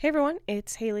Hey everyone,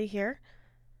 it's Haley here.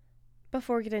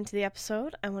 Before we get into the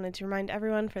episode, I wanted to remind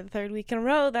everyone for the third week in a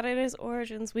row that it is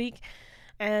Origins Week,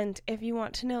 and if you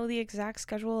want to know the exact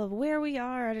schedule of where we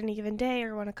are at any given day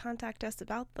or want to contact us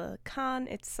about the con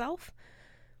itself,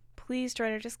 please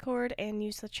join our Discord and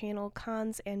use the channel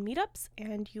Cons and Meetups,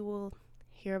 and you will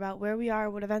hear about where we are,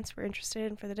 what events we're interested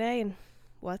in for the day, and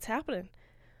what's happening.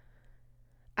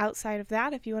 Outside of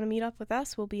that, if you want to meet up with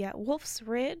us, we'll be at Wolf's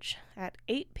Ridge at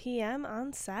 8 p.m.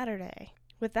 on Saturday.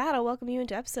 With that, I'll welcome you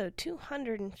into episode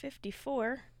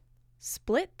 254,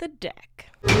 Split the Deck.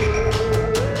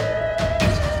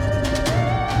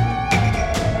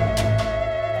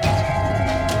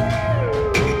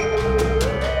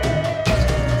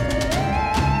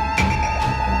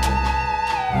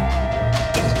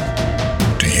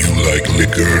 Do you like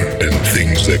liquor and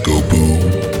things that go boo?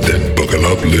 Then buckle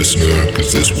up, listener,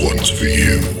 because this one's for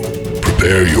you.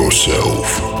 Prepare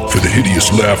yourself for the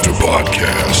Hideous Laughter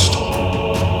Podcast.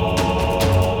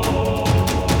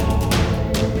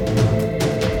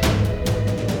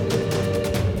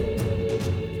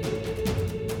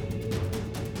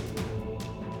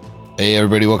 Hey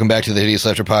everybody, welcome back to the Hideous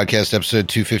Laughter Podcast, episode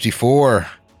 254.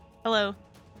 Hello.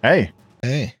 Hey,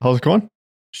 Hey, how's it going?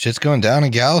 shit's going down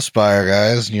in Gallowspire,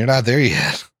 guys, and you're not there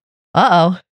yet.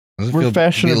 Uh-oh. Doesn't We're feel-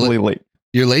 fashionably late.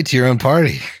 You're late to your own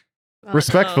party.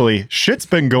 Respectfully, shit's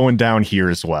been going down here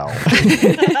as well.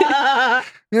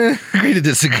 Agree to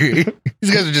disagree.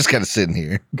 These guys are just kind of sitting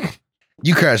here.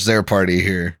 You crashed their party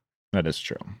here. That is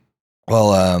true.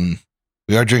 Well,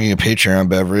 we are drinking a Patreon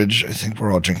beverage. I think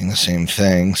we're all drinking the same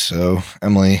thing. So,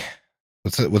 Emily,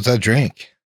 what's that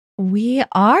drink? We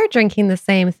are drinking the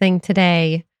same thing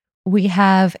today. We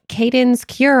have Caden's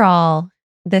Cure-All.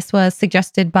 This was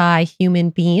suggested by Human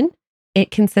Bean.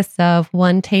 It consists of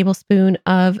 1 tablespoon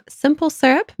of simple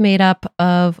syrup made up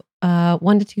of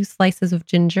 1 to 2 slices of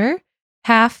ginger,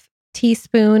 half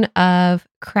teaspoon of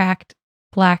cracked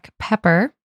black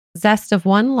pepper, zest of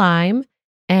 1 lime,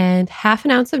 and half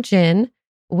an ounce of gin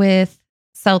with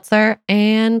seltzer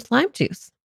and lime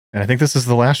juice. And I think this is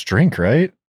the last drink,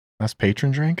 right? Last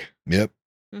patron drink. Yep.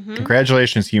 Mm-hmm.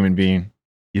 Congratulations, human being.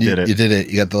 You did it. You did it.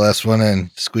 You got the last one in,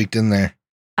 squeaked in there.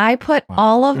 I put Wow.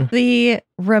 all of the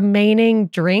remaining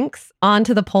drinks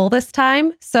onto the poll this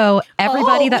time. So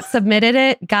everybody that submitted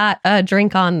it got a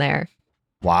drink on there.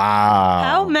 Wow.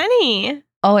 How many?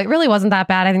 Oh, it really wasn't that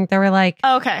bad. I think there were like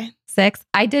Okay. 6.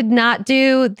 I did not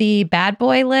do the bad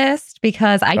boy list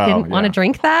because I didn't want to yeah.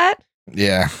 drink that.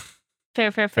 Yeah.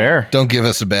 Fair. Fair. Don't give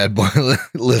us a bad boy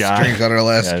list God. drink on our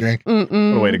last Yeah. drink.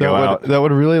 Mm-mm. What a way to go out. That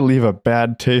would really leave a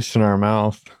bad taste in our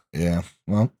mouth. Yeah.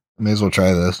 Well, may as well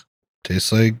try this.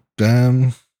 Tastes like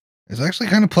it's actually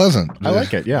kind of pleasant. I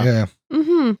like it, yeah. Yeah.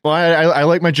 Mm-hmm. Well, I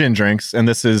like my gin drinks, and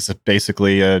this is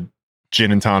basically a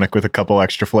gin and tonic with a couple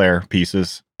extra flair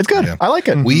pieces. It's good. Yeah. I like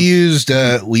it. We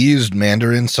used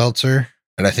Mandarin seltzer,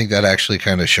 and I think that actually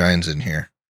kind of shines in here.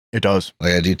 It does.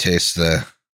 Like I do taste the.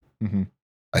 Mhm.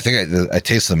 I think I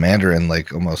taste the Mandarin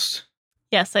like almost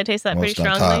Yes, I taste that pretty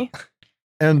almost on strongly. top.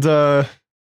 And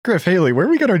Griff, Haley, where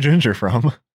we get our ginger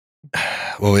from?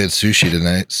 Well, we had sushi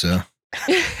tonight, so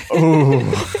Oh,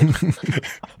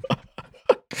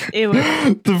 It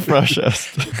worked. The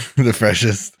freshest. the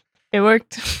freshest, It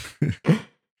worked.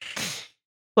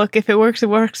 Look, if it works, it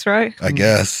works, right? I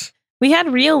guess. We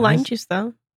had real lime juice,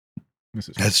 though. this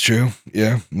is That's true.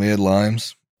 Yeah, we had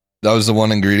limes. That was the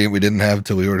one ingredient we didn't have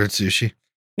until we ordered sushi.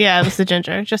 Yeah, it was the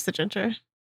ginger. Just the ginger.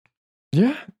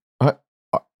 Yeah.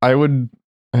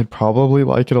 I'd probably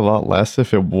like it a lot less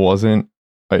if it wasn't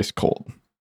ice cold.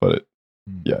 But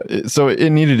so it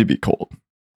needed to be cold.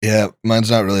 Yeah,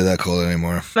 mine's not really that cold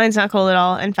anymore. Mine's not cold at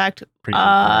all. In fact, pretty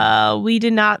good. we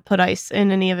did not put ice in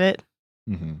any of it.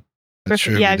 Mhm. That's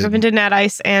true. we Griffin didn't. didn't add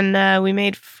ice, and we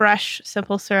made fresh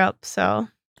simple syrup. So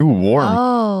Ooh, warm.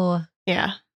 Oh,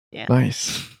 yeah,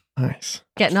 Nice. Nice.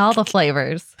 getting all the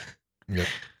flavors. Yep.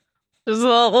 it was a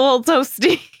little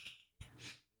toasty.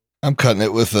 I'm cutting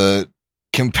it with a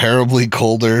comparably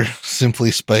colder,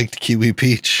 simply spiked kiwi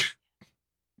peach.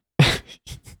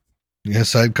 You got a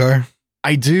sidecar?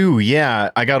 I do,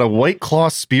 yeah. I got a White Claw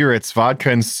Spirits,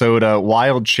 vodka and soda,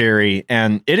 wild cherry,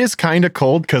 and it is kind of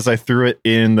cold because I threw it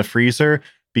in the freezer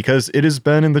because it has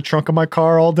been in the trunk of my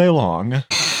car all day long.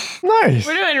 Nice.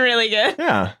 We're doing really good.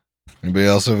 Yeah. Anybody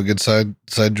else have a good side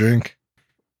drink?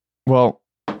 Well,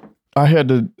 I had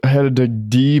to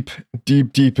dig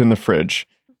deep in the fridge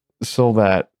so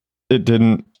that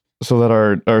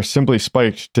our Simply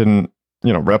Spiked didn't,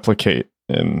 replicate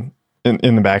in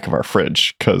the back of our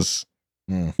fridge because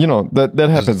that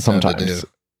happens Doesn't sound to sometimes. do.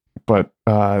 But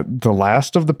the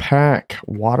last of the pack,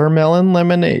 watermelon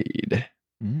lemonade.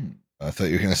 I thought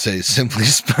you were going to say Simply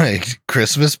Spiked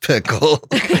Christmas Pickle.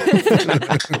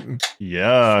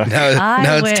 Yeah.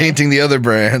 now it's wish. tainting the other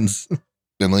brands.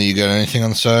 Emily, you got anything on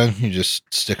the side? You just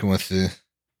sticking with the...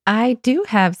 I do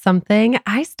have something.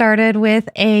 I started with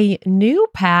a new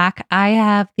pack. I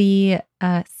have the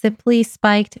Simply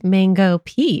Spiked Mango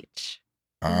Peach.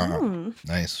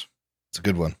 Nice. It's a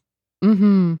good one.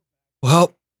 Mm-hmm.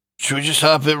 Well, should we just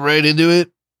hop it right into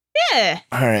it? Yeah.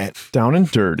 All right. Down and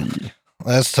dirty.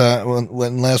 Last time,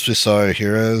 when last we saw our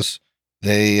heroes,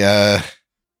 they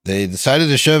decided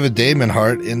to shove a Daemon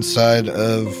heart inside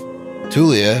of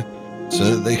Tulia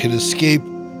so that they could escape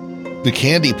the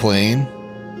candy plane,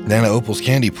 Nana Opal's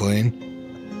candy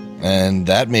plane, and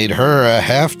that made her a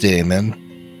half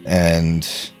Daemon, and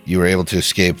you were able to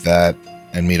escape that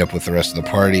and meet up with the rest of the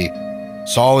party.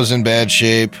 Saul was in bad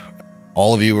shape.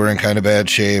 All of you were in kind of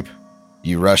bad shape.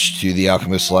 You rushed to the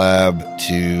alchemist lab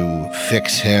to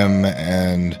fix him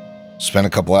and spent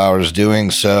a couple hours doing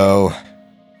so,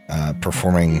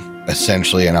 performing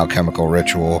essentially an alchemical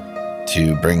ritual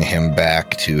to bring him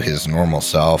back to his normal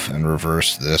self and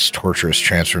reverse this torturous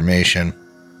transformation.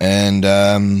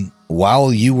 And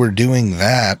while you were doing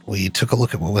that, we took a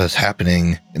look at what was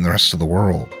happening in the rest of the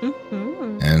world.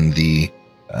 Mm-hmm. And the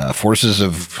forces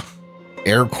of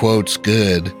air quotes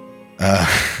good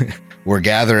were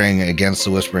gathering against the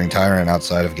Whispering Tyrant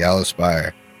outside of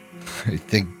Galaspire. I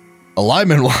think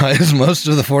alignment-wise, most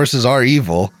of the forces are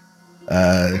evil,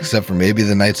 except for maybe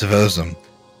the Knights of Ozum.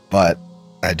 But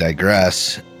I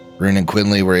digress. Rune and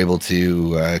Quinley were able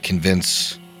to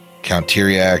convince Count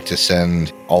Tyriak to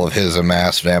send all of his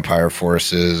amassed vampire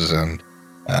forces, and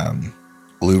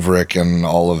Luverick and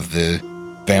all of the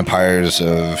vampires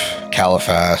of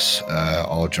Caliphas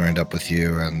all joined up with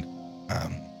you, and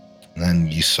then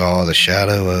you saw the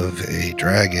shadow of a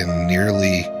dragon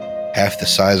nearly half the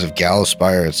size of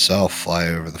Galaspire itself fly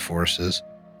over the forces.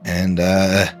 And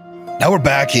now we're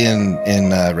back in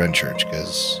Renchurch,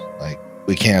 because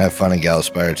we can't have fun in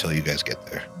Galaspire until you guys get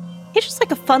there. Hey, just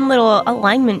like a fun little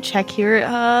alignment check here.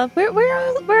 Where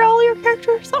are all your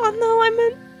characters on the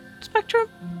alignment spectrum?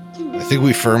 I think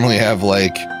we firmly have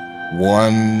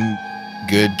one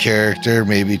good character,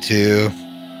 maybe two.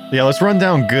 Yeah, let's run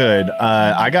down good.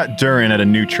 I got Durin at a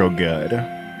neutral good.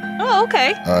 Oh,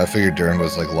 okay. I figured Durin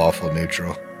was lawful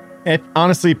neutral. It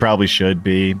honestly probably should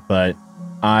be, but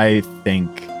I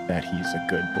think that he's a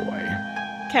good boy.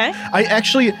 Okay.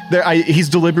 He's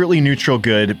deliberately neutral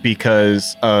good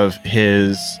because of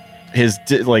his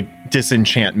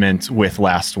disenchantment with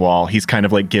Last Wall. He's kind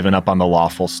of given up on the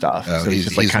lawful stuff. Oh, So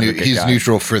he's just kind of a good guy.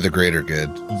 neutral for the greater good.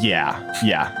 Yeah.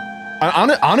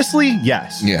 Honestly,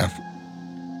 yes. Yeah.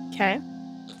 Okay.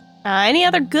 Any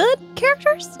other good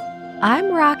characters?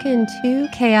 I'm rocking 2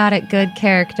 chaotic good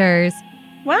characters.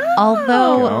 Wow.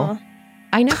 Although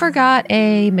I never got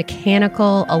a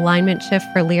mechanical alignment shift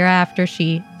for Lyra after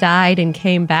she died and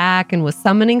came back and was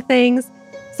summoning things.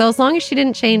 So as long as she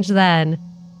didn't change then,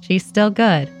 she's still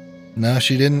good. No,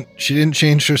 she didn't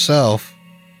change herself.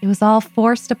 It was all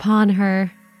forced upon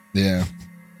her. Yeah.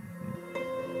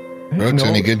 Brooks,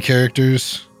 any good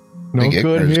characters? No I think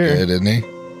good Ignor's here. good, isn't he?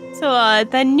 So,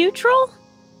 then neutral?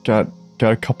 Got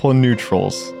a couple of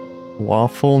neutrals.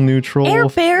 Lawful neutral. Air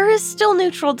Bear is still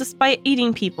neutral despite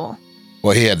eating people.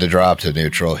 Well, he had to drop to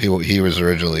neutral. He was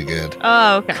originally good.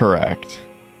 Oh, okay. Correct.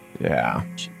 Yeah.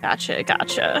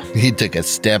 Gotcha. He took a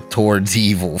step towards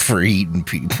evil for eating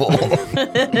people.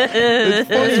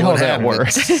 That's how that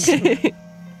works.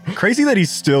 Crazy that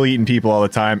he's still eating people all the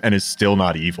time and is still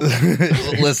not evil.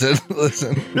 Listen. I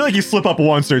feel like you slip up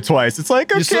once or twice. It's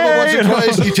like, okay. You slip up once or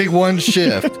twice, you take one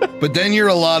shift. But then you're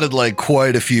allotted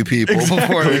quite a few people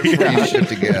before you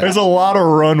shift again. There's a lot of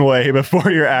runway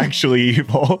before you're actually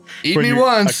evil. Eat when me you're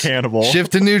once, a cannibal.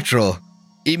 shift to neutral.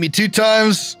 Eat me 2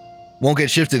 times, won't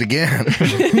get shifted again.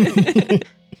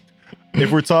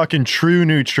 If we're talking true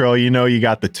neutral, you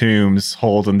got the tombs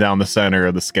holding down the center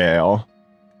of the scale.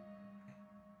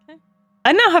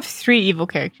 I now have 3 evil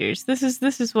characters. This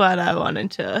is what I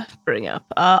wanted to bring up.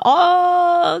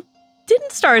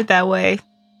 Didn't start that way.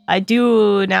 I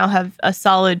do now have a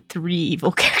solid 3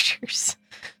 evil characters.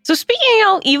 So speaking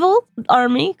of evil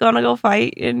army, gonna go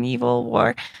fight in evil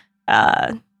war.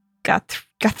 Got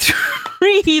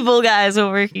 3 evil guys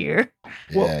over here.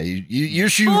 Yeah, you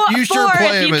sure four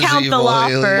play if him you as count the evil.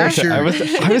 Loffer. Sure.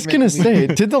 I was gonna say,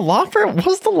 was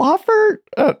the Loffer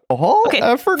at all? Okay,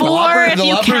 Ever? 4 if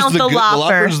you count the The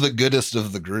Loffer. Loffer's the goodest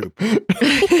of the group.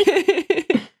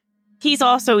 He's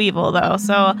also evil though.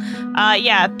 So,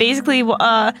 basically,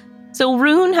 so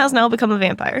Rune has now become a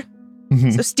vampire.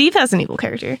 So Steve has an evil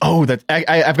character. Oh,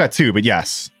 I've got 2, but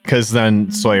yes, because then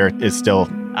Sawyer is still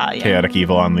Yeah. chaotic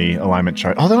evil on the alignment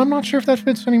chart. Although I'm not sure if that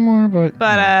fits anymore, but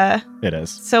it is.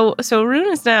 So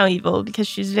Rune is now evil because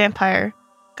she's a vampire.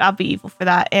 Gotta be evil for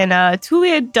that. And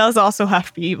Tulia does also have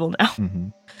to be evil now. Mm-hmm.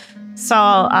 So,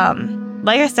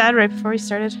 like I said right before we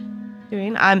started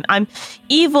doing, I'm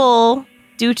evil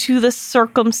due to the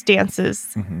circumstances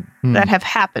Mm-hmm. that have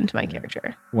happened to my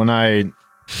character. When I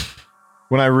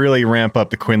really ramp up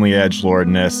the Quinley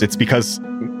edgelordness, it's because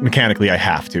mechanically I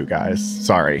have to, guys.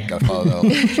 Sorry. Gotta follow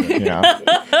that.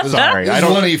 Yeah. Sorry. I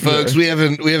don't want you folks. We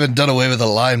haven't done away with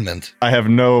alignment. I have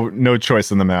no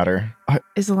choice in the matter.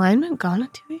 Is alignment gone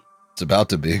at Tui? It's about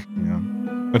to be. Yeah.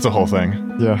 It's a whole thing.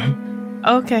 Yeah.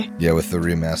 Okay. Yeah, with the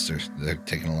remasters, they're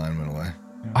taking alignment away.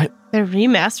 They're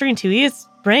remastering Tui. It's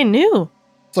brand new.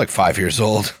 It's like 5 years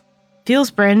old. Feels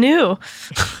brand new.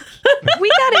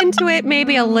 We got into it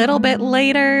maybe a little bit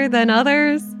later than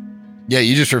others. Yeah,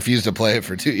 you just refused to play it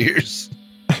for 2 years.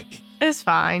 It's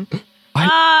fine.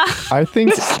 I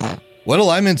think What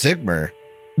alignment's Igmar?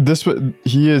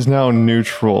 he is now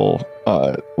neutral,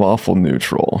 lawful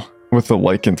neutral with the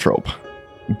lycanthrope,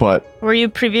 but Were you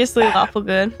previously lawful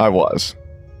good? I was.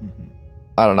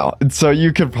 I don't know. So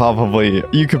you could probably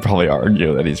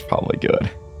argue that he's probably good.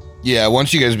 Yeah,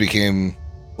 once you guys became,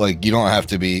 like, you don't have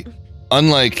to be,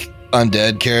 unlike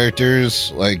undead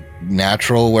characters, like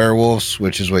natural werewolves,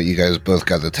 which is what you guys both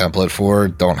got the template for,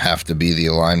 don't have to be the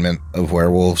alignment of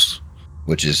werewolves,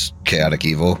 which is chaotic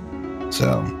evil.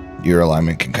 So your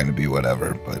alignment can kind of be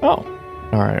whatever, but Oh.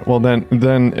 All right. Well, then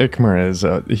Ikmar is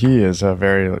a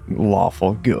very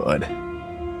lawful good.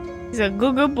 He's a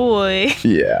good boy.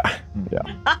 Yeah.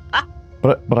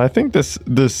 But I think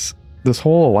this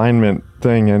whole alignment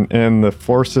thing and the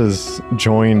forces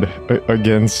joined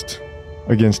against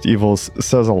evils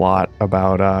says a lot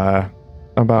about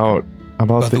the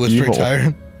the Whispering evil.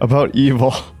 Tyrant. About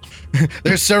evil.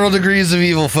 There's several degrees of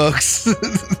evil, folks.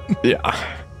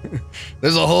 Yeah.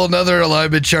 There's a whole nother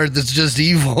alignment chart that's just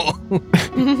evil.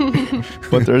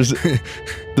 But there's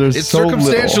It's so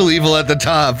circumstantial little. evil at the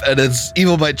top, and it's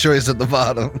evil by choice at the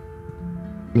bottom.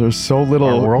 There's so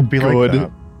little Our world be like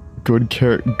that.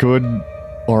 good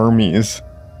armies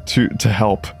to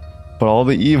help, but all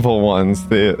the evil ones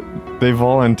they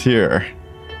volunteer.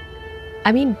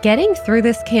 I mean, getting through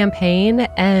this campaign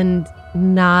and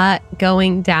not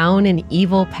going down an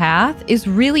evil path is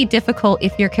really difficult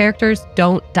if your characters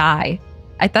don't die.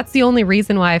 That's the only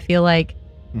reason why I feel like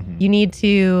you need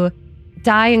to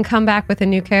die and come back with a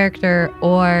new character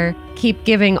or keep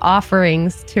giving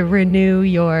offerings to renew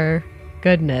your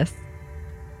goodness.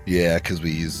 Yeah, because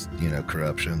we use,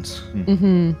 corruptions.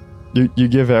 Mm-hmm. You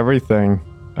give everything,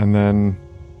 and then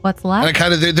What's And I left?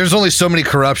 kind of there's only so many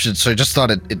corruptions, so I just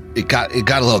thought it got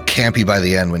a little campy by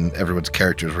the end when everyone's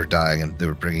characters were dying and they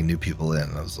were bringing new people in.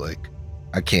 I was like,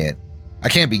 I can't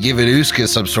be giving Uska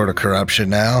some sort of corruption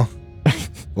now.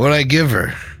 What'd I give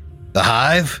her? The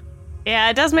Hive? Yeah,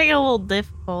 it does make it a little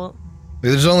difficult.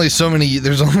 There's only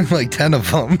like 10 of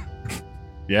them,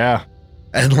 Yeah.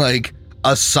 and like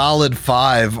a solid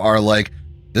 5 are like,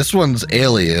 this one's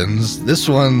aliens, this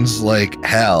one's like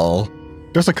hell.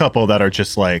 There's a couple that are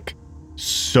just like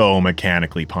so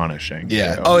mechanically punishing.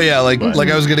 Yeah. too. Oh yeah. Like But-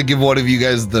 I was gonna give one of you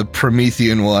guys the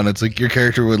Promethean one. It's like your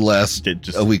character would last It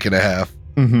just a week and a half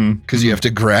mm-hmm. because you have to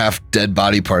graft dead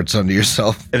body parts onto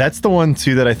yourself. That's the one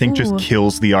too that I think just Ooh.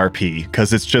 kills the RP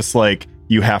because it's just like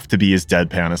you have to be as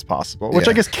deadpan as possible, which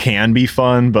I Yeah. guess can be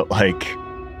fun, but like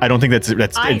I don't think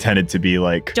that's I intended to be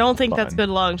like Don't think that's fun. good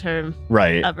long term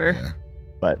Right. ever. Yeah.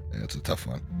 But Yeah, it's a tough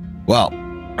one. Well,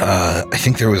 I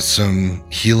think there was some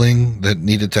healing that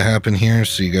needed to happen here.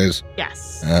 So you guys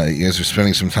are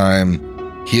spending some time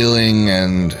healing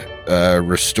and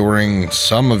restoring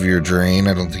some of your drain.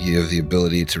 I don't think you have the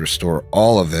ability to restore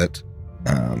all of it.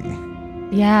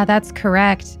 Yeah, that's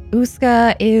correct.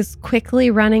 Uska is quickly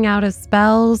running out of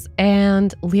spells,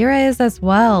 and Lyra is as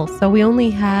well. So we only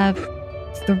have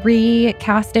 3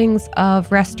 castings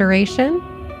of restoration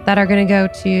that are going to go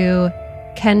to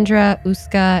Kendra,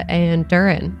 Uska, and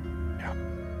Durin.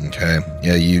 Okay.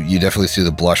 Yeah, you definitely see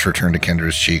the blush return to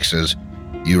Kendra's cheeks as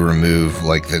you remove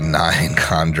like the 9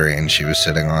 con drain she was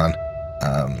sitting on.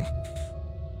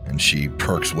 And she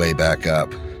perks way back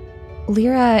up.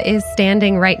 Lyra is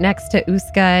standing right next to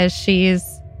Uska as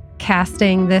she's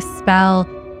casting this spell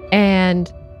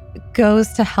and goes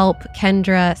to help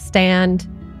Kendra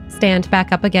stand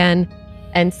back up again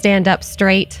and stand up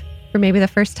straight for maybe the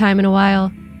first time in a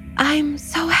while. I'm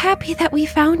so happy that we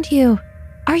found you.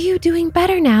 Are you doing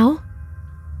better now?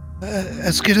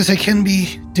 As good as I can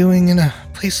be doing in a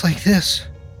place like this.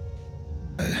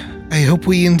 I hope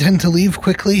we intend to leave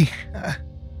quickly.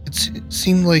 It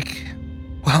seemed like,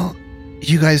 well,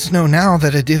 you guys know now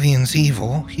that Adivian's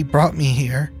evil. He brought me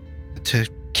here to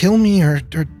kill me or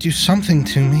do something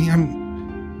to me.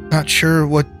 I'm not sure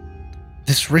what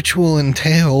this ritual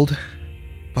entailed,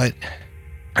 but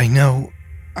I know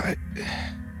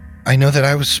that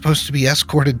I was supposed to be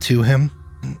escorted to him.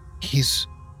 He's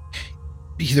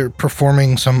either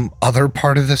performing some other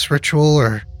part of this ritual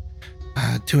or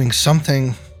doing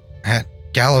something at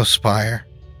Gallowspire.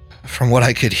 From what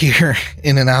I could hear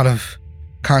in and out of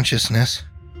consciousness,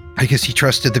 I guess he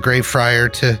trusted the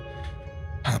Greyfriar to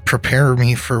prepare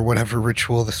me for whatever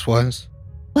ritual this was.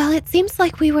 Well, it seems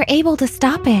like we were able to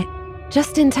stop it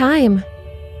just in time.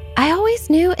 I always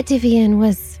knew Adivian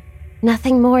was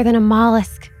nothing more than a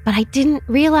mollusk, but I didn't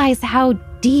realize how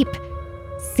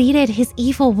deep-seated his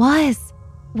evil was.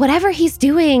 Whatever he's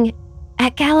doing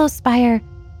at Gallowspire,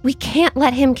 we can't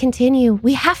let him continue.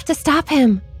 We have to stop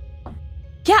him.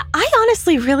 Yeah, I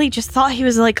honestly really just thought he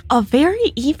was like a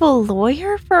very evil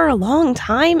lawyer for a long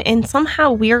time, and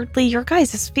somehow weirdly your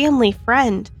guys' family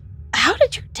friend. How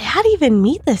did your dad even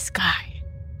meet this guy?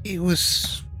 He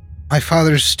was my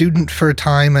father's student for a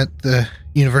time at the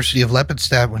University of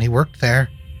Lepidstadt when he worked there.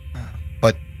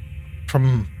 But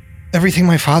from everything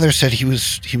my father said, he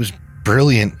was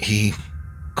brilliant. He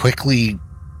quickly,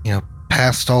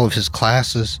 passed all of his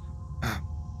classes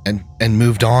and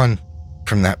moved on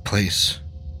from that place.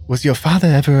 Was your father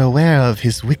ever aware of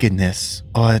his wickedness,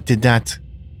 or did that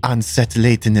onset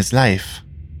late in his life?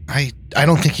 I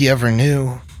don't think he ever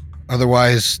knew.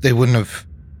 Otherwise, they wouldn't have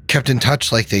kept in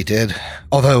touch like they did.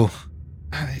 Although,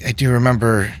 I do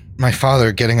remember my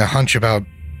father getting a hunch about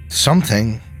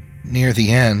something near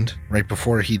the end, right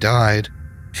before he died.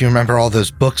 If you remember all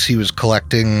those books he was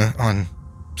collecting on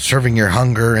serving your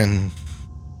hunger and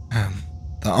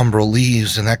the umbral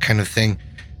leaves and that kind of thing,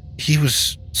 he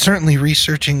was certainly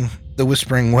researching the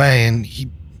Whispering Way, and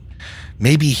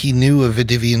maybe he knew of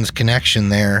Adivian's connection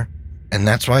there, and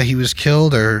that's why he was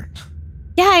killed, or...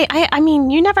 Yeah, I mean,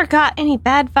 you never got any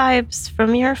bad vibes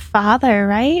from your father,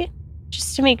 right?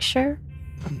 Just to make sure.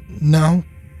 No.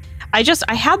 I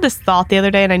had this thought the other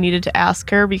day, and I needed to ask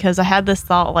her, because I had this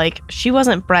thought, like, she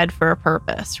wasn't bred for a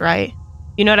purpose, right?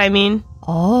 You know what I mean?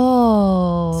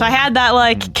 Oh. So I had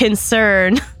that,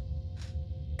 concern...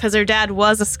 Because her dad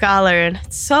was a scholar, and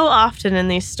it's so often in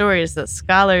these stories that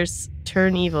scholars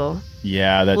turn evil.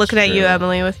 Yeah, that's Looking true. at you,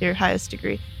 Emily, with your highest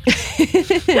degree.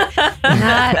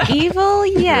 Not evil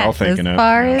yet, all thinking as it.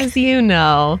 far as you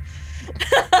know.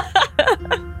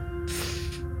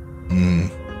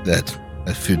 That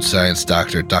food science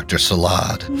doctor, Dr.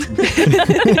 Salad.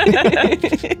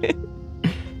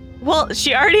 Well,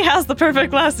 she already has the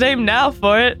perfect last name now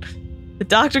for it.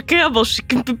 Dr. Campbell, she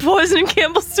can be poisoning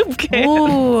Campbell's soup can.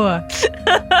 Ooh.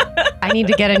 I need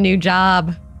to get a new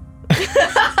job.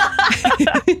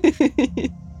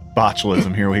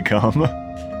 Botulism, here we come.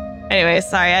 Anyway,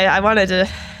 sorry, I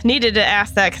needed to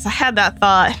ask that because I had that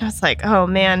thought, and I was like, oh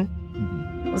man,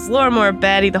 was Lorimor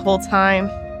baddie the whole time?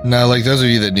 No, those of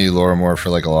you that knew Lorimor for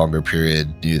a longer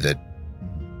period knew that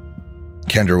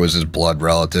Kendra was his blood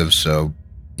relative, so,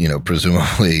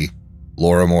 presumably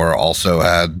Lorimor also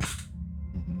had...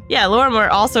 Yeah, Lorimor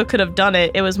also could have done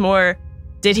it. It was more,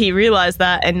 did he realize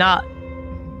that and not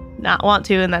want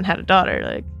to, and then had a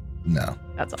daughter? No.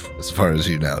 That's all. As far as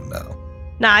you know, no.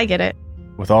 Nah, I get it.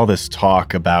 With all this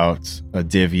talk about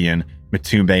Adivian,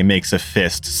 Matumbe makes a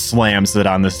fist, slams it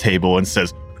on this table, and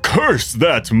says, "Curse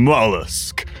that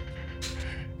mollusk!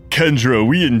 Kendra,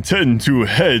 we intend to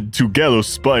head to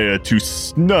Gallowspire to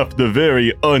snuff the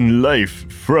very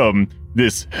unlife from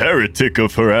this heretic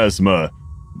of Pharasma.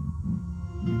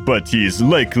 But he's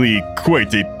likely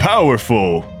quite a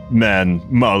powerful man,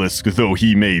 mollusk though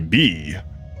he may be.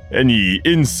 Any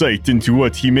insight into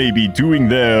what he may be doing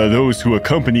there, those who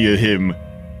accompany him,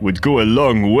 would go a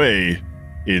long way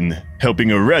in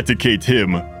helping eradicate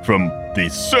him from the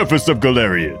surface of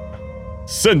Golarion.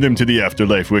 Send him to the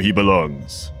afterlife where he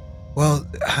belongs." Well,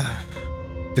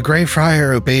 the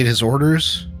Greyfriar obeyed his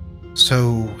orders,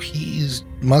 so he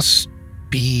must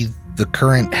be the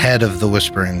current head of the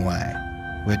Whispering Way,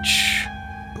 which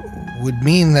would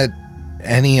mean that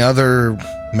any other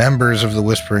members of the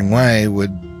Whispering Way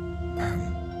would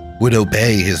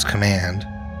obey his command.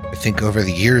 I think over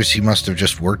the years he must have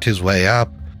just worked his way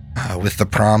up with the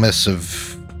promise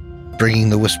of bringing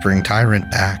the Whispering Tyrant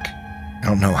back. I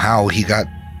don't know how he got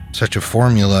such a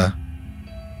formula.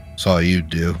 Saw you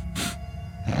do.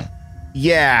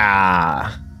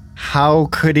 Yeah. How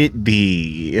could it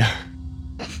be?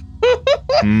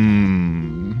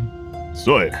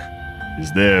 So,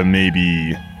 is there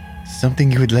maybe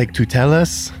Something you would like to tell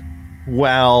us?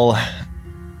 Well,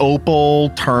 Opal,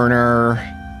 Turner,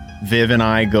 Viv and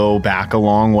I go back a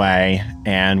long way,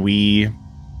 and we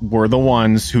were the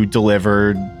ones who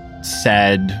delivered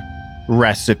said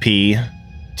recipe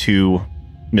to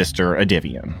Mr.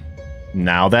 Adivian.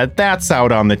 Now that that's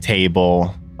out on the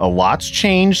table, a lot's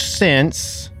changed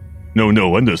since.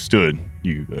 No, understood.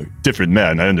 You different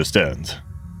man, I understand.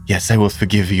 Yes, I will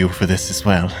forgive you for this as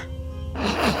well.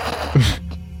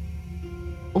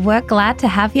 We're glad to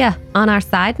have you on our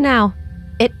side now.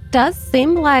 It does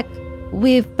seem like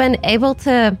we've been able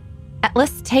to at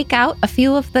least take out a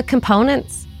few of the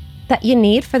components that you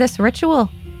need for this ritual.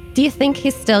 Do you think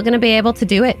he's still going to be able to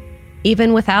do it,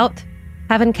 even without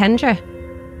having Kendra?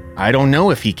 I don't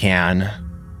know if he can,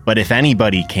 but if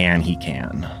anybody can, he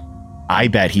can. I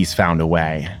bet he's found a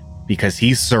way, because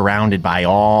he's surrounded by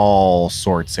all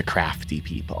sorts of crafty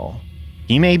people.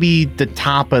 He may be the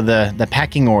top of the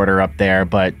pecking order up there,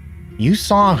 but you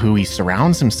saw who he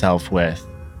surrounds himself with.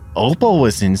 Opal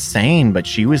was insane, but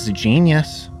she was a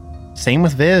genius. Same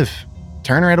with Viv.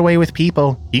 Turn right away with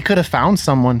people. He could have found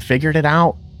someone, figured it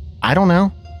out. I don't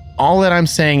know. All that I'm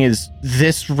saying is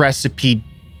this recipe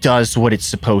does what it's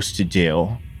supposed to do,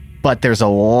 but there's a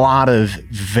lot of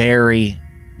very,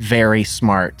 very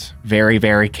smart, very,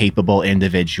 very capable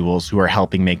individuals who are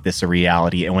helping make this a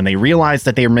reality. And when they realize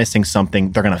that they're missing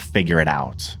something, they're going to figure it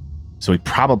out. So we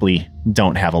probably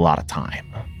don't have a lot of time.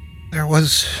 There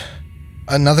was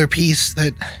another piece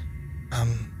that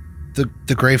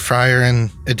the Grey Friar and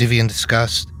Adivian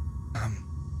discussed.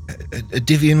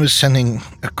 Adivian was sending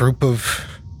a group of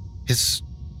his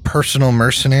personal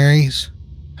mercenaries.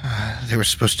 They were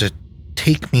supposed to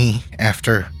take me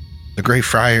after the Grey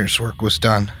Friar's work was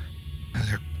done.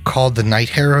 They're called the Night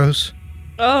Harrows.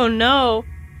 Oh no.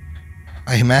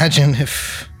 I imagine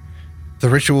if the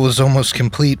ritual was almost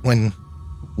complete when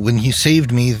you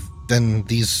saved me, then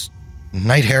these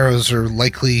Night Harrows are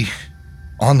likely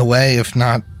on the way, if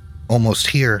not almost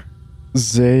here.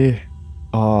 They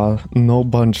are no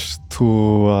bunch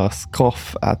to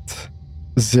scoff at.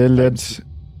 They led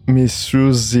me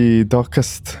through the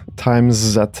darkest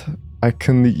times that I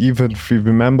can even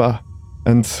remember,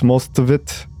 and most of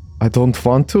it I don't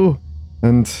want to,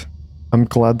 and I'm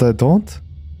glad I don't.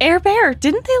 Air Bear,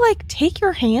 didn't they take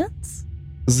your hands?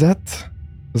 That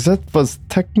was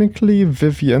technically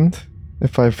Vivian,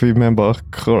 if I remember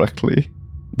correctly.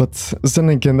 But then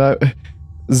again,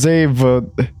 they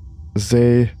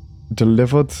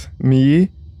delivered me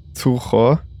to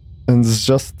her, and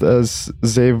just as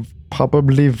they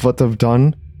probably would have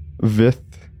done with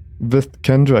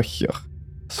Kendra here.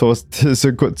 So it is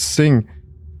a good thing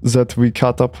that we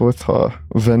caught up with her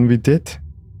when we did.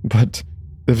 But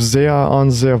if they are on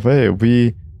their way,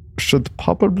 we should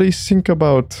probably think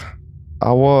about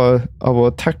our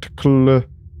tactical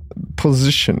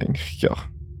positioning here.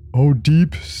 Oh,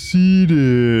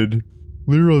 deep-seated.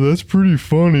 Lyra, that's pretty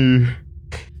funny.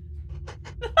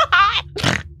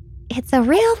 It's a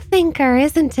real thinker,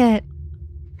 isn't it?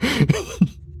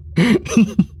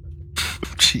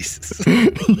 Jesus.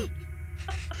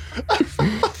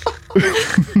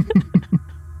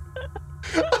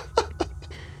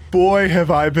 Boy,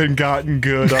 have I been gotten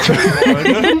good on that one.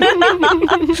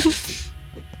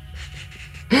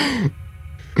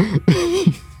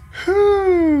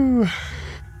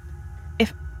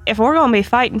 If we're gonna be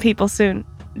fighting people soon,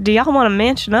 do y'all want to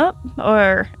mansion up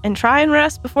and try and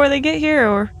rest before they get here,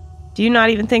 or do you not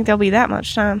even think there'll be that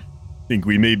much time? I think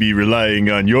we may be relying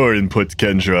on your input,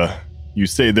 Kendra. You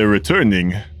say they're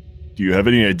returning. Do you have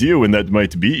any idea when that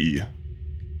might be?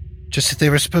 Just that they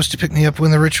were supposed to pick me up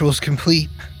when the ritual's complete.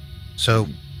 So,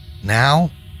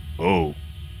 now? Oh.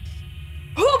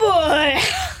 Oh boy!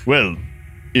 Well,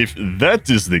 if that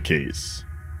is the case,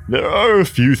 there are a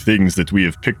few things that we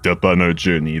have picked up on our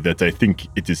journey that I think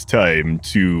it is time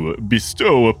to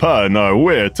bestow upon our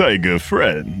were-tiger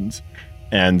friend.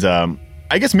 And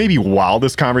I guess maybe while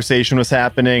this conversation was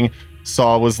happening,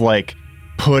 Saul was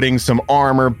putting some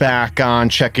armor back on,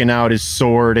 checking out his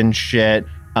sword and shit.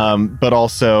 But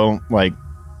also,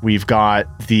 we've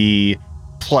got the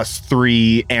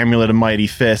 +3 Amulet of Mighty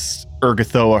Fists,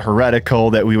 Urgathoa Heretical,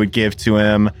 that we would give to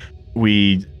him.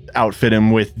 We outfit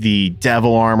him with the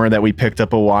devil armor that we picked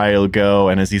up a while ago,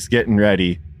 and as he's getting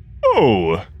ready...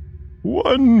 Oh,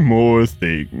 one more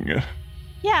thing.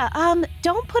 Yeah,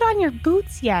 don't put on your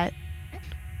boots yet.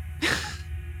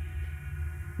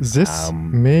 This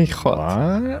may hurt.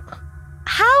 What?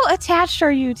 How attached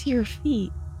are you to your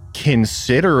feet?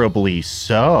 Considerably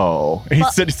so.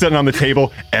 He's sitting on the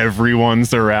table.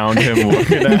 Everyone's around him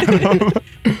looking at him.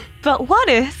 But what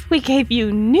if we gave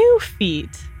you new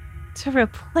feet to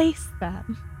replace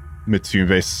them?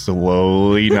 Mitsube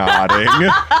slowly nodding.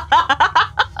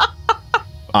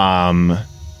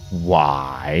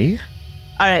 Why?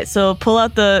 All right, so pull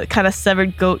out the kind of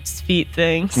severed goat's feet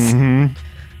things. Mm-hmm.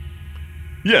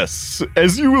 Yes,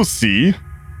 as you will see,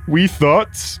 we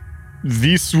thought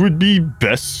this would be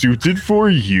best suited for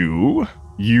you.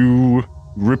 You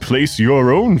replace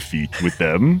your own feet with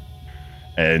them,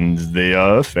 and they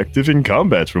are effective in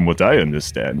combat from what I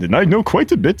understand. And I know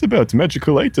quite a bit about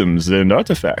magical items and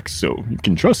artifacts, so you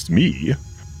can trust me.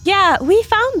 Yeah, we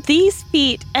found these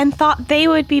feet and thought they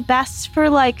would be best for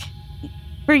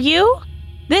you.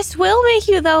 This will make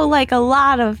you, though, like a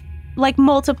lot of, like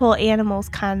multiple animals,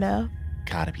 kind of.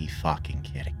 Gotta be fucking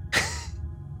kidding.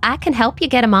 I can help you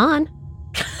get them on.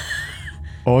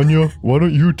 Anya, why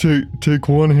don't you take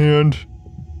one hand,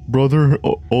 brother?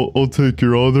 I'll take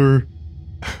your other.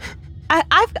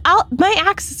 My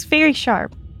axe is very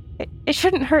sharp. It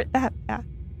shouldn't hurt that bad.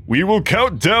 We will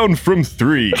count down from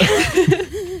 3.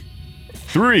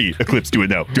 3. Eclipse, do it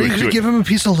now. Are you gonna give him a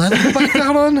piece of leather to bite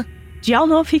down on? Do y'all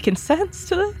know if he consents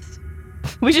to this?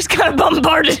 We just kind of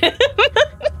bombarded him.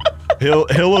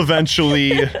 He'll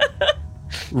eventually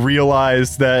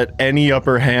realize that any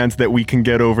upper hand that we can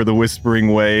get over the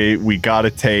Whispering Way, we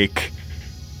gotta take.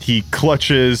 He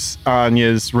clutches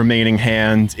Anya's remaining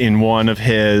hand in one of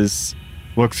his,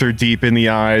 looks her deep in the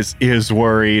eyes, is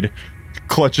worried,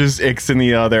 clutches Ix in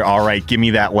the other. All right, give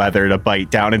me that leather to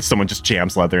bite down, and someone just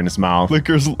jams leather in his mouth.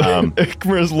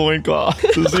 Ikmer's loincloth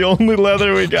is the only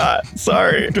leather we got.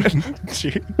 Sorry.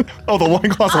 Oh, the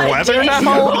loincloth's leather now?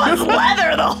 It was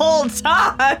leather the whole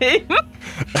time.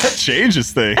 That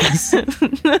changes things.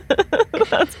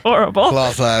 That's horrible.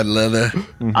 Cloth-eyed leather.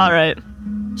 All right.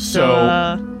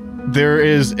 So there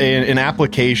is an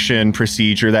application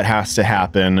procedure that has to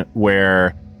happen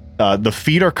where the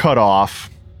feet are cut off.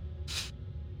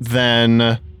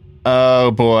 Then, oh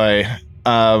boy,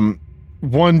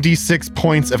 1d6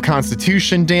 points of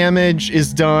constitution damage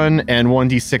is done and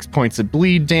 1d6 points of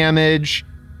bleed damage.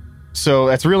 So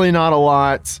that's really not a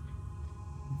lot.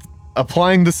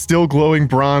 Applying the still glowing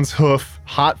bronze hoof,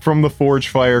 hot from the forge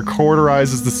fire,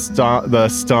 cauterizes the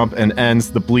stump and ends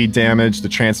the bleed damage. The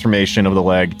transformation of the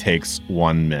leg takes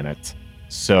 1 minute.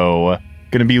 So,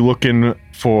 gonna be looking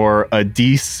for a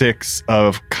d6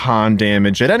 of con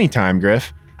damage at any time,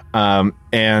 Griff.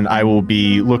 And I will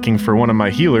be looking for one of my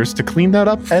healers to clean that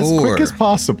up as 4. quick as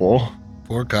possible.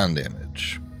 4 con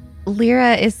damage.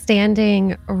 Lyra is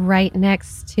standing right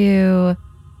next to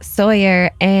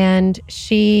Sawyer, and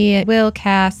she will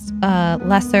cast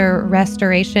Lesser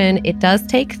Restoration. It does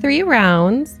take 3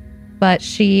 rounds, but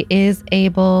she is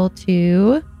able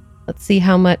to, let's see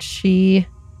how much she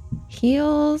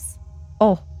heals.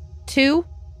 2.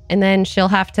 And then she'll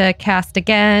have to cast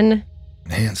again.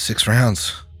 Man, 6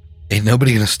 rounds. Ain't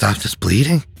nobody gonna stop this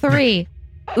bleeding? 3.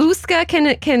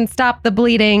 Uska can stop the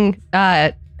bleeding.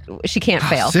 She can't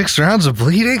fail. 6 rounds of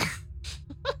bleeding?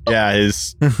 Yeah,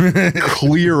 his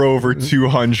clear over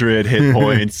 200 hit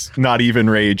points, not even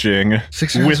raging.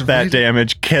 6 rounds With of that bleeding?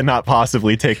 damage, cannot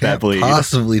possibly take that bleed.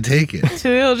 Possibly take it.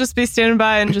 So he'll just be standing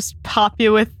by and just pop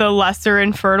you with the Lesser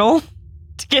Infernal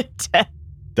to get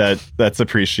dead. That's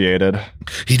appreciated.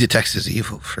 He detects his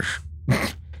evil for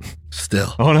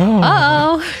still. Oh no.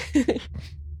 Uh-oh.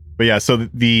 But yeah, so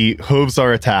the hooves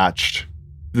are attached.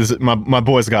 My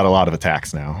boy's got a lot of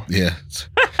attacks now. Yeah, it's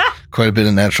quite a bit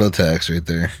of natural attacks right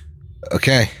there.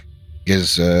 Okay, you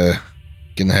guys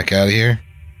getting the heck out of here?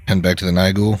 Heading back to the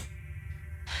Nigel.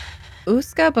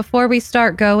 Uska, before we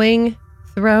start going,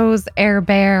 throws Air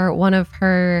Bear one of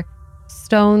her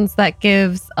stones that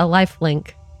gives a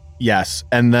lifelink. Yes,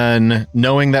 and then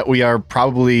knowing that we are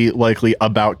probably likely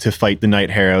about to fight the Night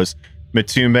Harrows,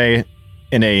 Matumbe,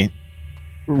 in a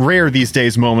rare these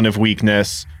days moment of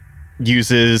weakness,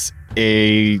 uses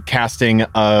a casting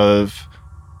of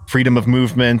freedom of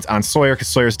movement on Sawyer, because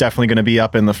Sawyer's definitely going to be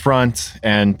up in the front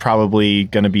and probably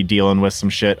going to be dealing with some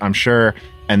shit, I'm sure.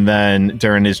 And then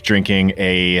Durin is drinking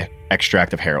a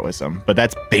extract of heroism. But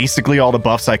that's basically all the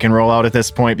buffs I can roll out at this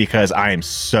point because I am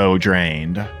so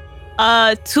drained.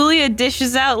 Tulia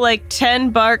dishes out like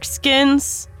 10 bark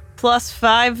skins plus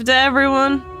 5 to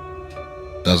everyone.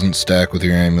 Doesn't stack with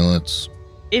your amulets.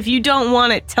 If you don't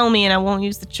want it, tell me and I won't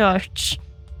use the charge.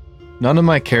 None of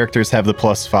my characters have the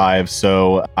 +5,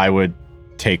 so I would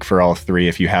take for all 3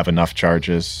 if you have enough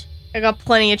charges. I got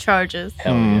plenty of charges.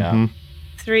 Hell yeah.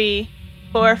 3,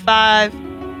 4, 5,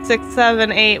 6,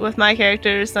 7, 8 with my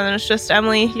characters. And then it's just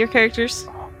Emily, your characters.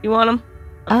 You want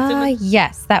them?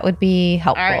 Yes, that would be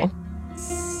helpful. All right.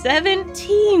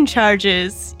 17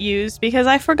 charges used because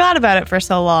I forgot about it for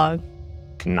so long.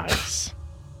 Nice.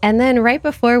 And then right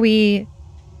before we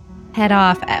head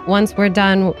off, once we're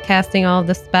done casting all of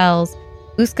the spells,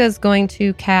 Uska's going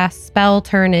to cast spell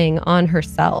turning on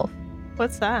herself.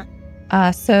 What's that?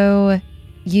 So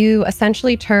you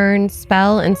essentially turn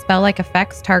spell and spell-like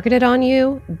effects targeted on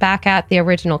you back at the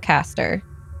original caster.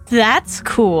 That's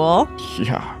cool.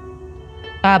 Yeah.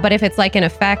 But if it's like an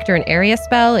effect or an area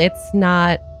spell, it's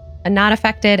not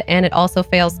affected, and it also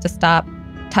fails to stop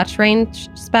touch range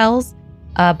spells,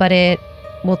 but it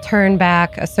will turn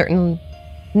back a certain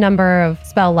number of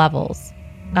spell levels.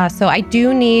 So I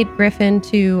do need Griffin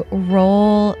to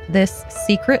roll this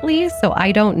secretly, so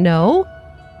I don't know,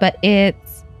 but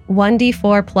it's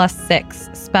 1d4 plus 6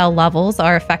 spell levels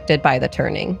are affected by the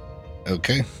turning.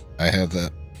 Okay, I have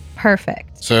that.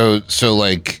 Perfect. So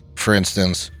like, for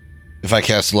instance, if I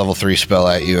cast a level 3 spell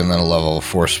at you and then a level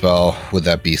 4 spell, would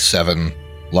that be 7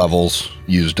 levels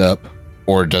used up?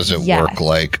 Or does it work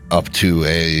like up to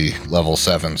a level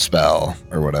 7 spell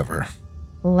or whatever?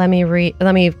 Let me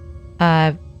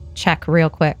check real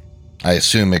quick. I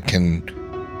assume it can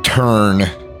turn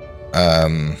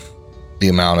the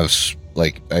amount of,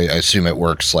 like, I assume it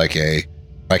works like if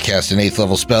I cast an 8th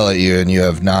level spell at you and you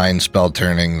have 9 spell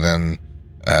turning, then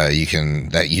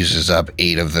that uses up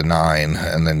 8 of the 9,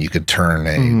 and then you could turn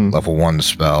a level 1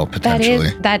 spell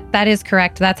potentially. That is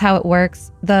correct. That's how it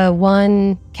works. The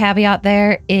one caveat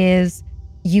there is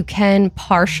you can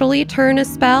partially turn a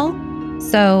spell.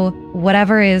 So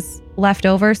whatever is left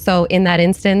over. So in that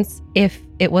instance, if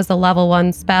it was a level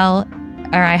 1 spell,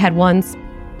 or I had 1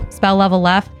 spell level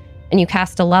left, and you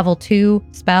cast a level 2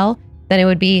 spell, then it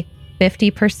would be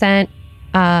 50%.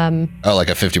 Like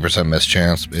a 50%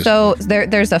 mischance, basically. So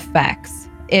there's effects.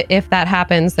 If that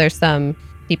happens, there's some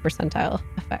deep percentile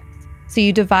effects. So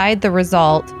you divide the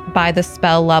result by the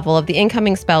spell level of the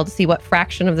incoming spell to see what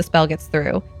fraction of the spell gets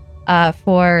through.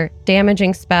 For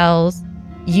damaging spells,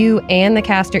 you and the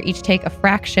caster each take a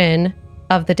fraction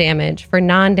of the damage. For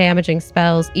non-damaging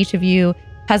spells, each of you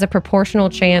has a proportional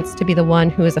chance to be the one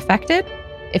who is affected.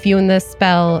 If you and the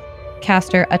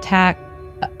spellcaster attack,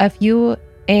 if you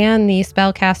and the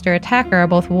spellcaster attacker are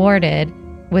both warded,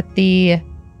 with the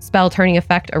spell turning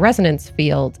effect, a resonance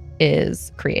field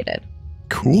is created.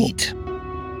 Cool. Neat.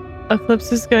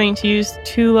 Eclipse is going to use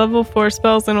 2 level 4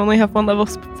 spells and only have 1 level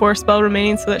 4 spell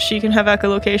remaining so that she can have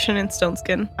echolocation and stone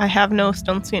skin. I have no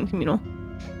stone skin communal.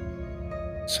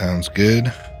 Sounds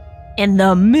good. And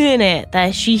the minute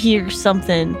that she hears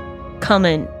something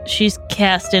coming, she's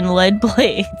casting lead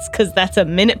blades, because that's a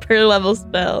minute per level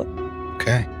spell.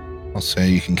 Okay. I'll say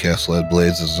you can cast Lead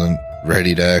Blades as a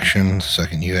ready to action the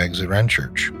second you exit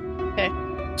Renchurch. Okay.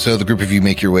 So the group of you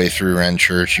make your way through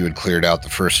Renchurch. You had cleared out the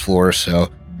first floor, so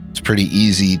it's pretty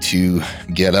easy to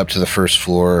get up to the first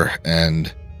floor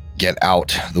and get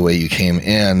out the way you came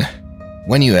in.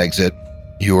 When you exit,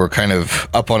 you were kind of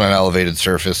up on an elevated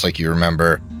surface, like you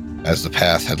remember, as the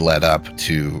path had led up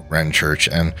to Renchurch.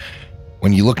 And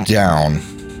when you look down,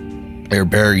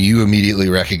 Airbear, you immediately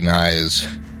recognize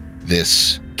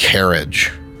this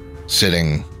carriage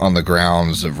sitting on the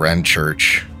grounds of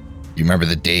Renchurch. You remember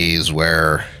the days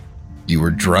where you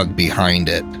were drugged behind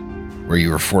it, where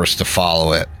you were forced to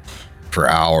follow it for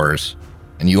hours.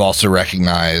 And you also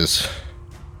recognize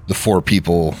the 4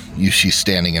 people you see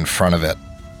standing in front of it.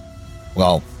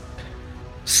 Well,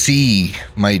 see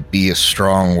might be a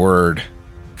strong word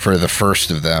for the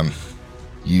first of them.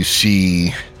 You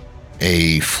see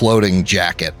a floating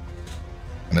jacket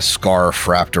and a scarf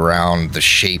wrapped around the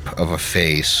shape of a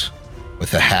face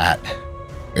with a hat.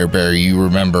 Airbear, you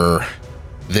remember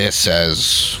this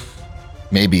as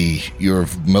maybe your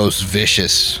most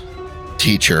vicious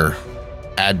teacher,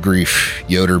 Adgrief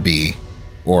Yoderby,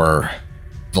 or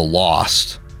the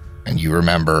Lost. And you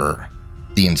remember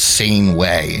the insane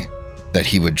way that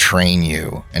he would train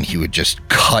you, and he would just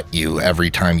cut you every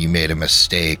time you made a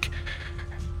mistake.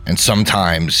 And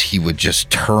sometimes he would just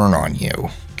turn on you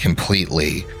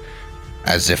completely,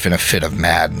 as if in a fit of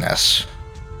madness.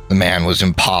 The man was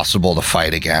impossible to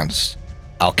fight against,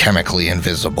 alchemically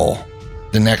invisible.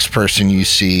 The next person you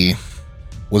see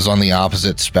was on the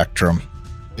opposite spectrum.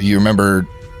 You remember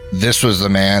this was the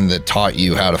man that taught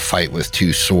you how to fight with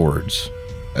 2 swords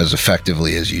as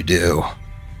effectively as you do.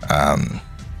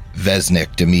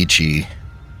 Vesnik Demichi,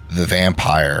 the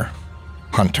vampire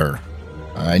hunter.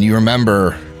 And you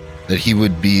remember that he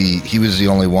was the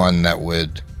only one that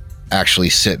would actually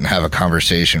sit and have a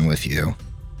conversation with you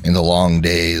in the long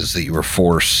days that you were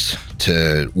forced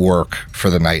to work for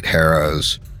the Night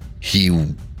Harrows. He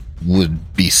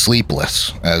would be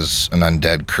sleepless as an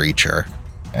undead creature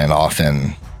and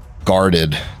often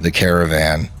guarded the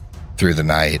caravan through the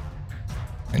night.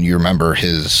 And you remember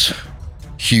his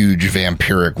huge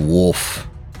vampiric wolf,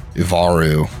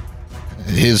 Ivaru.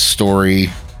 His story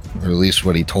or at least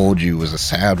what he told you was a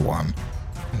sad one.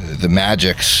 The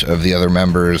magics of the other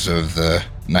members of the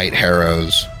Night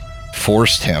Harrows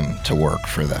forced him to work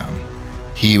for them.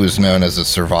 He was known as a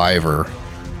survivor,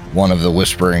 one of the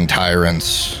Whispering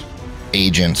Tyrant's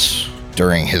agents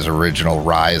during his original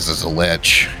rise as a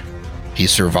lich. He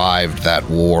survived that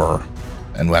war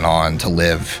and went on to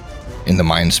live in the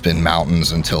Mindspin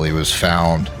Mountains until he was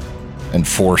found and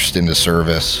forced into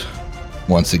service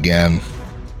once again.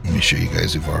 Let me show you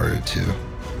guys Uvaru too.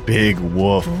 Big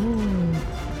woof.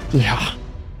 Yeah.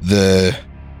 The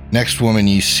next woman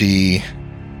you see,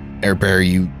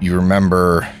 Airbear, you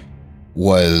remember,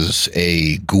 was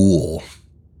a ghoul,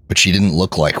 but she didn't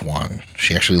look like one.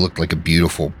 She actually looked like a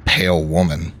beautiful, pale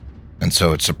woman. And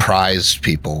so it surprised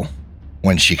people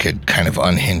when she could kind of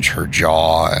unhinge her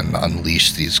jaw and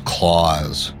unleash these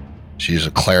claws. She's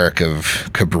a cleric of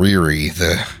Cabriri,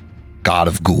 the god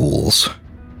of ghouls.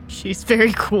 She's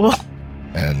very cool.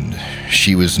 And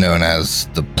she was known as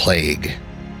the Plague.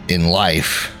 In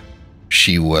life,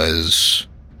 she was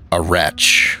a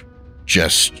wretch,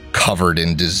 just covered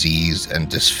in disease and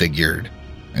disfigured.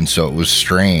 And so it was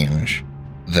strange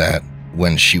that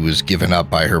when she was given up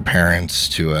by her parents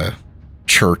to a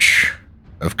church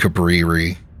of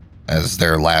Cabriri as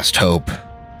their last hope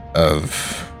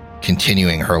of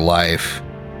continuing her life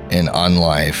in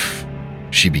unlife,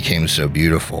 she became so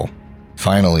beautiful.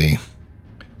 Finally,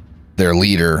 their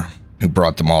leader, who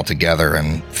brought them all together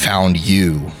and found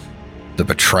you, the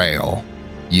betrayal,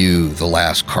 you, the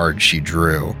last card she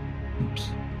drew,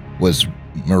 was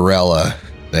Morella,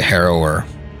 the harrower,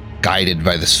 guided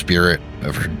by the spirit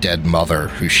of her dead mother,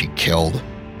 who she killed,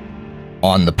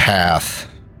 on the path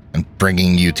and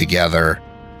bringing you together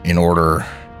in order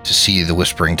to see the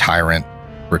Whispering Tyrant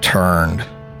returned.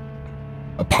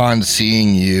 Upon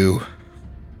seeing you,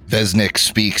 Vesnik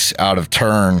speaks out of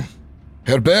turn.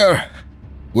 Herr Bear,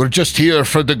 we're just here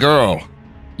for the girl.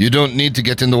 You don't need to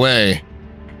get in the way.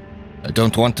 I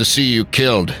don't want to see you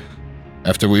killed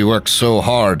after we worked so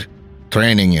hard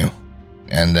training you.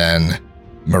 And then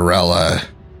Morella,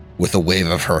 with a wave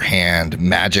of her hand,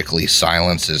 magically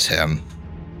silences him.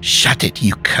 Shut it,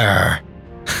 you cur.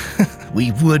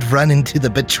 We would run into the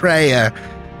betrayer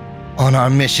on our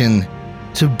mission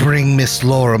to bring Miss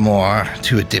Lorimore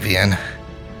to Adivian.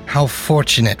 How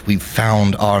fortunate we've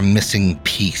found our missing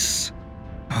piece.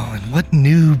 Oh, and what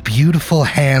new, beautiful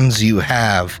hands you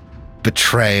have,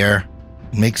 betrayer.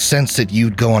 It makes sense that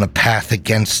you'd go on a path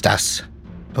against us.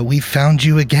 But we found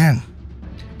you again,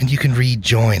 and you can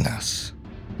rejoin us.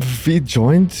 We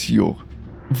joined you.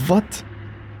 What?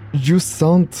 You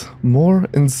sound more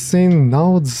insane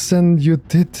now than you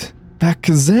did back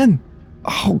then.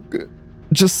 How?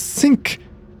 Just think.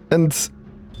 And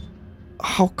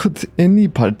how could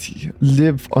anybody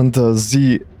live under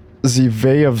the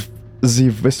way of the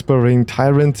Whispering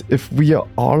Tyrant if we are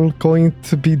all going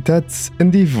to be dead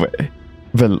anyway?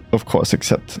 Well, of course,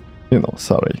 except,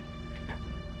 sorry.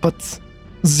 But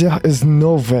there is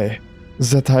no way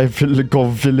that I will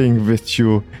go willing with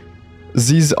you.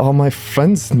 These are my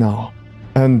friends now,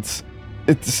 and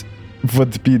it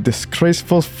would be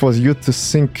disgraceful for you to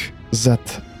think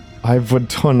that I would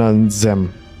turn on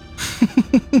them.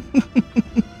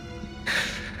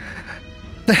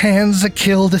 The hands that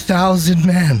killed 1,000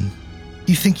 men.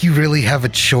 You think you really have a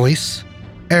choice?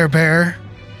 Airbearer,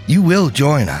 you will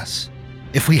join us.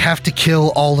 If we have to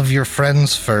kill all of your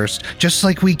friends first, just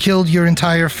like we killed your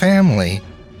entire family,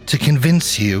 to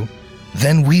convince you,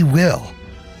 then we will.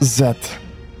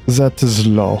 That is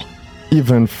low,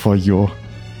 even for you.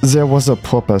 There was a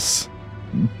purpose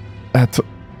at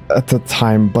the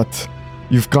time, but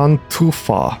you've gone too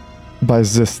far by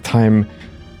this time.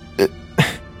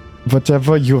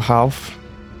 Whatever you have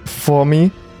for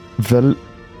me, well,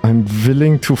 I'm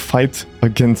willing to fight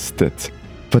against it.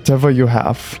 Whatever you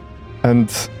have.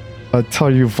 And I'll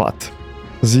tell you what,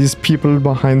 these people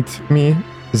behind me,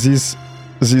 these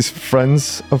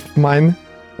friends of mine,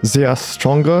 they are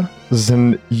stronger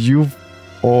than you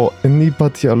or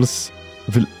anybody else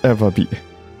will ever be.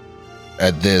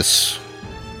 At this,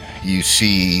 you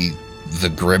see the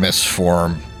grimace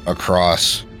form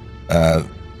across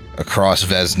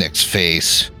Vesnik's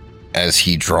face as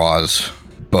he draws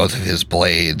both of his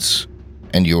blades,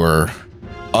 and your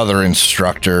other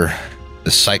instructor,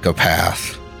 the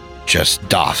psychopath, just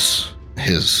doffs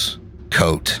his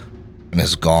coat and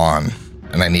is gone.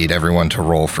 And I need everyone to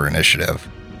roll for initiative.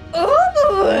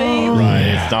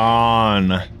 Right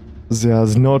on.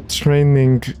 There's no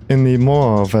training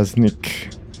anymore,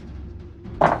 Vesnik.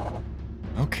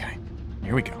 Okay,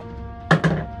 here we go.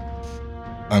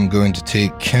 I'm going to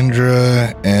take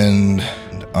Kendra and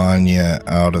Anya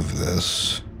out of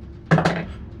this.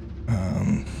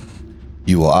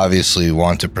 You will obviously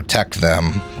want to protect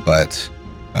them, but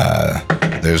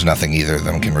there's nothing either of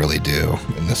them can really do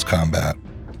in this combat.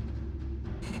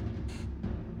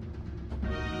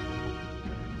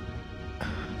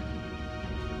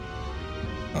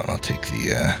 I'll take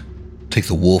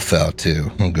the wolf out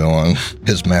too. I'll go on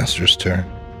his master's turn.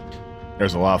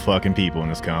 There's a lot of fucking people in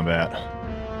this combat.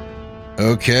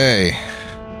 Okay.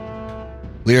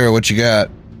 Lyra, what you got?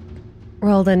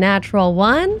 Rolled a natural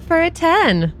 1 for a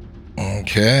 10.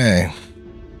 Okay.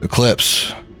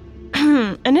 Eclipse.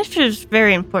 Initiative is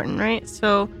very important, right?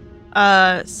 So,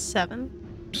 7.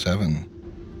 7.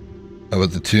 How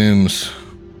about the tombs?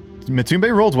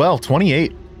 Matumbe rolled well,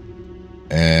 28.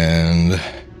 And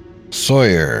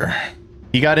Sawyer.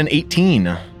 He got an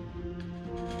 18.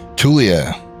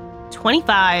 Tulia.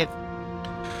 25.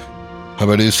 How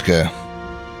about Uska?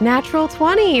 Natural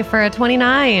 20 for a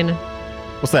 29.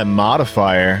 What's that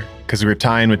modifier? Because we were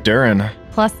tying with Durin.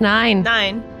 Plus 9.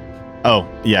 9. Oh,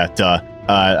 yeah, duh.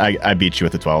 I beat you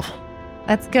with a 12.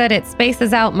 That's good. It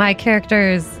spaces out my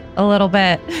characters a little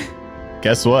bit.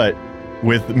 Guess what?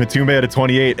 With Matumbe at a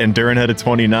 28 and Durin at a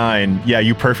 29, yeah,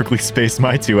 you perfectly spaced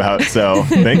my two out, so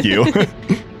thank you.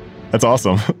 That's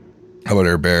awesome. How about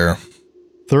Air Bear?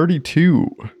 32.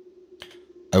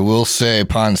 I will say,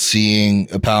 upon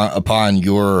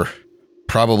your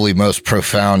probably most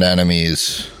profound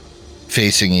enemies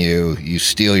facing you, you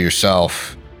steel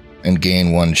yourself and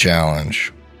gain 1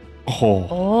 challenge. Oh.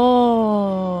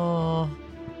 Oh.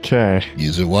 Okay.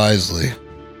 Use it wisely.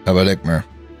 How about Ikmer?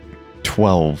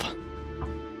 12.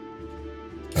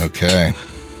 Okay.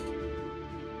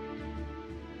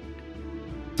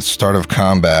 The start of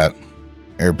combat,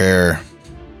 Air Bear,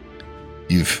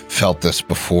 you've felt this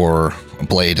before. A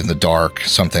blade in the dark,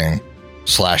 something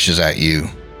slashes at you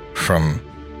from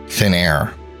thin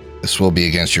air. This will be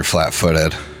against your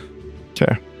flat-footed.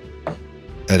 Okay.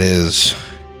 That is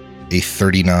a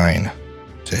 39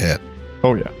 to hit.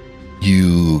 Oh, yeah.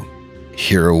 You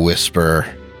hear a whisper.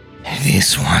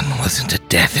 This one wasn't a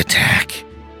death attack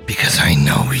because I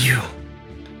know you.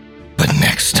 But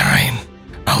next time,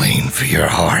 I'll aim for your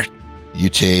heart. You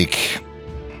take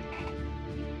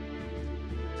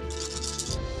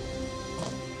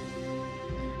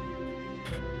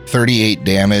 38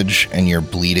 damage and you're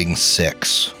bleeding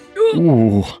 6.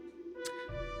 Ooh.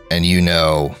 And you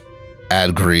know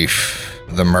Adgrief,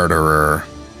 the murderer,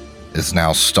 is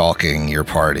now stalking your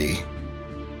party.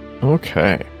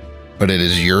 Okay. But it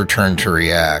is your turn to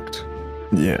react.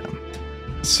 Yeah.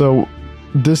 So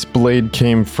this blade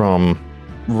came from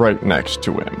right next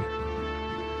to him.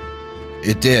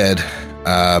 It did,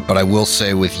 but I will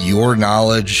say with your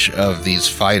knowledge of these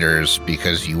fighters,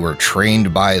 because you were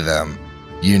trained by them,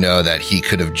 you know that he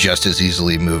could have just as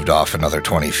easily moved off another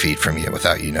 20 feet from you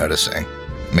without you noticing.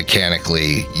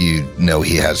 Mechanically, you know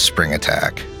he has spring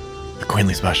attack. The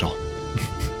Quinley special.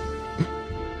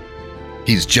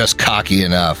 He's just cocky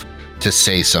enough to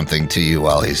say something to you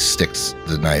while he sticks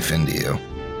the knife into you.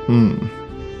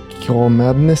 Your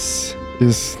madness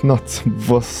is not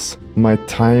worth my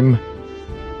time.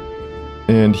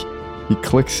 And he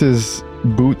clicks his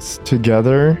boots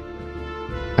together,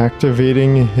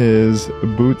 activating his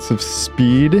boots of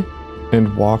speed,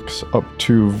 and walks up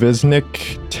to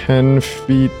Viznik 10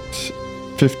 feet,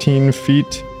 15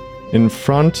 feet in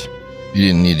front. You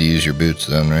didn't need to use your boots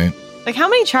then, right? Like, how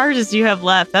many charges do you have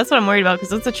left? That's what I'm worried about,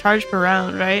 because it's a charge per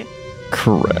round, right?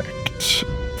 Correct.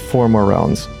 4 more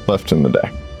rounds left in the day.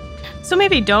 So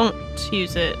maybe don't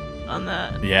use it on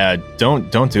that. Yeah, don't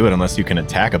do it unless you can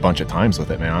attack a bunch of times with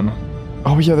it, man.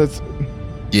 Oh, yeah, that's...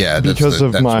 Yeah, that's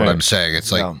what I'm saying.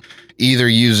 It's like, either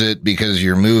use it because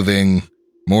you're moving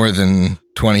more than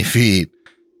 20 feet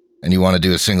and you want to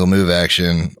do a single move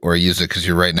action, or use it because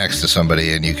you're right next to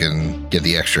somebody and you can get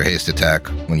the extra haste attack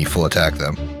when you full attack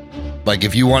them. Like,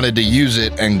 if you wanted to use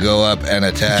it and go up and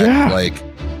attack, like,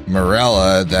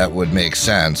 Morella, that would make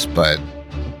sense, but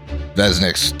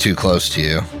Vesnik's too close to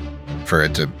you for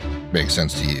it to make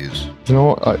sense to use. You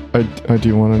know, I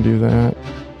do want to do that.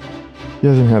 He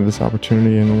hasn't had this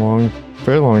opportunity in a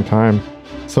very long time.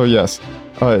 So yes,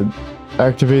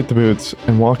 activate the boots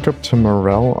and walk up to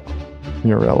Murella,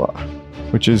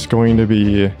 which is going to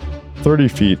be 30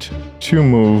 feet, 2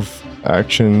 move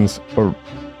actions, or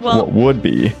what would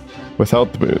be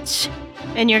without the boots.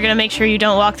 And you're going to make sure you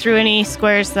don't walk through any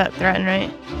squares that threaten,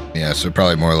 right? Yeah, so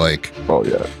probably more like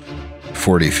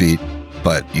 40 feet,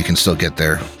 but you can still get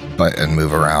there and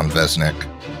move around Vesnik.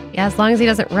 Yeah, as long as he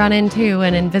doesn't run into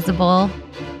an invisible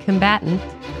combatant.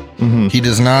 Mm-hmm. He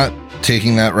does not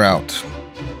taking that route.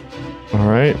 All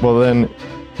right, well then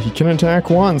he can attack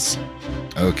once.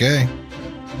 Okay.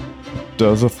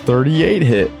 Does a 38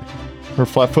 hit? Her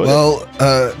flat-footed. Well,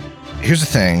 here's the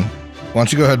thing. Why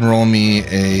don't you go ahead and roll me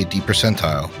a D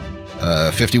percentile?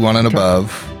 51 and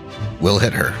above will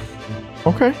hit her.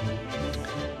 Okay.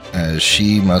 As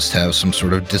she must have some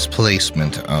sort of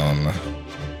displacement on.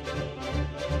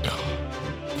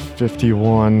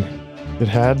 51. It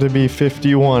had to be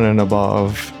 51 and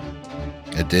above.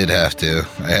 It did have to.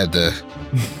 I had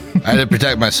to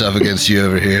protect myself against you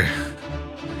over here.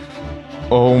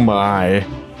 Oh my.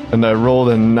 And I rolled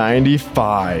a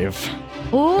 95.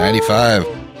 Ooh. 95.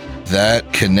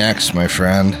 That connects, my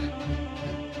friend.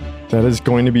 That is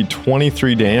going to be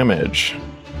 23 damage.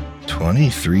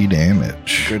 23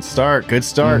 damage. Good start. Good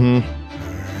start. Mhm.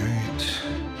 Alright.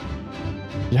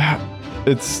 Yeah.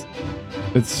 It's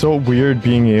so weird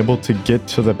being able to get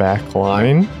to the back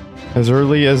line as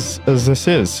early as this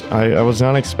is. I was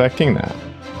not expecting that.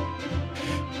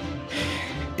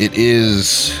 It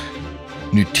is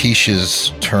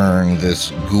Nutisha's turn,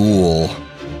 this ghoul.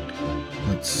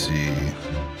 Let's see.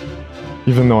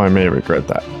 Even though I may regret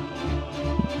that.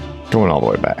 Going all the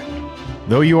way back.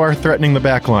 Though you are threatening the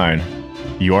back line,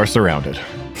 you are surrounded.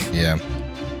 Yeah.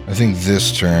 I think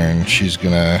this turn she's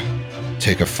gonna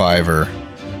take a 5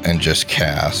 and just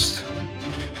cast.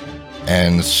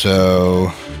 And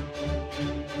so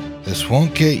this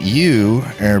won't get you,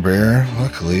 Air Bear,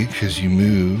 luckily, because you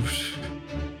moved.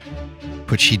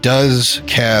 But she does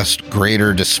cast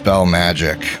Greater Dispel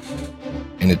Magic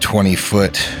in a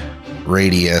 20-foot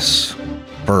radius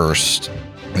burst.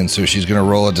 And so she's going to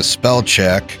roll a Dispel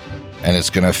check, and it's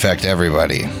going to affect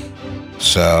everybody.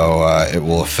 So it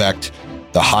will affect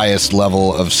the highest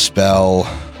level of spell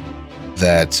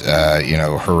that,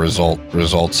 her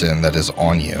results in that is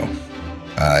on you.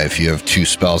 If you have 2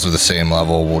 spells of the same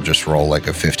level, we'll just roll like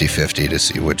a 50-50 to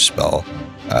see which spell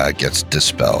gets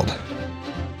dispelled.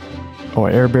 Oh,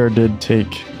 Air Bear did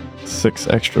take 6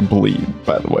 extra bleed,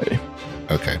 by the way.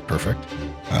 Okay, perfect.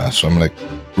 So I'm going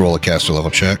to roll a caster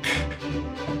level check.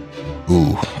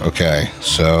 Ooh, okay.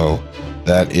 So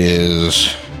that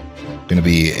is going to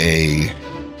be a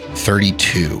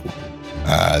 32.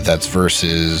 That's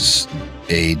versus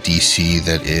a DC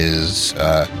that is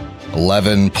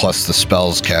 11 plus the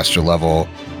spell's caster level.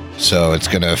 So it's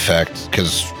going to affect,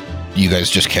 because you guys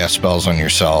just cast spells on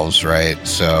yourselves, right?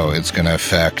 So it's going to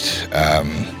affect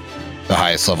the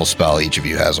highest level spell each of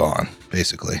you has on,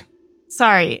 basically.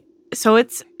 Sorry. So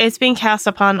it's being cast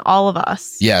upon all of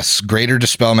us. Yes, Greater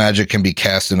Dispel Magic can be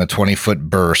cast in a 20-foot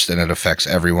burst, and it affects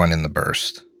everyone in the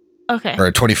burst. Okay. Or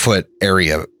a 20-foot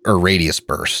area or radius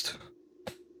burst.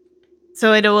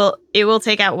 So it will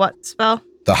take out what spell?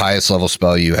 The highest level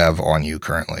spell you have on you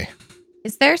currently.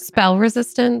 Is there spell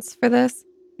resistance for this?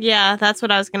 Yeah, that's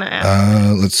what I was going to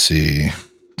ask. Let's see.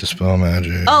 Dispel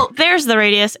Magic. Oh, there's the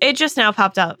radius. It just now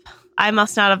popped up. I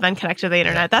must not have been connected to the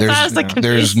internet. That's why I was like confused.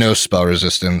 There's no spell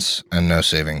resistance and no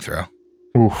saving throw.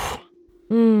 Oof.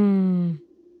 Hmm.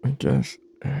 I guess.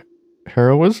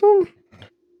 Heroism?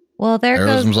 Well, there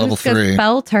Heroism's goes level Luska's 3.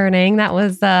 spell turning. That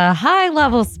was a high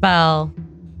level spell.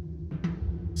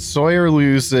 Sawyer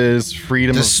loses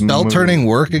freedom Does of spell turning movement.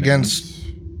 work against?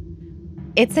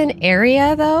 It's an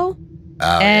area though,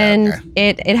 Oh, and yeah,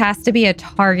 okay. it has to be a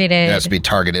targeted. It has to be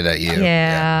targeted at you.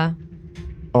 Yeah.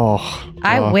 Oh.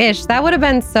 I wish that would have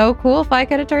been so cool if I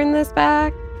could have turned this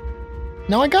back.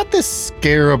 Now I got this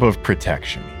scarab of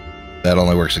protection. That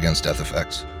only works against death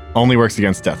effects. Only works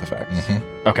against death effects.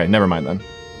 Mm-hmm. Okay, never mind then.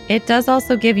 It does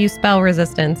also give you spell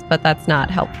resistance, but that's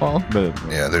not helpful. But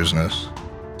Yeah, there's no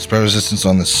spell resistance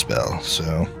on this spell.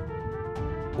 So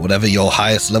whatever your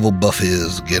highest level buff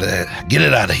is, get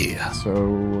it out of here.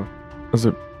 So,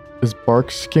 is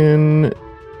Barkskin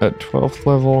at 12th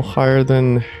level higher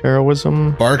than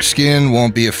Heroism? Barkskin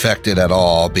won't be affected at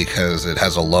all because it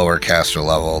has a lower caster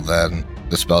level than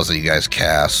the spells that you guys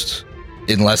cast,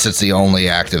 unless it's the only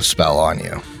active spell on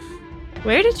you.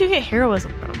 Where did you get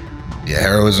heroism from? Yeah,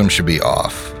 heroism should be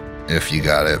off if you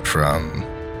got it from,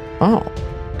 Oh,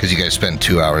 because you guys spent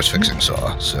 2 hours fixing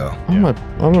Saw. So I'm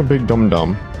a big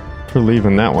dum-dum for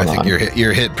leaving that I one think on.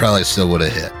 your hit probably still would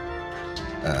have hit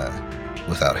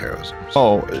without heroism.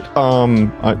 Oh,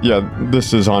 yeah,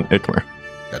 this is on Ikmer.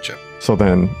 Gotcha. So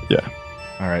then, yeah.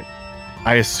 all right.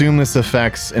 I assume this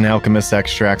affects an alchemist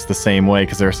extracts the same way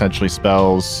because they're essentially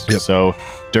spells. Yep. So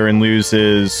Durin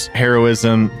loses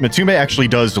heroism. Matumbe actually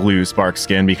does lose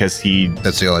Barkskin because he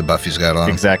That's the only buff he's got on.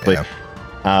 exactly.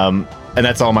 Yeah. And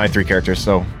that's all my 3 characters,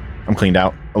 so I'm cleaned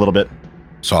out a little bit.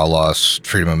 Saw lost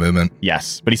freedom of movement.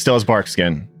 Yes, but he still has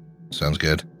Barkskin. Sounds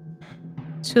good.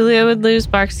 Tulia would lose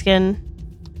Barkskin,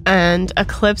 and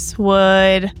Eclipse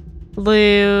would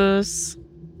lose.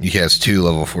 You cast 2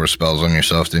 level 4 spells on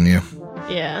yourself, didn't you?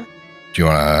 Yeah. Do you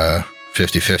want to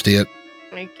 50-50 it?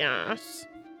 I guess.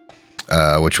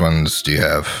 Which ones do you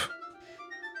have?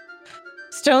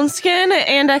 Stone skin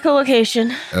and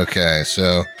echolocation. Okay,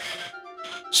 so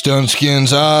stone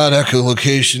skin's odd,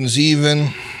 echolocation's even.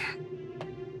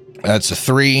 That's a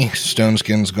 3. Stone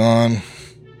skin's gone.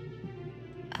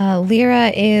 Lyra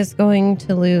is going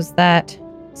to lose that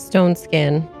stone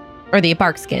skin, or the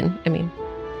bark skin, I mean.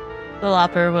 The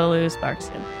Lopper will lose bark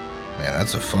skin. Man,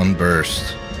 that's a fun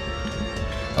burst.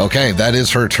 Okay, that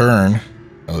is her turn.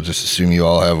 I'll just assume you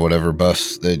all have whatever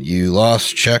buffs that you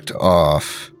lost checked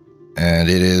off. And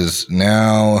it is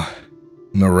now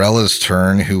Morella's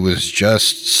turn, who was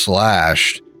just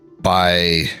slashed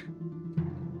by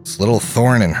this little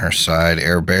thorn in her side,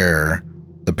 Air Bearer,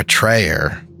 the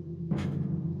betrayer.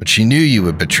 But she knew you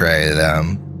would betray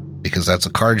them, because that's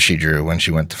a card she drew when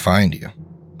she went to find you.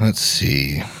 Let's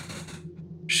see.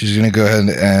 She's going to go ahead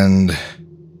and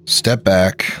step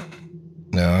back.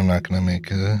 No, I'm not going to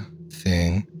make a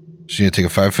thing. She's going to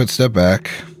take a 5-foot step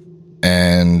back,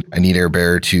 and I need Air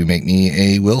Bearer to make me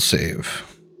a will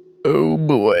save. Oh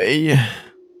boy.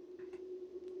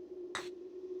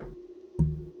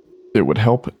 It would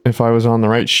help if I was on the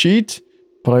right sheet,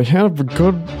 but I have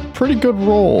a pretty good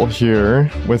roll here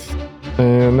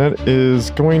and that is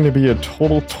going to be a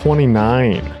total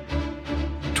 29.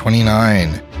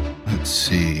 29. Let's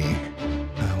see.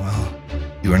 Well,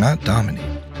 you are not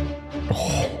dominated.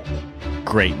 Oh,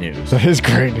 Great news. that is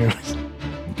great news.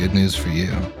 Good news for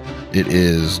you. It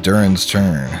is Durin's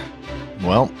turn.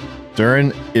 Well,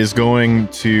 Durin is going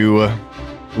to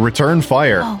return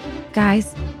fire. Oh,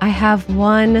 guys, I have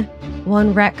one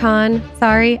retcon.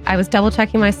 Sorry, I was double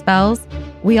checking my spells.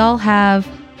 We all have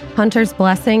Hunter's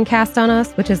Blessing cast on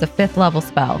us, which is a 5th level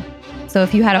spell. So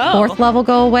if you had a 4th level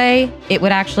go away, it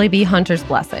would actually be Hunter's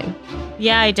Blessing.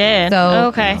 Yeah, I did. So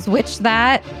okay. switch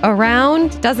that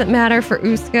around. Doesn't matter for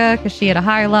Uska because she had a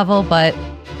higher level, but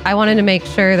I wanted to make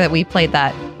sure that we played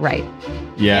that right.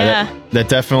 Yeah. That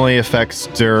definitely affects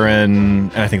Durin,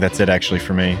 and I think that's it actually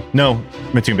for me. No,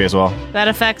 Matumbe as well. That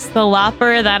affects the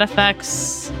Lopper. That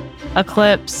affects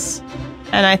Eclipse.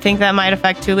 And I think that might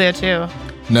affect Tulia too.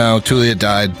 No, Tulia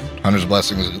died. Hunter's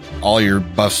Blessing is all your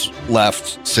buffs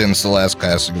left since the last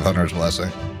casting of Hunter's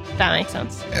Blessing. That makes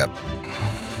sense. Yep.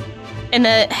 And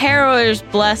the Harrower's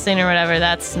Blessing or whatever,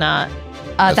 that's not.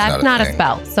 That's not a thing.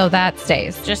 spell, so that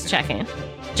stays. Just checking.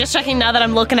 Just checking now that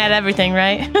I'm looking at everything,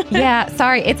 right? Yeah,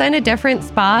 sorry, it's in a different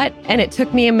spot, and it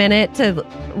took me a minute to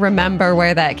remember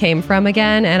where that came from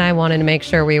again, and I wanted to make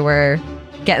sure we were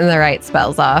getting the right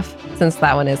spells off, since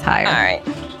that one is higher. All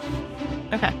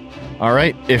right. Okay. All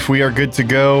right, if we are good to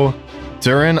go,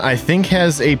 Durin, I think,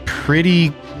 has a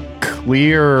pretty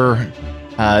clear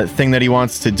thing that he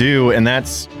wants to do, and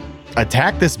that's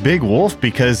attack this big wolf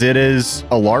because it is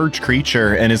a large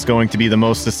creature and is going to be the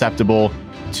most susceptible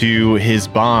to his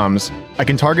bombs. I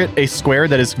can target a square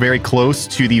that is very close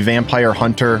to the vampire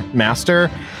hunter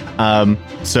master,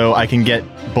 so I can get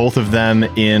both of them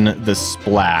in the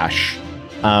splash.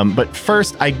 But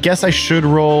first, I guess I should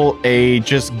roll a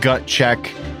just gut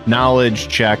check, knowledge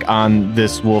check on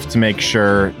this wolf to make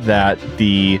sure that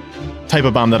the type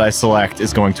of bomb that I select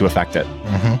is going to affect it.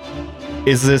 Mm-hmm.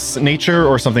 Is this nature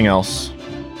or something else?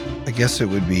 I guess it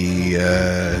would be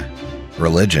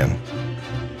religion.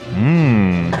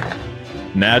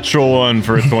 Natural one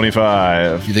for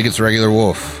 25. You think it's a regular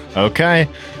wolf? Okay.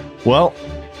 Well,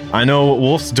 I know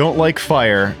wolves don't like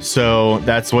fire, so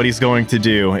that's what he's going to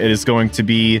do. It is going to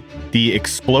be the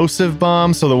explosive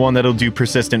bomb, so the one that'll do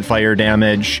persistent fire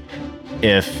damage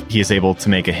if he is able to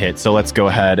make a hit. So let's go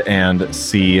ahead and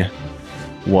see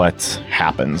what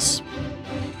happens.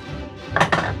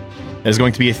 It is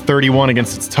going to be a 31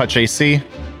 against its touch AC.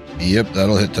 Yep,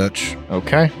 that'll hit touch.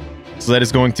 Okay. So that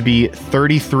is going to be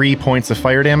 33 points of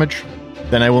fire damage.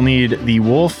 Then I will need the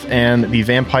wolf and the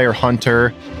vampire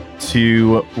hunter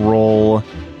to roll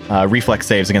reflex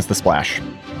saves against the splash.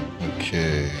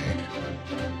 Okay.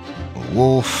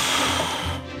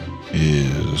 Wolf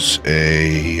is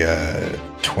a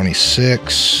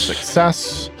 26.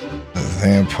 Success. The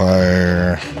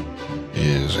vampire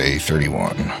is a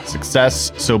 31.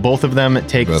 Success. So both of them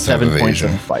take Both have 7 points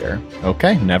evasion. of fire.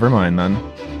 Okay, never mind then.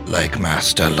 Like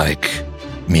master, like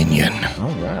minion. All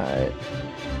right.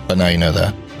 But now you know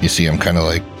that. You see him kind of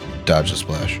like dodge the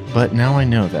splash. But now I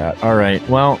know that. All right.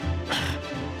 Well,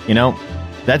 you know,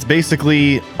 that's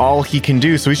basically all he can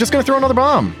do. So he's just going to throw another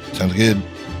bomb. Sounds good.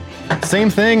 Same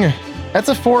thing. That's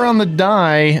a 4 on the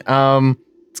die.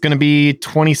 It's going to be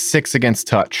 26 against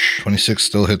touch. 26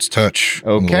 still hits touch.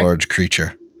 on the Okay. large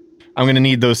creature. I'm going to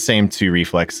need those same 2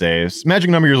 reflex saves. Magic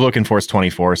number you're looking for is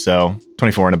 24, so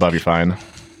 24 and above, you're fine.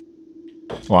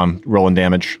 while I'm rolling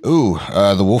damage. Ooh,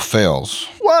 the wolf fails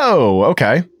Whoa,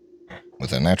 okay.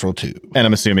 with a natural 2. And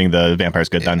I'm assuming the vampire's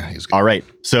good Yeah, then. he's good. All right.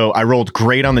 So I rolled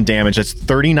great on the damage. That's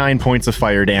 39 points of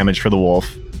fire damage for the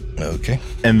wolf. Okay.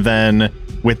 And then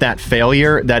with that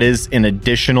failure, that is an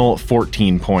additional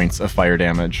 14 points of fire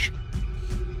damage.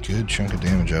 Good chunk of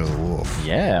damage out of the wolf.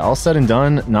 Yeah, all said and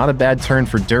done, not a bad turn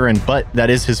for Durin, but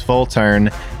that is his full turn.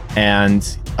 And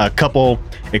a couple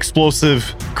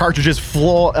explosive cartridges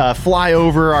fly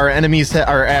over our enemies,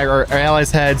 our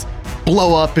allies' heads,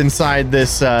 blow up inside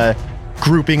this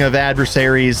grouping of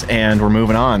adversaries, and we're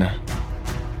moving on.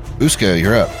 Uska,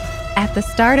 you're up. At the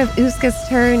start of Uska's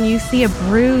turn, you see a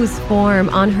bruise form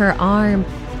on her arm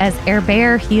as Air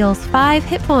Bear heals 5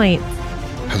 hit points.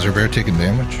 Has our bear taken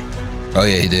damage? Oh,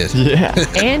 yeah, he did. Yeah.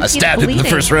 And I he's stabbed him in the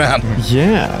bleeding. first round.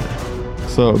 Yeah.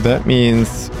 So that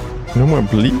means no more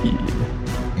bleed.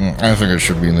 I think it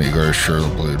should mean that you guys share the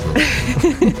blade, but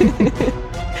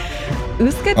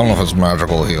Uska I don't know if it's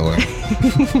magical healing.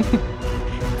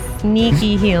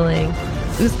 sneaky healing.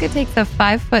 Uska takes a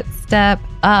 5-foot step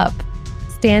up,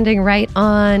 standing right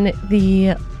on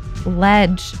the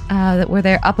ledge where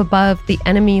they're up above the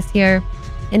enemies here.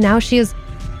 And now she is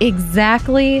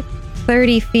exactly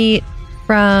 30 feet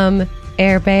from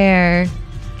Air Bear.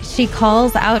 She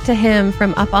calls out to him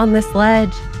from up on this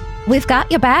ledge, "We've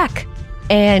got you back."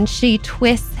 And she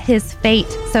twists his fate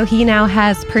so he now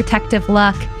has protective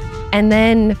luck. And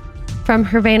then from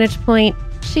her vantage point,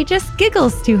 she just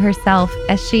giggles to herself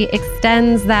as she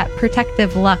extends that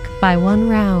protective luck by 1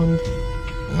 round.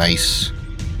 Nice.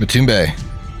 Matumbe.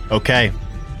 Okay.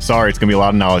 Sorry, it's going to be a lot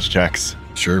of knowledge checks.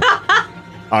 Sure.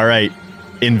 All right.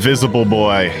 Invisible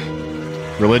boy.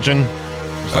 Religion?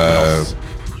 Or something else?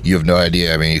 You have no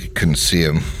idea. I mean, you couldn't see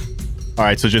him. All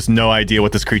right, so just no idea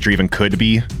what this creature even could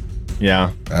be.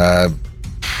 Yeah.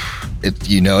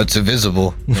 It's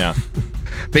invisible. Yeah.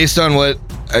 Based on what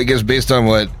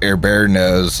Air Bear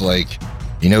knows, like,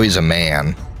 he's a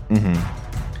man. Mm-hmm.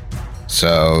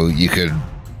 So you could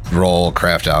roll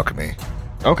craft alchemy.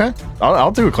 Okay.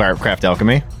 I'll do a craft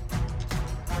alchemy.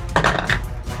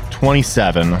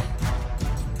 27.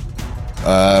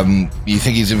 You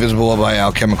think he's invisible by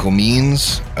alchemical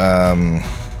means,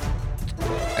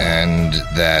 and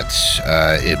that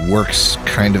it works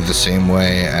kind of the same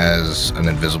way as an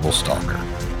invisible stalker.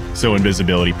 So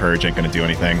invisibility purge ain't going to do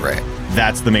anything. Right.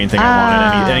 That's the main thing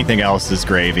I wanted. Anything else is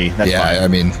gravy. That's yeah, fine. I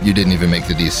mean, you didn't even make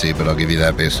the DC, but I'll give you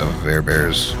that based off of Air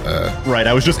Bear's. Right,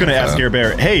 I was just going to ask Air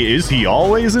Bear, hey, is he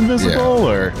always invisible?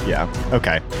 Or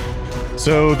okay.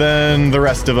 So then the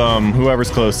rest of them, whoever's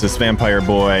closest, vampire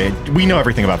boy. We know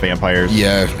everything about vampires.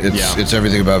 Yeah, it's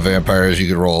everything about vampires. You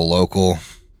could roll a local.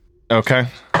 Okay.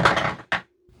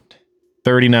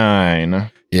 39. Yeah,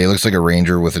 he looks like a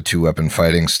ranger with a 2-weapon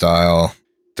fighting style.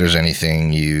 If there's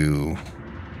anything you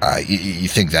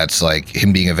think that's like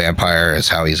him being a vampire is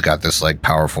how he's got this like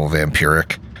powerful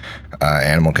vampiric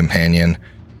animal companion.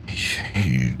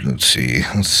 Let's see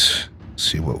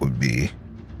what would be.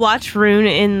 Watch Rune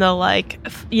in the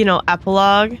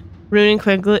epilogue. Rune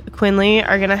and Quinley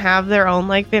are gonna have their own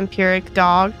vampiric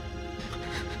dog.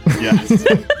 Yes.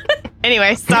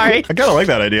 Anyway, sorry. I kind of like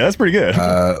that idea. That's pretty good.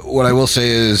 What I will say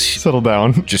is, Settle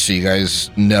down. just so you guys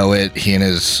know it, he and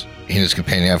his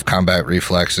companion have combat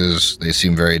reflexes. They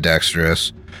seem very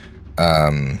dexterous.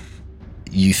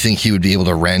 You think he would be able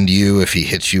to rend you if he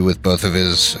hits you with both of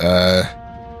his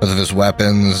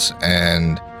weapons,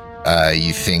 and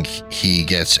you think he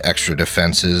gets extra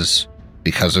defenses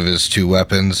because of his 2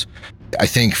 weapons. I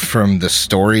think from the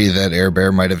story that Air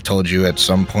Bear might have told you at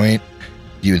some point,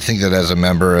 you would think that as a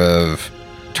member of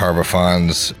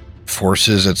Tarbafon's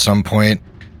forces at some point,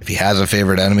 if he has a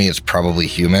favorite enemy, it's probably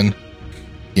human.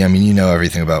 Yeah, I mean, you know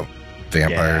everything about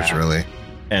vampires, really.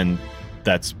 And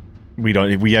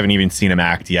we haven't even seen him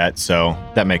act yet, so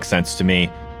that makes sense to me.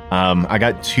 I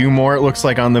got 2 more, it looks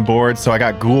like, on the board. So I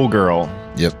got Ghoul Girl.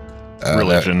 Yep.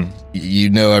 Religion.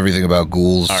 You know everything about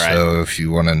ghouls, All right. so if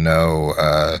you want to know,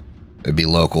 it'd be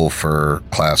local for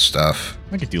class stuff.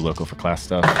 I could do local for class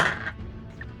stuff.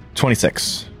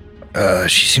 26.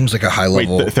 She seems like a high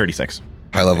level 36.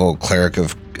 cleric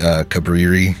of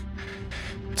Cabriri.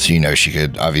 So she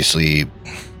could obviously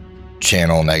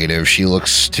channel negative. She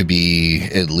looks to be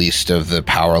at least of the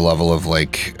power level of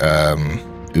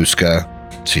Uska.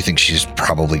 So you think she's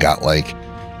probably got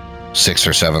 6th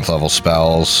or 7th level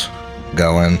spells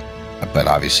going, but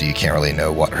obviously you can't really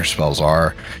know what her spells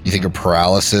are. You think her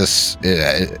paralysis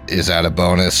is at a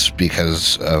bonus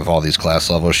because of all these class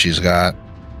levels she's got.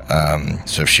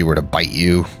 So if she were to bite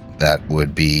you, that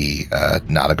would be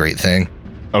not a great thing.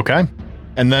 Okay.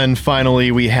 And then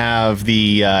finally we have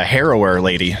the Harrower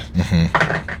lady.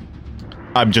 Mm-hmm.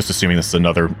 I'm just assuming this is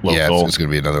another local. Yeah, it's going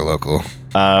to be another local.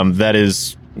 That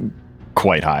is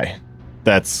quite high.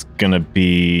 That's going to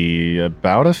be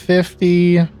about a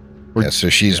 50. Yeah, so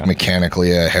she's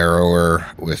mechanically a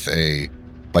harrower with the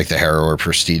harrower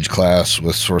prestige class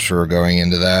with sorcerer going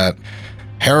into that.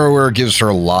 Harrower gives her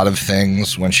a lot of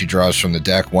things when she draws from the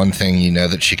deck. One thing you know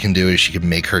that she can do is she can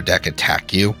make her deck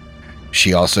attack you.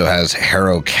 She also has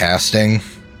harrow casting,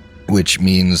 which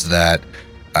means that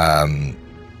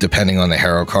depending on the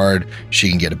harrow card, she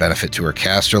can get a benefit to her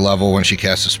caster level when she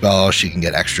casts a spell. She can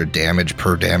get extra damage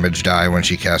per damage die when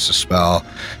she casts a spell.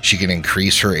 She can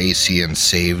increase her AC and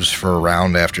saves for a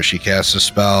round after she casts a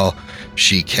spell.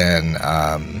 She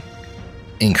can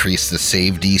increase the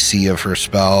save DC of her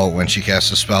spell when she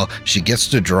casts a spell. She gets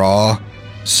to draw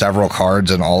several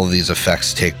cards, and all of these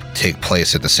effects take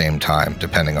place at the same time,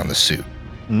 depending on the suit.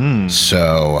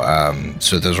 So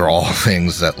those are all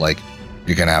things that like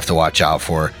you're gonna have to watch out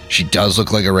for. She does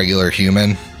look like a regular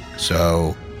human,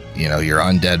 so you know your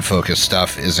undead focused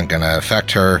stuff isn't gonna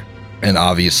affect her. And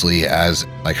obviously, as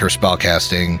like her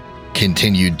spellcasting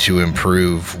continued to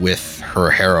improve with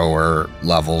her harrower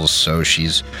levels, so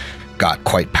she's got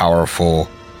quite powerful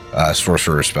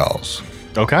sorcerer spells.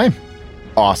 Okay.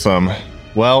 Awesome.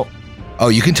 Well, oh,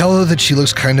 you can tell though that she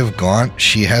looks kind of gaunt.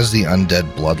 She has the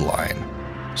undead bloodline,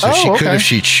 so she could, if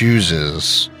she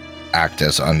chooses, act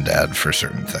as undead for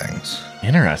certain things.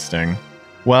 Interesting.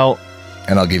 Well,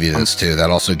 and I'll give you this too. That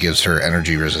also gives her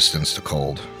energy resistance to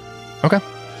cold. Okay.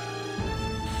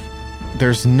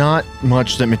 There's not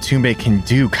much that Matumbe can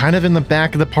do. Kind of in the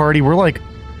back of the party, we're like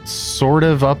sort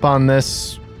of up on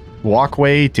this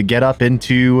walkway to get up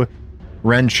into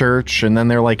Ren Church, and then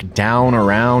they're like down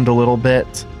around a little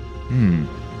bit.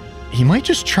 He might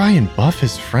just try and buff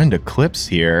his friend Eclipse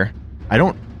here. I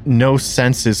don't know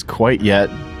senses quite yet,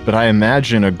 but I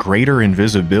imagine a greater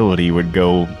invisibility would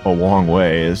go a long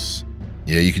ways.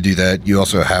 Yeah, you could do that. You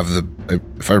also have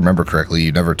if I remember correctly,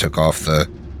 you never took off the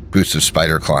boots of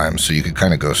spider climb, so you could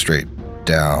kind of go straight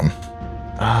down.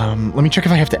 Let me check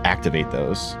if I have to activate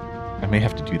those. I may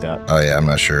have to do that. Oh yeah, I'm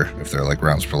not sure if they're like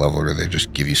rounds per level or they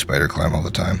just give you spider climb all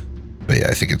the time. But yeah,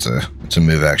 I think it's a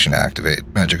move action to activate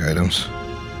magic items.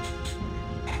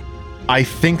 I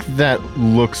think that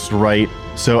looks right.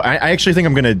 So I actually think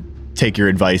I'm going to take your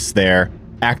advice there.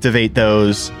 Activate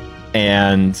those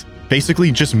and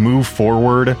basically just move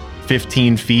forward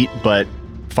 15 feet, but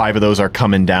 5 of those are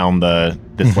coming down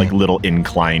this like little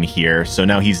incline here. So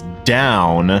now he's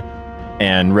down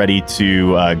and ready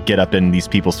to get up in these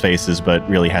people's faces, but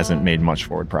really hasn't made much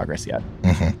forward progress yet.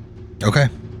 Okay.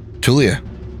 Tulia.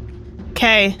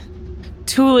 Okay.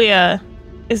 Tulia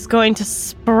is going to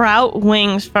sprout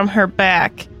wings from her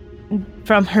back,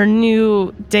 from her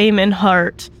new daemon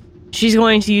heart. She's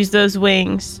going to use those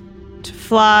wings to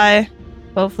fly,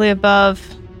 hopefully above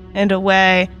and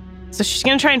away. So she's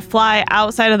going to try and fly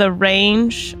outside of the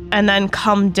range and then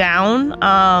come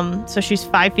down. So she's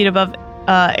 5 feet above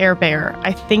air bear.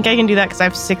 I think I can do that because I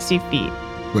have 60 feet.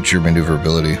 What's your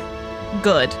maneuverability?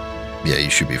 Good. Yeah, you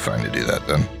should be fine to do that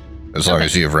then. As long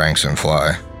as you have ranks in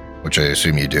fly, which I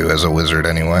assume you do as a wizard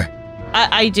anyway.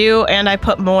 I do, and I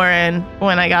put more in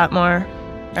when I got more.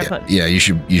 Yeah, you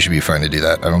should be fine to do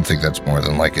that. I don't think that's more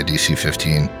than like a DC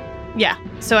 15. Yeah,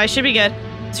 so I should be good.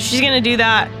 So she's going to do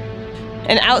that.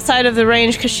 And outside of the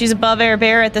range, because she's above air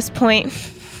bear at this point,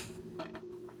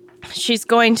 she's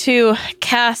going to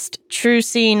cast True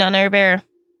Scene on air bear.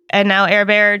 And now air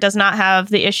bear does not have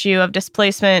the issue of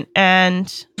displacement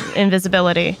and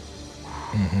invisibility.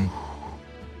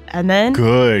 And then...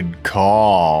 Good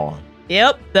call.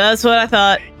 Yep, that's what I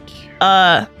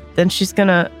thought. Then she's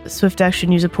gonna swift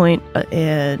action, use a point,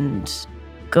 and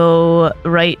go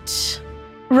right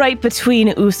between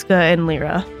Uska and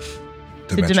Lyra.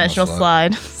 To dimensional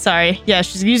slide. Sorry. Yeah,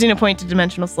 she's using a point to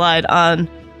dimensional slide on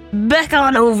back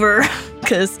on over,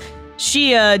 because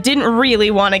she didn't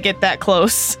really want to get that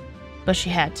close, but she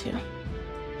had to.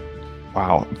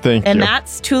 Wow, thank you. And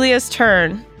that's Tulia's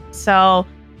turn. So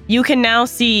you can now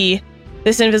see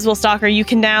this invisible stalker. You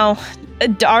can now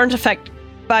aren't affected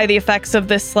by the effects of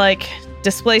this like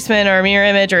displacement or mirror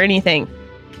image or anything,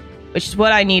 which is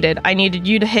what I needed. I needed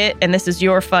you to hit, and this is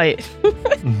your fight.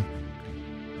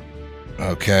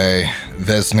 Okay,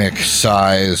 Vesnik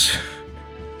sighs.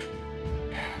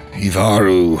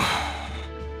 Ivaru,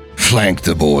 flank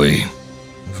the boy.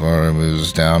 Ivaru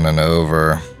moves down and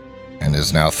over and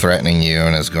is now threatening you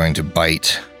and is going to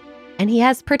bite. And he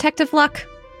has protective luck.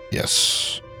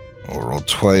 Yes. We'll roll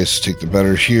twice, take the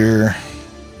better here.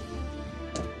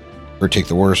 Or take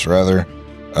the worse, rather.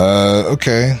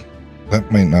 Okay.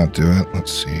 That might not do it.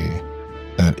 Let's see.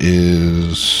 That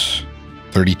is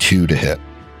 32 to hit.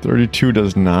 32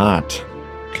 does not.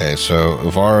 Okay, so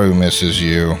Uvaru misses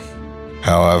you.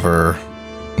 However,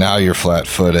 now you're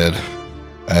flat-footed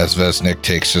as Vesnik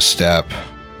takes a step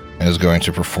and is going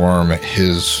to perform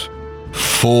his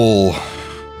full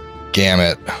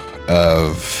gamut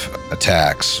of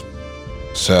attacks.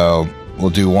 So we'll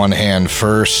do one hand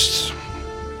first.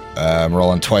 I'm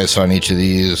rolling twice on each of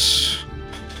these.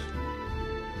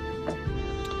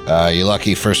 You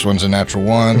lucky, first one's a natural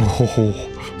 1.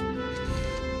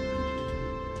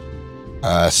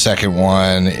 Second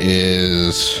one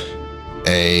is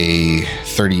a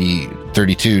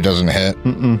 32, doesn't hit.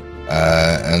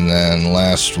 And then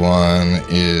last one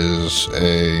is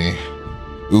a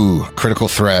critical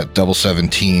threat, double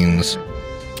 17s,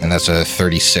 and that's a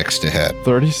 36 to hit.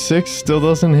 36 still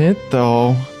doesn't hit,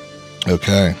 though.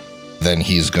 Okay. Then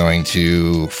he's going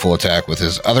to full attack with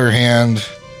his other hand.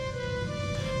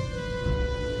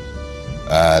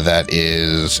 That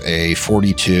is a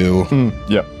 42.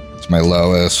 Yep. It's my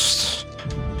lowest.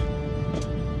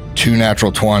 2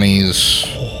 natural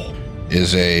 20s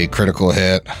is a critical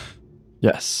hit.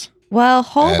 Yes. Well,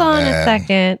 hold And on a then-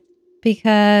 second,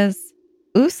 because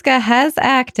Uska has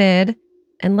acted,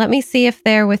 and let me see if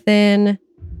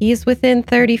he's within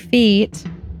 30 feet.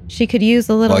 She could use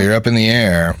a little. Well, you're up in the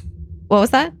air. What was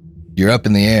that? You're up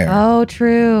in the air. Oh,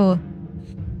 true.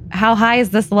 How high is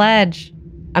this ledge?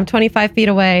 I'm 25 feet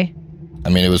away. I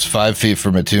mean, it was 5 feet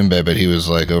from Matumbe, but he was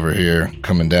like over here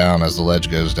coming down as the ledge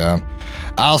goes down.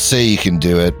 I'll say you can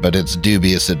do it, but it's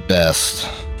dubious at best.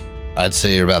 I'd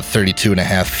say you're about 32 and a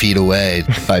half feet away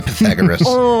by Pythagoras.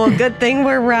 Oh, good thing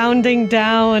we're rounding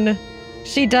down.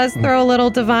 She does throw a little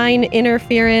divine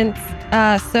interference.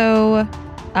 So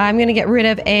I'm going to get rid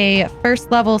of a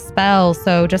first level spell.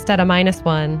 So just at a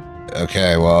 -1.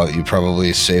 Okay, well, you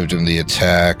probably saved him the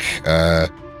attack.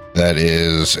 That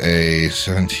is a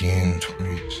 17,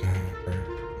 27,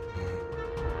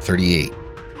 38.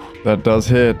 That does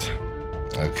hit.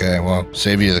 Okay, well,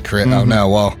 save you the crit. Oh, no,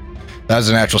 well, that was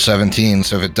a natural 17,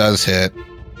 so if it does hit,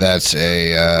 that's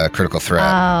a critical threat.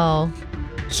 Oh.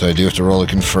 So I do have to roll to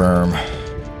confirm.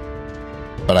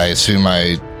 But I assume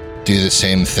I do the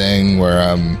same thing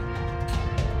where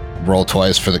roll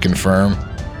twice for the confirm.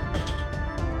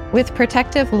 With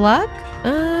protective luck?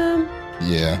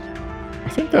 Yeah. I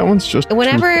think that one's just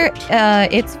Whenever 2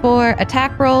 hit. it's for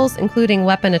attack rolls, including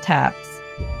weapon attacks.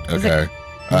 Okay.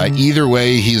 Either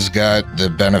way, he's got the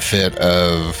benefit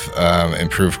of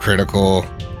improved critical.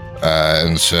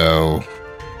 And so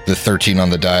the 13 on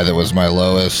the die that was my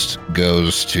lowest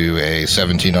goes to a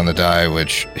 17 on the die,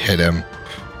 which hit him.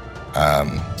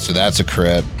 So that's a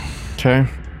crit. Okay.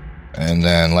 And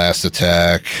then last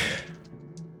attack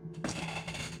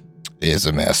is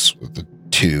a mess with the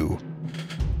 2.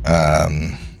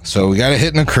 So we got a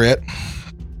hit and a crit.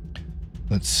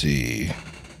 Let's see.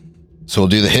 So we'll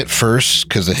do the hit first,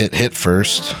 because the hit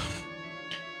first.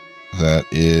 That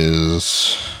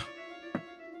is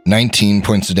 19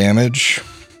 points of damage.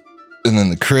 And then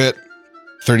the crit,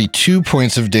 32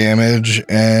 points of damage.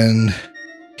 And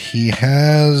he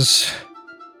has...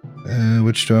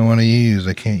 which do I want to use?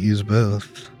 I can't use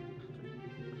both.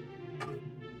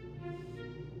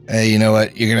 Hey, you know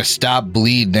what? You're going to stop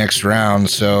bleed next round,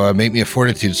 so make me a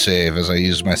fortitude save as I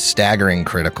use my staggering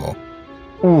critical.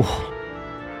 Ooh.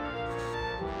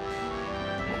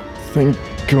 Thank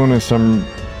goodness I'm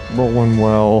rolling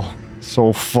well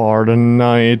so far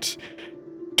tonight.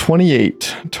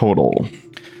 28 total.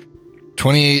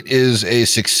 28 is a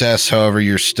success, however,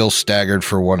 you're still staggered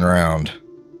for 1 round.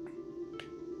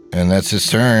 And that's his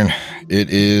turn. It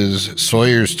is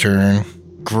Sawyer's turn.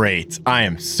 Great. I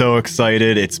am so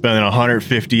excited. It's been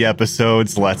 150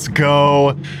 episodes. Let's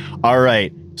go. All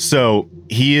right. So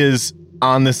he is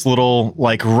on this little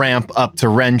ramp up to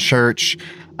Wren Church.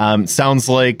 Sounds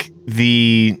like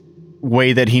the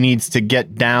way that he needs to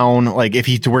get down, if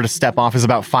he were to step off, is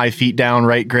about 5 feet down,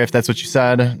 right, Griff? That's what you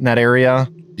said in that area?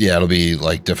 Yeah, it'll be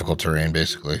difficult terrain,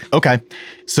 basically. Okay.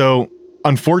 So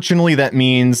unfortunately, that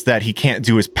means that he can't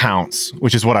do his pounce,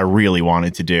 which is what I really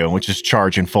wanted to do, which is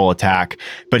charge in full attack.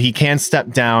 But he can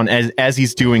step down. As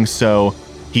he's doing so,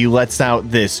 he lets out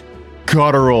this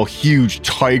guttural, huge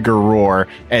tiger roar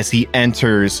as he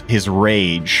enters his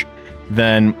rage.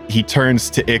 Then he turns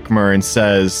to Ikmer and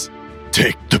says,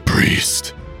 Take the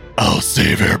priest. I'll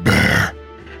save Air Bear.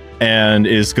 and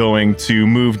is going to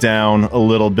move down a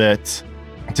little bit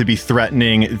to be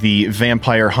threatening the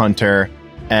vampire hunter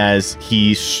as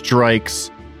he strikes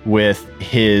with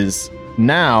his,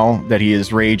 now that he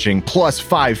is raging,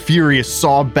 +5 furious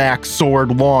sawback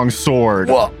sword long sword.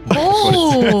 Whoa.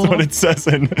 That's what it says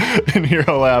in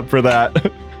Hero Lab for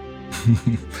that.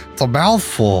 It's a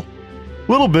mouthful.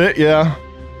 Little bit, yeah.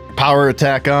 Power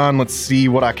attack on. Let's see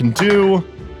what I can do.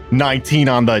 19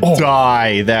 on the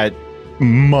die. That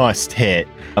must hit.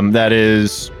 That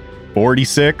is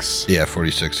 46. Yeah,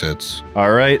 46 hits.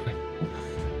 All right.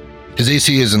 His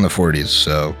AC is in the 40s,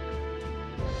 so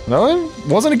Well, it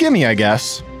wasn't a gimme, I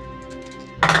guess.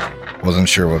 wasn't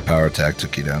sure what power attack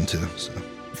took you down to. So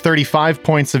 35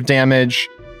 points of damage,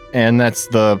 and that's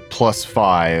the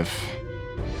 +5.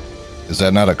 is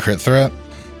that not a crit threat?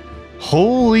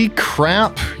 Holy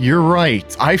crap, you're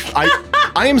right. I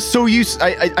am so used.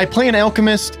 I play an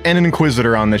alchemist and an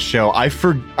inquisitor on this show.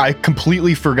 I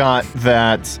completely forgot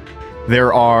that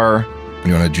there are.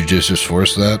 You want to judicious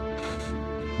force that?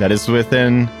 That is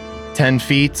within 10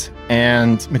 feet,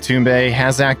 and Matumbe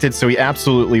has acted, so he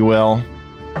absolutely will.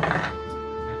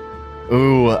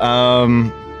 Ooh,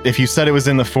 if you said it was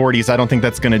in the 40s, I don't think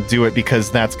that's going to do it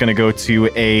because that's going to go to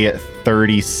a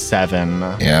 37.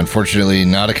 Yeah, unfortunately,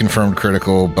 not a confirmed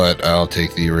critical, but I'll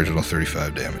take the original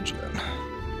 35 damage then.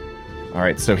 All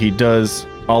right, so he does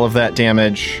all of that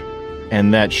damage,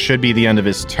 and that should be the end of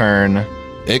his turn.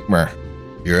 Ikmer,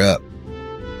 you're up.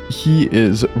 He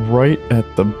is right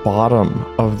at the bottom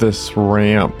of this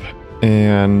ramp,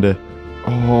 and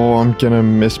I'm gonna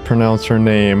mispronounce her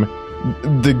name.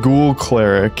 The ghoul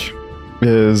cleric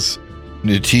is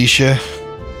Natisha.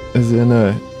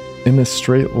 in a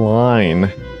straight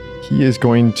line. He is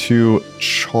going to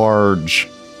charge.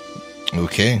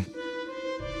 Okay.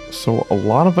 So a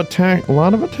lot of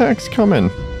attacks coming.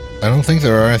 I don't think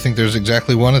there are. I think there's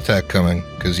exactly one attack coming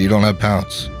because you don't have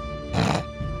pounce.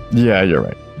 Yeah, you're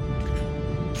right.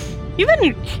 You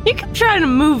keep trying to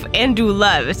move and do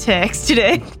live attacks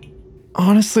today.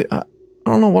 Honestly, I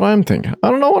don't know what I'm thinking.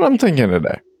 I don't know what I'm thinking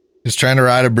today. He's trying to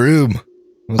ride a broom.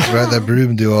 Let's ride that broom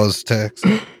and do all his attacks.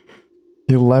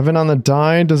 11 on the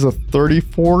die. Does a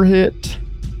 34 hit?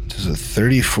 Does a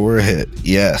 34 hit?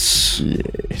 Yes.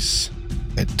 Yes.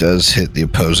 It does hit the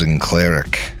opposing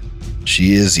cleric.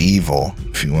 She is evil.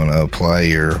 If you want to apply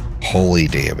your holy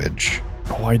damage.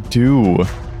 Oh, I do.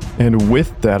 And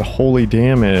with that holy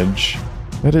damage,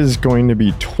 that is going to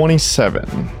be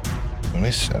 27.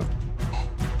 27.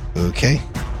 Okay.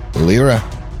 Lyra.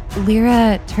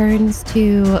 Lyra turns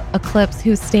to Eclipse,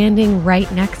 who's standing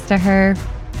right next to her.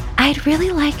 I'd really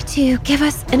like to give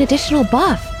us an additional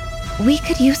buff. We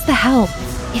could use the help.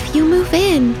 If you move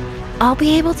in, I'll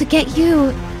be able to get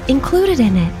you included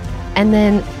in it. And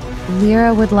then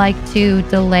Lyra would like to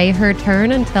delay her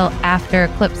turn until after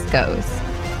Eclipse goes.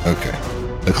 Okay.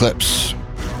 Eclipse.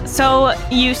 So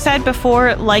you said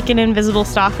before, like an invisible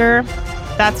stalker,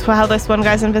 that's how this one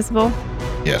guy's invisible?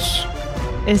 Yes.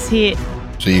 Is he?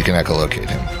 So you can echolocate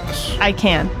him. Yes. I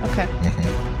can. Okay.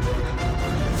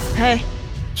 Mhm. Hey.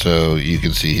 So you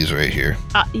can see he's right here.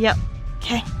 Yep.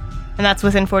 Okay. And that's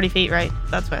within 40 feet, right?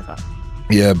 That's what I thought.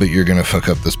 Yeah, but you're going to fuck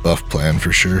up this buff plan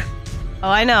for sure. Oh,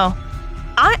 I know.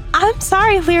 I'm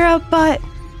sorry, Lyra, but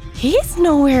he's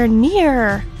nowhere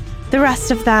near the rest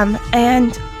of them,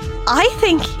 and I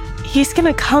think he's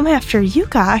gonna come after you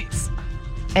guys.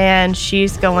 And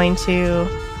she's going to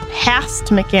has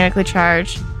to mechanically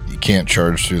charge. You can't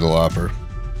charge through the lopper.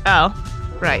 Oh,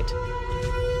 right.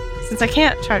 Since I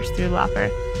can't charge through the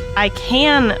lopper, I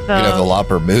can though. You can have the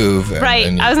lopper move. Right.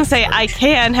 I was gonna say I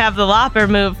can have the lopper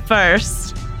move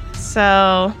first,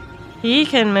 so he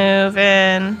can move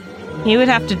in. He would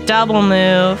have to double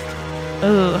move.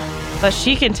 Ooh. But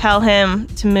she can tell him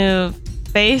to move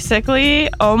basically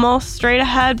almost straight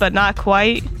ahead, but not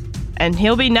quite. And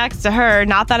he'll be next to her.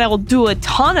 Not that it'll do a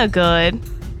ton of good,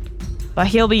 but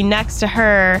he'll be next to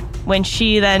her when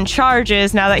she then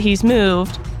charges now that he's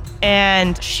moved.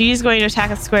 And she's going to attack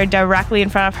a square directly in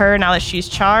front of her now that she's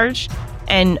charged.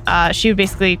 And she would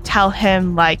basically tell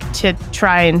him to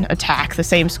try and attack the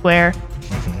same square.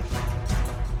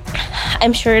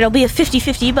 I'm sure it'll be a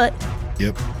 50-50, but...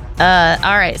 Yep.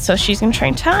 All right, so she's going to try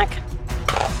and attack.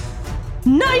 19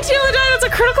 on the die, that's a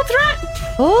critical threat!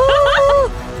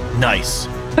 Oh! Nice.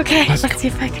 Okay, let's see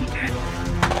if I can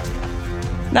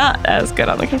confirm. Not as good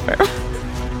on the confirm.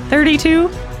 32?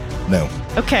 No.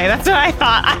 Okay, that's what I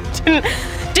thought.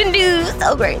 I didn't do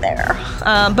so great there.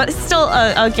 But it's still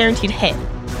a guaranteed hit.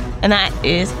 And that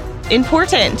is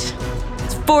important.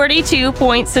 It's 42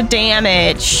 points of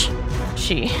damage.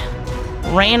 She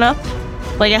ran up.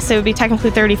 Well, I guess it would be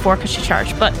technically 34 because she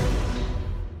charged. But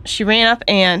she ran up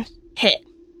and hit.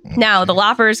 Now, the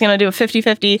Lopper is going to do a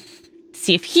 50-50.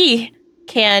 See if he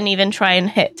can even try and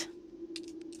hit.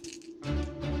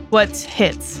 What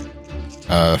hits?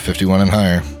 51 and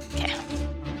higher. Okay.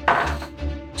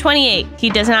 28. He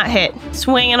does not hit.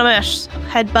 Swing and a miss.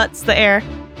 Headbutts the air.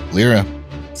 Lyra.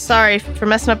 Sorry for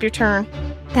messing up your turn.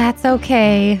 That's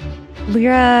okay.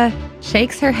 Lyra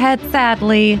shakes her head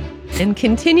sadly and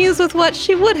continues with what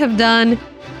she would have done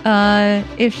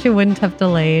if she wouldn't have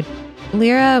delayed.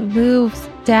 Lyra moves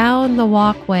down the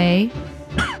walkway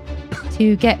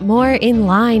to get more in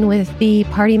line with the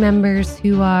party members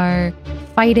who are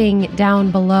fighting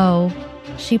down below.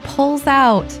 She pulls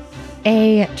out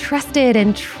a trusted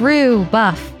and true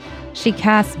buff. She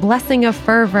casts Blessing of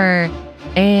Fervor,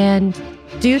 and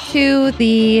due to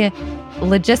the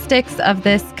logistics of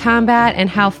this combat and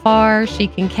how far she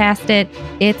can cast it,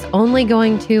 it's only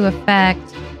going to affect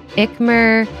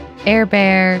Ikmer,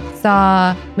 Airbear,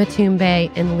 Saw,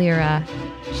 Matumbe, and Lyra.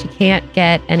 She can't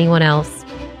get anyone else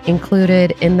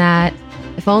included in that.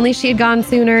 If only she had gone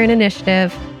sooner in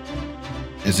initiative.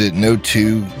 Is it no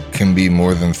two can be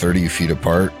more than 30 feet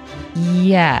apart?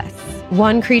 Yes.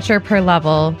 One creature per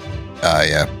level.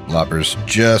 Yeah. Lopper's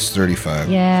just 35.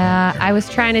 Yeah, I was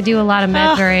trying to do a lot of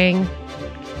measuring.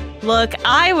 Look,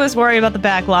 I was worried about the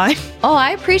back line. Oh,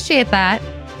 I appreciate that.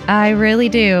 I really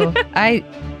do.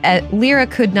 Lyra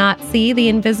could not see the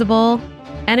invisible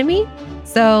enemy.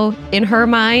 So in her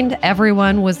mind,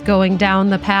 everyone was going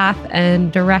down the path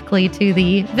and directly to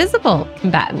the visible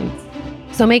combatants.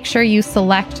 So make sure you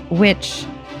select which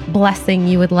blessing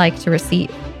you would like to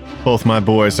receive. Both my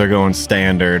boys are going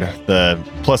standard. The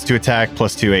 +2 attack,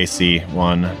 +2 AC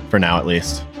one, for now at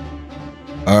least.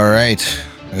 All right.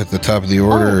 At the top of the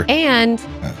order. Oh, and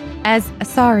as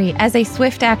a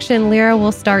swift action, Lyra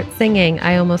will start singing.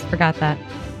 I almost forgot that.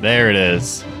 There it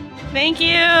is. Thank you.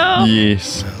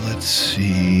 Yes. Let's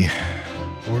see.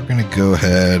 We're going to go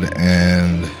ahead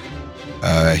and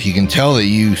he can tell that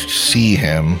you see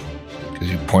him because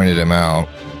you pointed him out,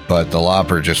 but the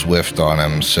Lopper just whiffed on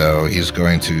him, so he's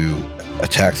going to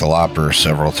attack the Lopper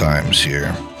several times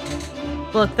here.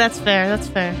 Look, that's fair. That's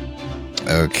fair.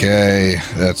 Okay,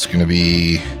 that's going to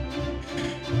be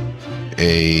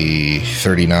a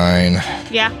 39.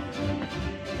 Yeah.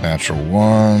 Natural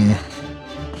 1.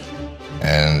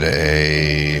 And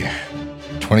a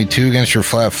 22 against your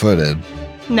flat-footed.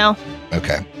 No.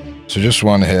 Okay. So just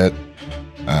one hit.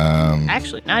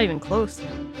 Actually, not even close.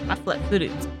 My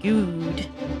flat-footed's good.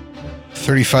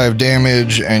 35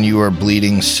 damage, and you are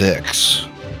bleeding 6.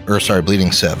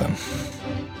 Bleeding 7.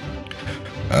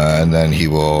 And then he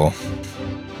will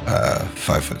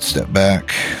 5-foot step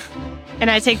back.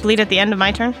 And I take bleed at the end of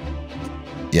my turn?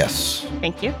 Yes.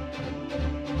 Thank you.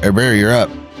 Airbear, you're up.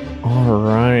 All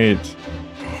right.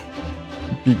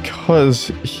 Because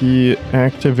he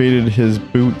activated his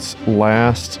boots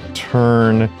last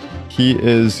turn, he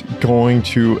is going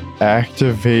to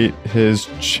activate his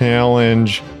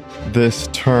challenge this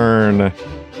turn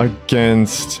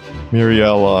against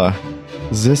Miriella.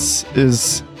 This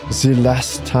is the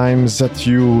last time that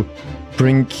you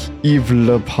bring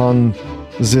evil upon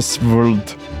this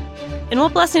world. And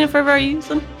what Blessing of Fervor are you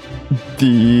using?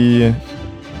 The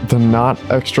not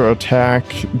extra attack,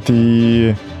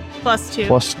 the +2.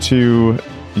 +2,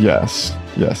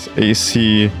 yes,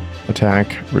 AC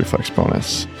attack reflex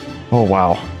bonus. Oh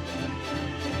wow.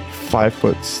 5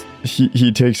 foot.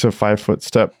 He takes a 5-foot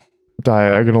step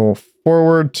diagonal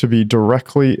forward to be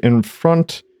directly in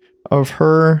front of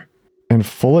her and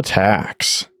full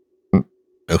attacks.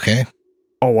 Okay.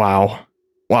 Oh wow.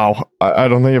 I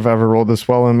don't think I've ever rolled this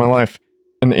well in my life.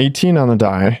 An 18 on the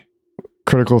die,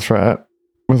 critical threat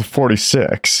with a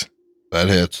 46. That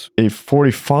hits. A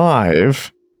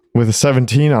 45 with a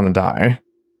 17 on the die.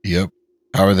 Yep.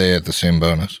 How are they at the same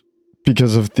bonus?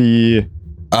 Because of the...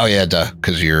 Oh yeah, duh.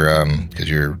 Because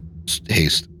you're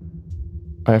haste.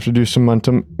 I have to do some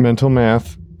mental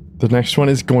math. The next one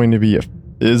is going to be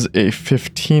a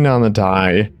 15 on the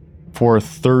die for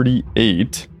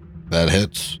 38. That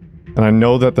hits. And I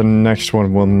know that the next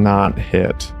one will not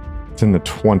hit. It's in the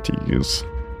 20s.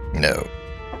 No.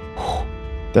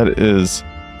 That is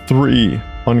 3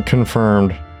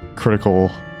 unconfirmed critical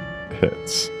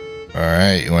hits. All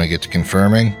right. You want to get to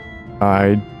confirming?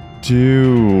 I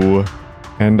do.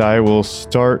 And I will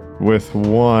start with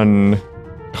 1.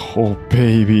 Oh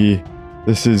baby.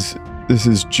 This is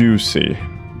juicy.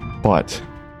 But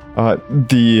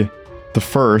the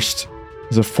first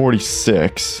is a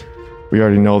 46. We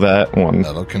already know that one.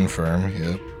 That'll confirm.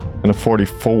 Yep. And a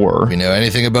 44. If you know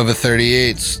anything above a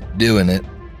 38's doing it.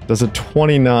 Does a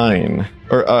 29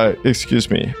 or excuse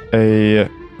me, a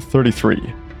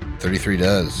 33. 33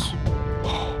 does.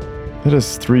 That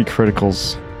is 3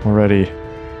 criticals already.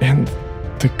 And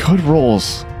the good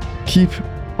rolls keep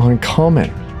on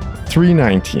coming. 3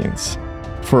 19s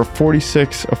for a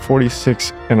 46, a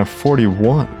 46, and a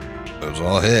 41. Those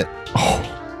all hit. Oh,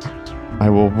 I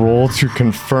will roll to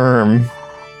confirm.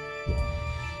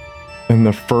 And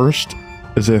the first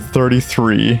is a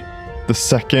 33. The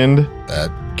second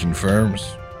That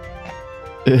confirms.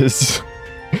 is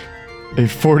a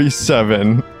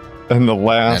 47, and the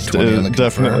last 20 on is the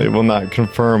definitely confirm. will not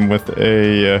confirm with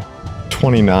a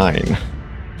 29.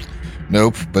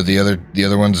 Nope, but the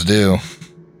other ones do.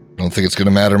 Don't think it's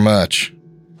gonna matter much.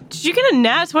 Did you get a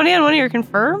nat 20 on one of your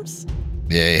confirms?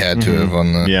 Yeah, he had to have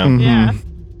on the, Yeah. Mhm. Yeah.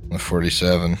 the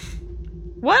 47.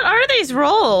 What are these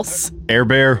rolls? Air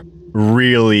Bear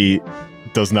really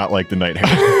does not like the night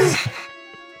hares.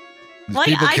 Like,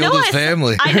 People I killed know his I-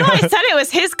 family. I know I said it was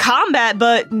his combat,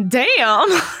 but damn.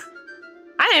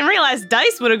 I didn't realize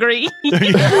Dice would agree.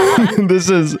 This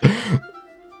is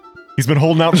He's been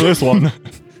holding out for this one.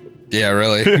 Yeah,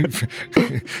 really.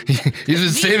 He's been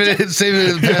saving it in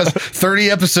the past 30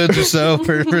 episodes or so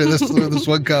for this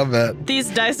one combat. These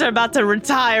dice are about to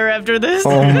retire after this.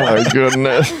 oh my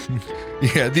goodness.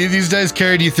 Yeah, these guys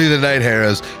carried you through the night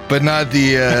arrows, but not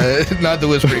the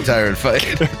Whispering Tyrant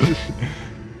fight.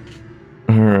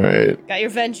 All right. Got your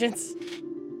vengeance.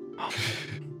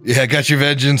 Yeah, got your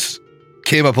vengeance.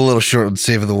 Came up a little short with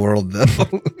saving the world,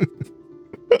 though.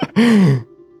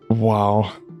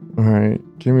 Wow. All right.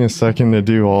 Give me a second to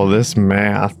do all this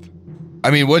math. I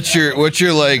mean, what's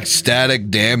your like static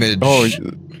damage? Oh,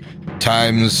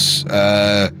 Times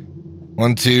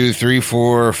 1, 2, 3,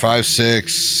 4, 5,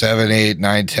 6, 7, 8,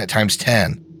 9, 10 times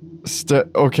 10.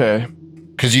 Okay.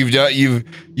 Because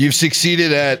you've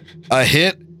succeeded at a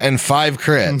hit and 5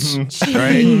 crits,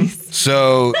 right? Jeez.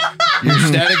 So your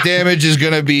static damage is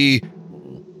going to be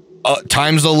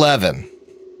times 11.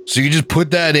 So you just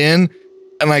put that in,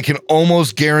 and I can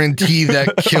almost guarantee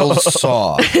that kills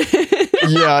Saw.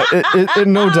 Yeah, it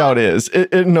no doubt is.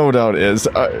 It no doubt is.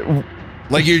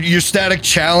 Like your static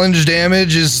challenge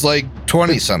damage is like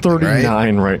 20 something, right?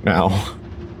 39 right now.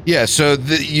 Yeah, so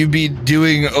you'd be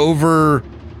doing over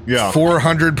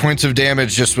 400 points of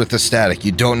damage just with the static.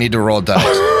 You don't need to roll dice.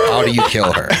 How do you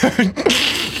kill her?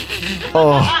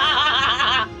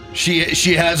 Oh,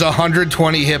 She has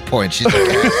 120 hit points. She's a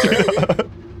caster.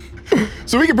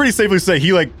 So we can pretty safely say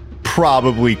he like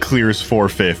probably clears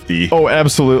 450, oh,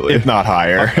 absolutely. if not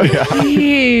higher.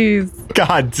 Jeez.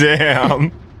 God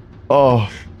damn. Oh,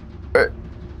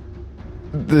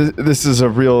 this is a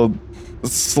real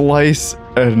slice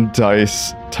and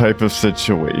dice type of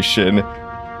situation.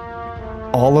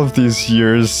 All of these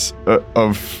years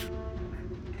of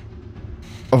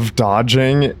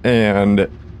dodging and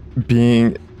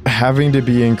having to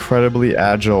be incredibly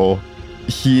agile,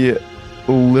 he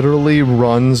literally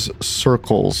runs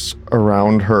circles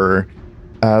around her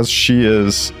as she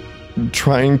is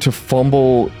trying to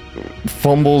fumbles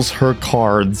her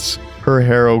cards, her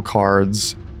hero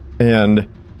cards, and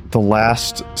the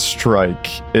last strike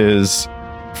is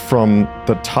from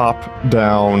the top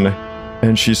down,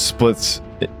 and she splits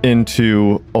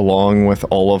into along with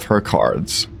all of her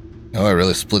cards. Oh, I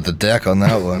really split the deck on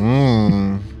that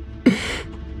one.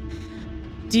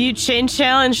 Do you chain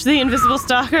challenge the invisible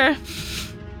stalker?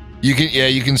 You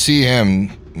can see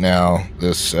him now.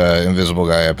 This invisible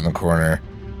guy up in the corner.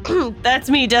 That's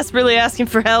me desperately asking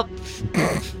for help.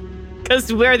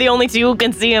 Because we're the only two who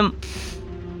can see him.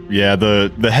 Yeah,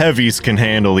 the heavies can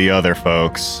handle the other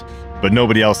folks, but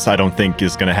nobody else, I don't think,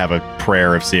 is going to have a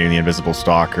prayer of seeing the invisible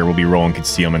stalker. We'll be rolling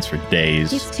concealments for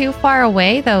days. He's too far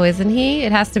away, though, isn't he?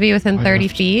 It has to be within I 30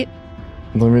 have to- feet.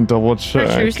 Let me double For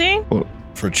check. true seeing?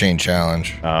 For chain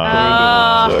challenge.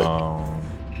 Oh.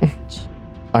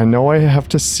 I know I have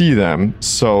to see them,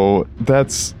 so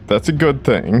that's a good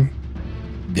thing.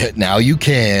 Yeah, now you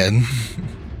can.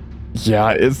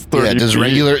 Yeah, it's 30 Yeah, does feet.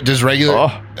 regular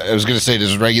Oh, I was gonna say,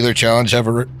 does regular challenge have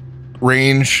a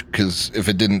range? Because if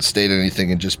it didn't state anything,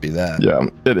 it'd just be that. yeah,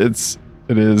 it is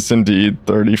indeed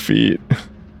 30 feet.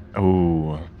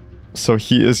 Oh. So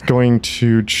he is going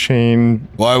to chain.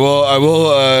 Well, I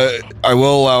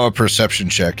will allow a perception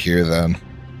check here then,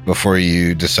 before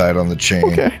you decide on the chain.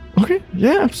 Okay,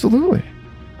 yeah, absolutely.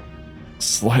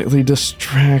 Slightly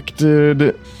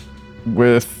distracted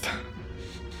with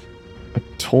a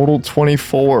total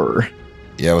 24.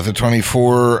 Yeah, with a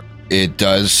 24, it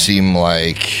does seem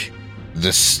like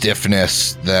the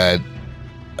stiffness that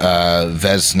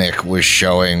Vesnik was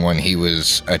showing when he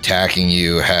was attacking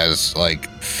you has like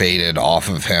faded off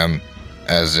of him,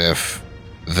 as if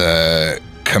the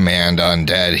command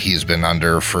undead he's been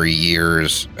under for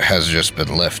years has just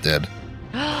been lifted.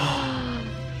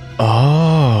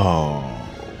 Oh.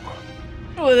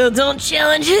 Well, don't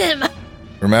challenge him.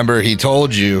 Remember, he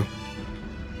told you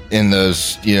in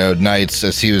those, nights,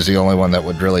 as he was the only one that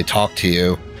would really talk to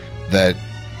you, that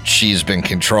she's been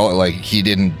controlling, like, he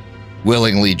didn't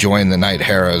willingly join the Night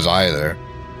Heroes either.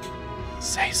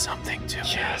 Say something to me.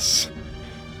 Yes.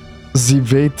 The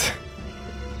weight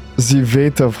the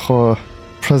weight of her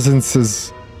presence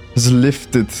is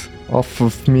lifted off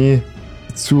of me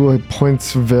to a point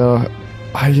where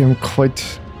I am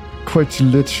quite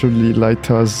literally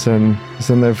lighter than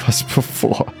I was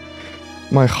before.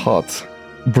 My heart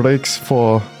breaks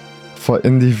for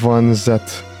anyone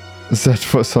that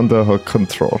was under her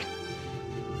control.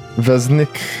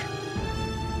 Veznik,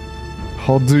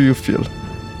 how do you feel?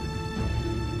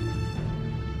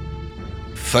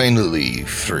 Finally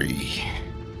free.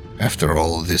 After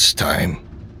all this time.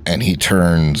 And he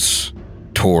turns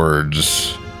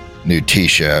towards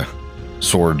Nutisha,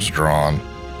 swords drawn.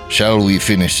 Shall we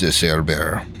finish this,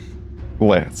 Airbear?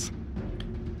 Let's.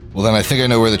 Well, then I think I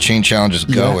know where the chain challenge is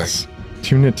going. Yes.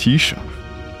 To Natisha.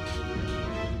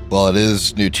 Well, it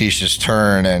is Nutisha's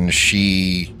turn, and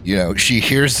she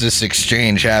hears this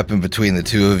exchange happen between the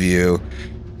two of you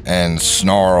and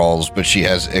snarls, but she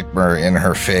has Ikmer in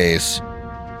her face.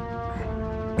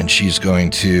 And she's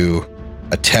going to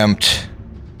attempt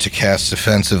to cast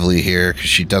defensively here because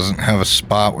she doesn't have a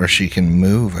spot where she can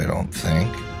move, I don't think,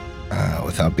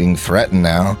 without being threatened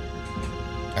now.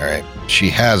 All right, she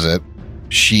has it.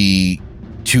 She,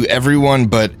 to everyone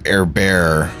but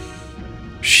Airbear,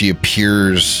 she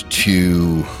appears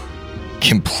to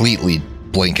completely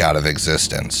blink out of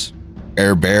existence.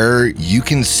 Airbear, you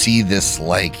can see this,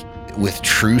 like, with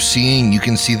true seeing, you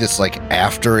can see this, like,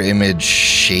 after image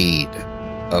shade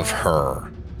of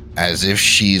her, as if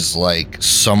she's like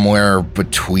somewhere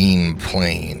between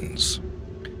planes.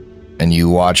 And you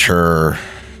watch her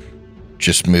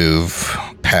just move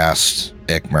past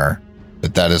Ikmer,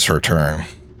 but that is her turn.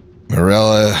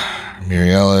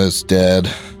 Muriella is dead.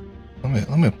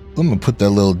 Let me put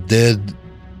that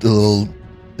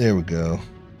there we go.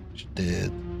 She's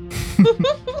dead.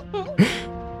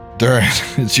 Durin,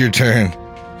 it's your turn.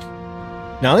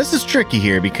 Now this is tricky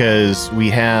here because we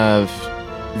have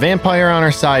Vampire on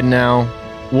our side now.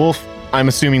 Wolf, I'm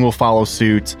assuming, will follow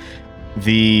suit.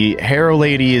 The Harrow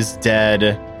Lady is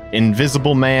dead.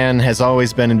 Invisible Man has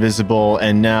always been invisible,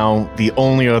 and now the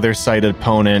only other sighted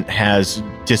opponent has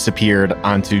disappeared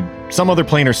onto some other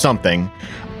plane or something,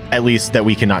 at least that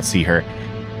we cannot see her.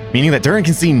 Meaning that Durin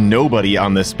can see nobody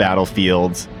on this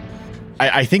battlefield.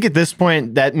 I think at this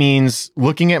point, that means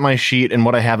looking at my sheet and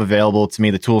what I have available to me,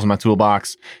 the tools in my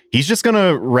toolbox, he's just going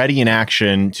to ready in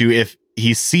action to, if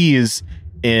he sees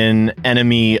an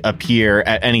enemy appear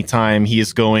at any time, he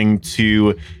is going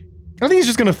to, I think he's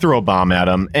just going to throw a bomb at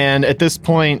him. And at this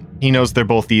point, he knows they're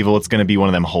both evil. It's going to be one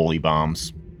of them holy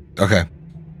bombs. Okay.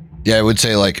 Yeah, I would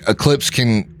say like Eclipse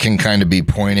can kind of be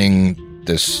pointing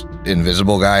this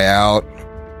invisible guy out,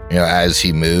 as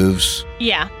he moves.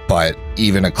 Yeah. But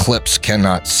even Eclipse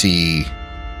cannot see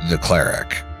the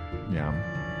cleric. Yeah.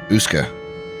 Uska,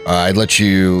 I'd let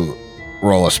you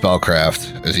roll a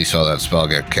spellcraft as you saw that spell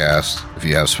get cast. If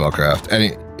you have spellcraft,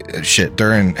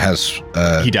 Durin has.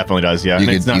 He definitely does. Yeah, you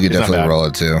could definitely roll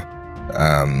it too,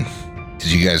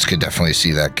 because you guys could definitely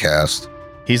see that cast.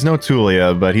 He's no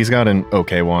Tulia, but he's got an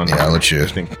okay one. Yeah, I'll let you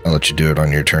do it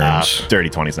on your turns. Dirty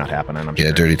 20's not happening. I'm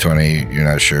sure. Dirty 20. You're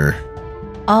not sure.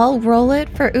 I'll roll it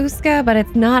for Uska, but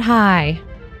it's not high.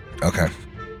 Okay.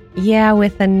 Yeah,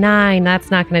 with a 9,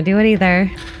 that's not going to do it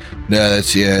either. No,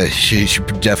 she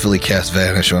should definitely cast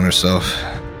Vanish on herself.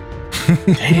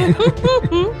 Damn.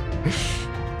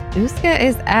 Uska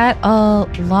is at a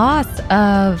loss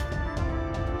of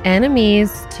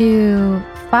enemies to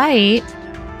fight,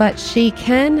 but she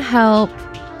can help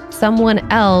someone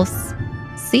else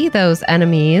see those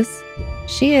enemies.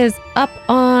 She is up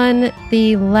on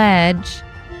the ledge,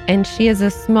 and she is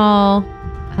a small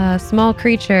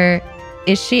creature.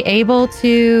 Is she able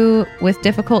to, with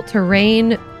difficult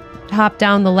terrain, hop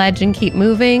down the ledge and keep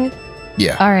moving?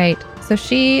 Yeah. All right. So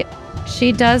she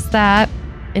does that,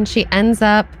 and she ends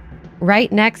up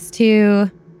right next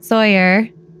to Sawyer.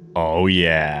 Oh,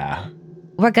 yeah.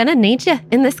 We're gonna need you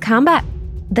in this combat.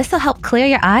 This'll help clear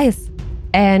your eyes.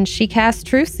 And she casts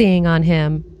True Seeing on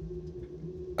him.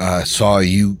 Saw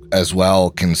you as well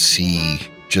can see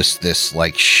just this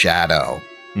like shadow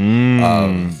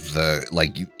of the,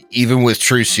 like, even with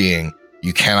True Seeing,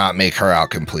 you cannot make her out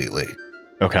completely.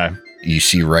 Okay. You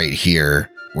see right here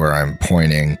where I'm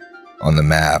pointing on the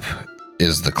map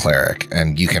is the cleric.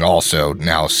 And you can also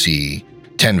now see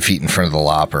 10 feet in front of the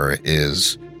Lopper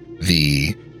is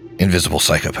the invisible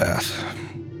psychopath.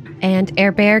 And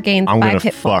Airbear gains 5 hit I'm points.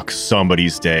 going to fuck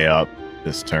somebody's day up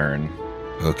this turn.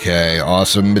 Okay,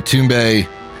 awesome. Matumbe,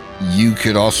 you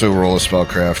could also roll a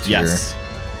spellcraft here. Yes.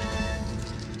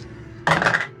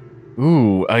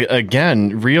 Ooh,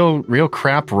 again, real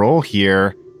crap roll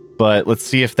here. But let's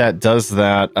see if that does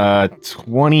that.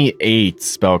 28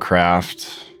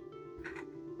 spellcraft.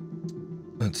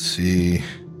 Let's see.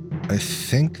 I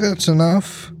think that's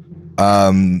enough.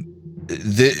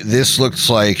 This looks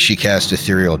like she cast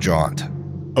Ethereal Jaunt.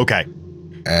 Okay.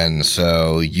 And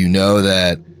so you know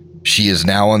that she is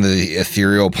now on the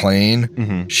ethereal plane.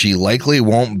 Mm-hmm. She likely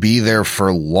won't be there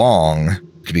for long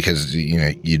because,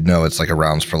 you'd know it's like a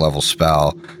rounds per level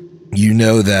spell. You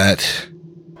know that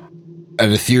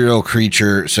an ethereal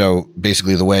creature, so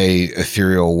basically the way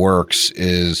ethereal works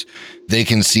is they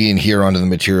can see and hear onto the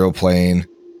material plane.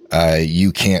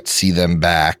 You can't see them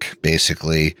back,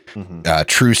 basically. Mm-hmm.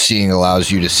 True seeing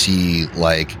allows you to see,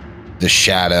 like, the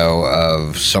shadow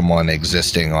of someone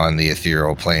existing on the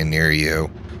ethereal plane near you.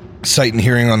 Sight and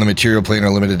hearing on the material plane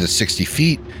are limited to 60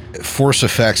 feet. Force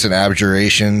effects and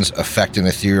abjurations affect an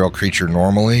ethereal creature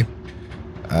normally.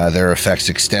 Their effects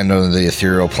extend on the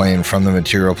ethereal plane from the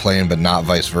material plane, but not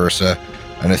vice versa.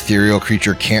 An ethereal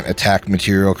creature can't attack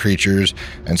material creatures,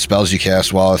 and spells you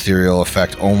cast while ethereal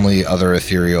affect only other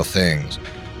ethereal things.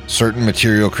 Certain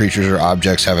material creatures or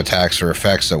objects have attacks or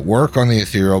effects that work on the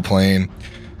ethereal plane.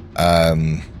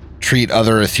 Treat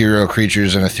other ethereal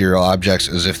creatures and ethereal objects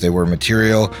as if they were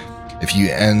material. If you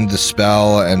end the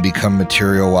spell and become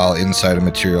material while inside a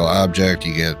material object,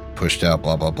 you get pushed out,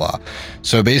 blah, blah, blah.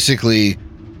 So basically,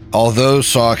 although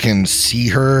Saw can see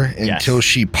her until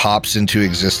she pops into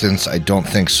existence, I don't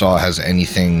think Saw has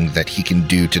anything that he can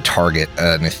do to target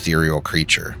an ethereal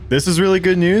creature. This is really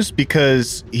good news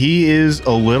because he is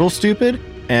a little stupid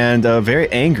and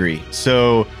very angry.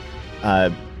 So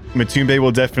Matumbe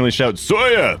will definitely shout,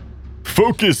 Sawyer,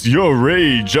 focus your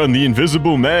rage on the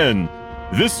invisible man.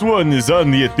 This one is on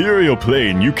the ethereal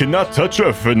plane. You cannot touch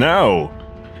her for now.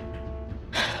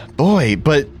 boy,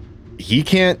 but he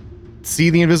can't see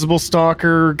the invisible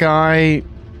stalker guy.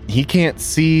 He can't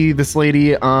see this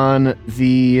lady on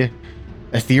the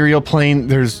ethereal plane.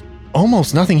 There's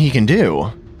almost nothing he can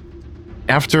do.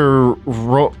 I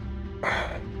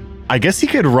guess he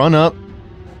could run up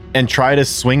and try to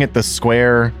swing at the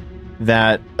square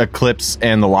that Eclipse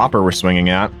and the Lopper were swinging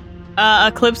at.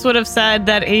 Eclipse would have said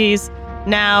that he's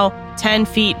now 10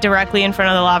 feet directly in front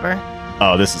of the Lopper.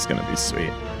 Oh, this is going to be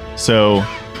sweet. So,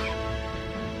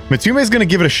 Matumbe is going to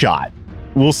give it a shot.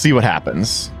 We'll see what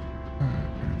happens.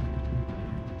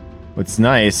 What's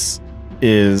nice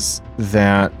is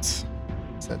that...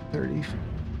 Is that 30? I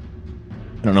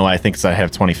don't know why I think I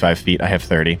have 25 feet. I have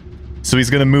 30. So he's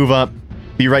going to move up,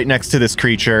 be right next to this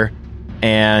creature,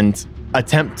 and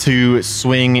attempt to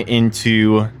swing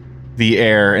into the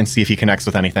air and see if he connects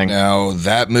with anything. Now,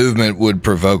 that movement would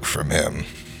provoke from him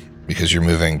because you're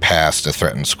moving past a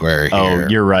threatened square here. Oh,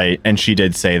 you're right. And she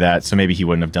did say that, so maybe he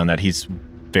wouldn't have done that. He's a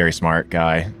very smart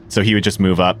guy. So he would just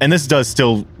move up. And this does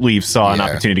still leave Saw an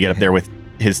opportunity to get up there with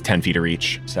his 10 feet of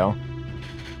reach. So...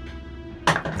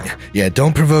 Yeah,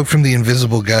 don't provoke from the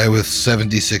invisible guy with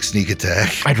 76 sneak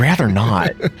attack. I'd rather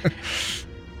not.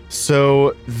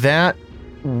 So that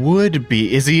would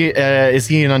be... Is he an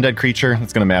undead creature?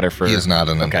 That's going to matter for... He is not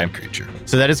an undead creature.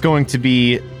 So that is going to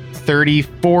be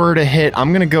 34 to hit.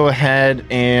 I'm going to go ahead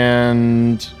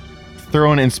and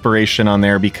throw an inspiration on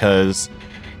there because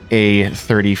a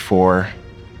 34...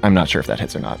 I'm not sure if that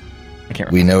hits or not. I can't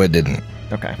remember. We know it didn't.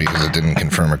 Okay. Because it didn't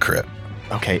confirm a crit.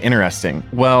 Okay, interesting.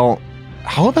 Well...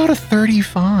 How about a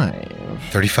 35?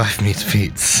 35 meets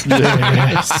beats.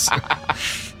 Yes.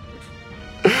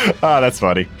 That's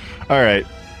funny. All right.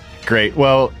 Great.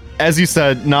 Well, as you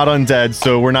said, not undead,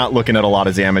 so we're not looking at a lot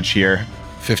of damage here.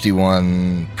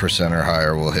 51% or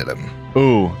higher will hit him.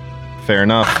 Ooh, fair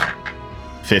enough.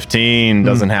 15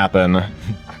 doesn't happen.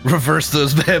 Reverse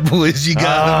those bad boys, you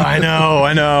got them.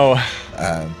 I know.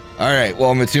 All right.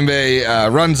 Well,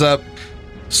 Matumbe runs up,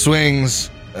 swings,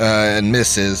 and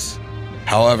misses.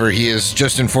 However, he has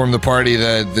just informed the party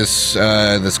that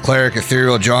this cleric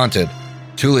ethereal jaunted.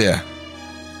 Tulia.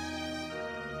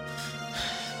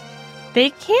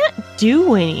 They can't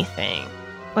do anything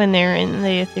when they're in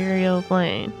the ethereal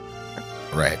plane.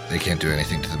 Right. They can't do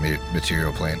anything to the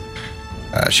material plane.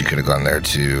 She could have gone there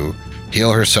to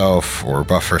heal herself or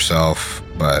buff herself,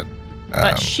 but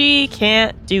she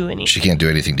can't do anything. She can't do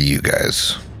anything to you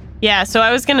guys. Yeah, so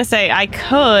I was going to say I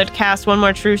could cast one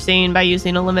more True Seeing by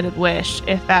using a limited wish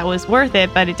if that was worth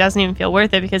it, but it doesn't even feel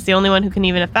worth it because the only one who can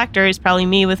even affect her is probably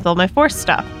me with all my force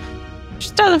stuff.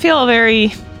 Just doesn't feel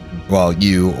very... Well,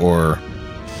 you or,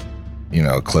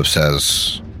 Eclipse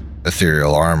has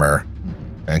ethereal armor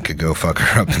and could go fuck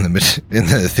her up in the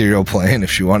ethereal plane if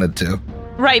she wanted to.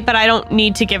 Right, but I don't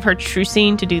need to give her True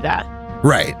Seeing to do that.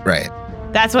 Right.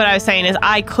 That's what I was saying is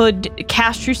I could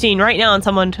cast True Seeing right now on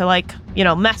someone to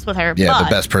mess with her. Yeah, the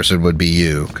best person would be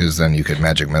you because then you could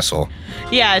magic missile.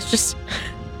 Yeah, it's just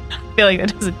I feel like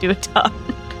that doesn't do a ton.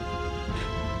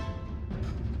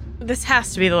 This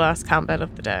has to be the last combat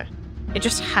of the day. It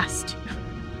just has to.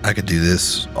 I could do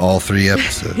this all 3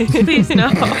 episodes. Please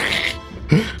no.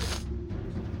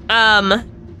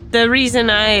 The reason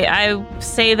I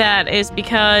say that is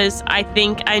because I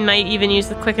think I might even use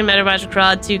the Quicken Meta Magic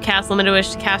Rod to cast Limited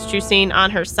Wish to cast True Seeing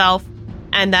on herself,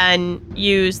 and then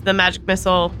use the Magic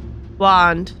Missile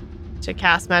wand to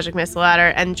cast Magic Missile at her,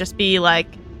 and just be like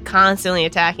constantly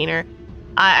attacking her.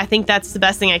 I think that's the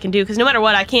best thing I can do, because no matter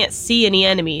what, I can't see any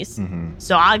enemies,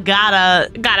 so I gotta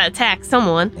attack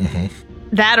someone.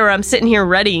 That, or I'm sitting here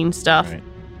readying stuff. Right.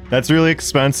 That's really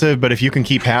expensive, but if you can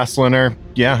keep hassling her,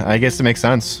 yeah, I guess it makes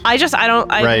sense. I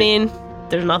mean,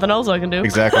 there's nothing else I can do.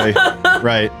 Exactly.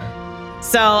 Right.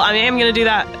 So, I mean, I'm going to do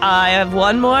that. I have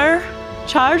one more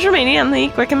charge remaining on the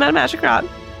Quicken Meta Magic Rod.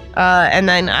 And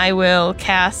then I will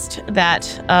cast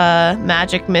that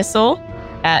magic missile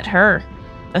at her,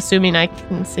 assuming I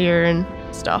can see her and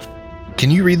stuff. Can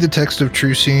you read the text of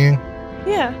True Seeing?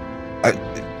 Yeah.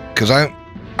 Because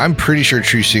I'm pretty sure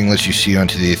True Seeing lets you see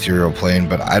onto the ethereal plane,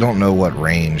 but I don't know what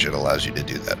range it allows you to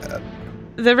do that at.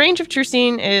 The range of True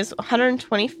Seeing is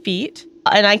 120 feet,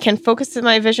 and I can focus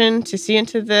my vision to see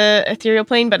into the ethereal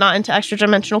plane, but not into extra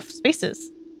dimensional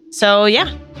spaces. So,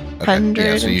 yeah, Okay.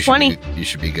 120. So you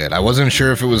should be good. I wasn't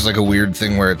sure if it was like a weird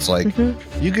thing where it's like,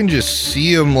 you can just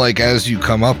see them like as you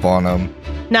come up on them.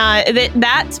 Nah,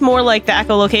 that's more like the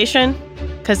echolocation,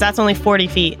 because that's only 40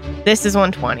 feet. This is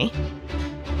 120.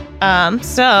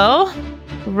 So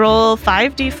roll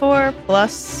 5d4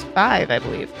 plus 5, I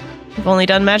believe. I've only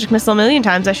done Magic Missile a million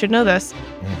times. I should know this.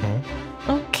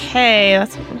 Okay,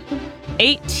 that's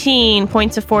 18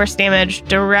 points of force damage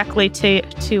directly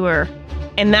to her.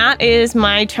 And that is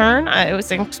my turn. It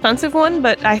was an expensive one,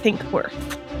 but I think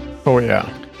worth. Oh, yeah.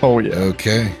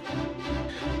 Okay.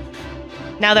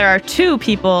 Now there are 2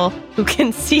 people who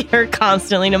can see her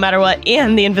constantly, no matter what,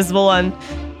 and the invisible one.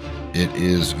 It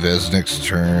is Vesnik's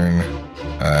turn.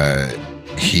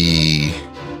 He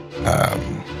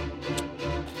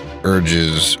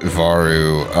urges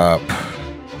Varu up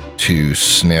to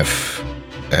sniff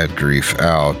Adgrief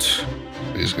out.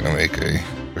 He's going to make a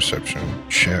perception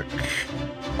check.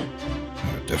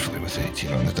 Definitely with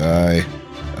 18 on the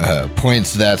die.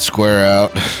 Points that square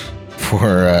out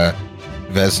for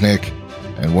Vesnik.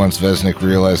 And once Vesnik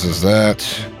realizes that,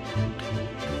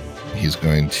 he's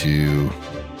going to...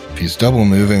 If he's double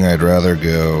moving, I'd rather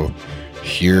go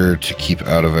here to keep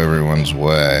out of everyone's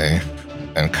way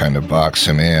and kind of box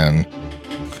him in.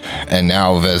 And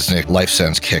now Vesnik life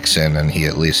sense kicks in, and he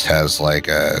at least has like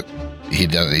a... He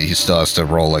still has to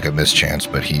roll like a mischance,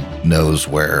 but he knows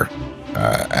where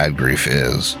Adgrief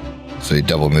is. So he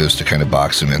double moves to kind of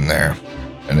box him in there.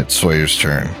 And it's Sawyer's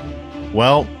turn.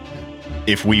 Well,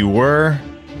 if we were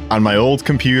on my old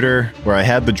computer where I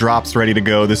had the drops ready to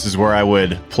go, this is where I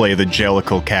would play the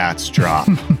Jellicle Cats drop.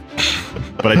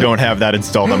 But I don't have that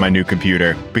installed on my new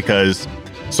computer because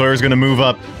Sawyer's going to move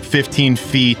up 15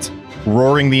 feet,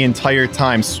 roaring the entire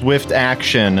time, swift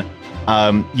action,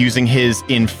 using his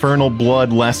Infernal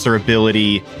Blood Lesser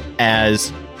ability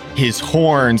as his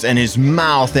horns and his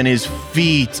mouth and his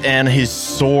feet and his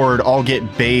sword all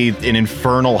get bathed in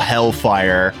infernal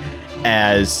hellfire,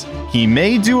 as he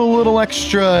may do a little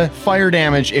extra fire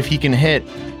damage if he can hit.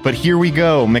 But here we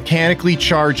go, mechanically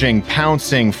charging,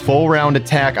 pouncing, full round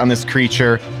attack on this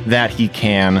creature that he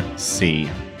can see.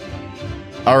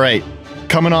 All right,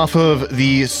 coming off of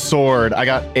the sword, I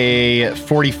got a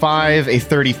 45, a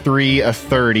 33, a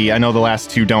 30. I know the last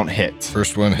 2 don't hit.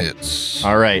 First one hits.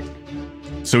 All right.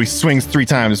 So he swings 3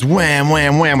 times, wham,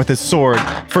 wham, wham with his sword.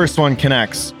 First one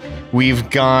connects. We've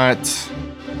got...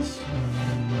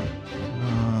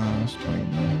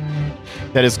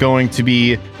 that is going to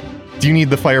be... Do you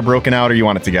need the fire broken out or you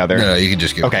want it together? No, you can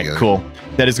just get it Okay, together. cool.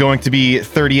 That is going to be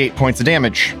 38 points of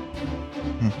damage.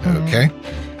 Okay.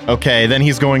 Okay, then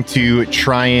he's going to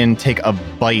try and take a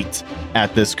bite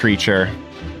at this creature.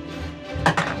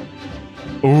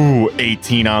 Ooh,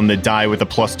 18 on the die with a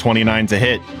plus 29 to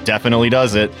hit. Definitely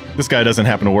does it. This guy doesn't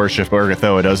happen to worship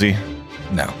Urgathoa, does he?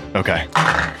 No. Okay.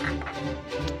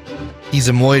 He's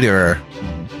a Moiderer.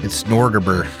 It's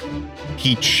Norgerber.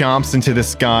 He chomps into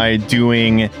this guy,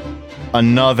 doing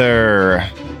another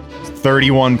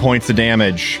 31 points of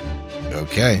damage.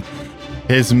 Okay.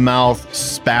 His mouth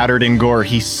spattered in gore.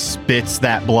 He spits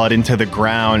that blood into the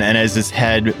ground, and as his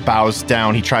head bows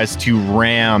down, he tries to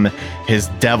ram his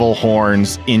devil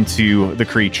horns into the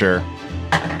creature.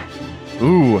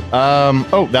 Ooh,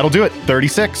 oh, that'll do it.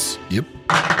 36. Yep.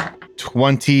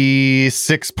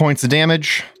 26 points of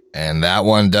damage. And that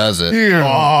one does it.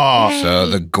 Oh, So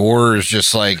the gore is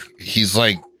just like, he's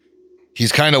like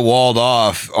he's kind of walled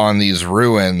off on these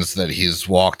ruins that he's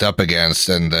walked up against,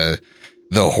 and the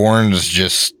horns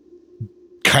just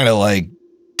kind of like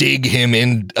dig him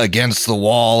in against the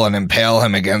wall and impale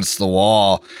him against the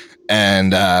wall.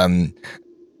 And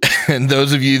and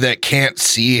those of you that can't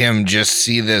see him just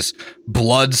see this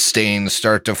blood stain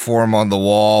start to form on the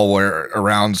wall where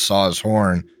around Saw's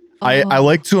horn. I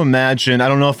like to imagine, I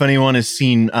don't know if anyone has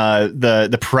seen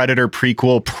the Predator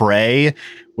prequel Prey,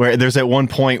 where there's at one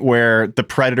point where the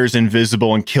Predator's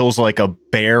invisible and kills like a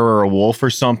bear or a wolf or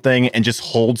something and just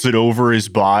holds it over his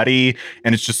body,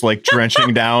 and it's just like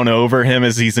drenching down over him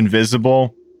as he's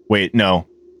invisible. Wait, no.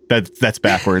 That's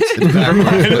backwards.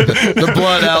 The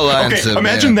blood outlines okay, him.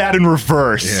 Imagine that in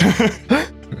reverse. Yeah.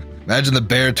 Imagine the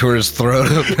bear tore his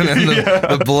throat open and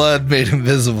the blood made him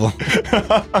visible.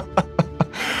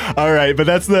 All right, but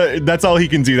that's all he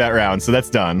can do that round, so that's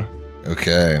done.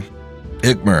 Okay.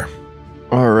 Ikmer.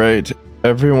 All right.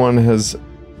 Everyone has,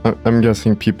 I'm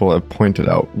guessing people have pointed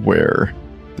out where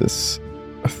this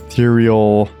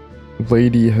ethereal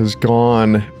lady has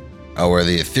gone. Oh, where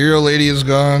the ethereal lady is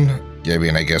gone? Yeah, I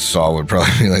mean, I guess Saul would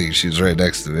probably be like, she's right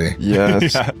next to me.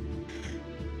 Yes. Yeah.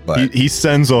 But He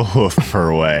sends a hoof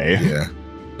her way. yeah,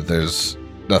 but there's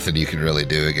nothing you can really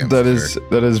do against That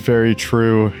her. is very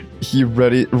true. He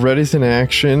readies an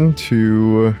action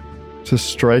to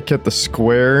strike at the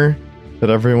square that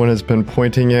everyone has been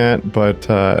pointing at, but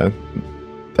that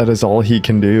is all he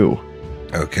can do.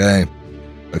 Okay.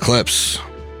 Eclipse.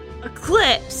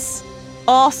 Eclipse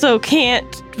also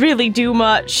can't really do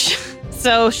much.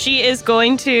 So she is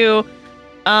going to,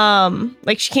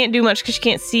 she can't do much because she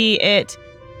can't see it,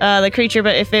 the creature,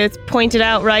 but if it's pointed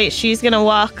out right, she's going to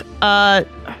walk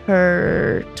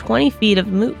her 20 feet of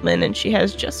movement, and she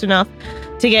has just enough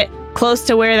to get close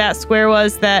to where that square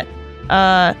was that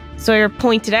Sawyer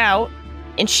pointed out,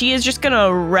 and she is just going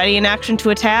to ready an action to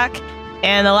attack,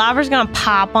 and the labra's going to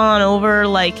pop on over,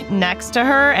 like, next to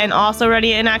her, and also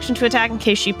ready an action to attack in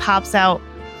case she pops out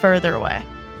further away.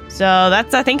 So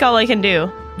that's, I think, all I can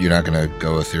do. You're not going to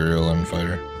go ethereal and fight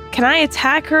her? Can I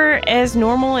attack her as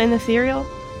normal in ethereal?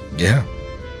 Yeah.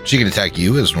 She can attack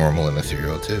you as normal and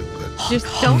ethereal, too. But Just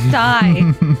don't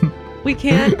die. We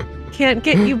can't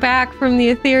get you back from the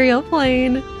ethereal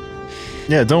plane.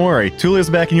 Yeah, don't worry. Tulia's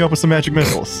backing you up with some magic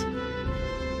missiles.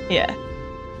 Yeah.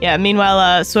 Yeah,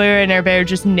 meanwhile, Sawyer and Air Bear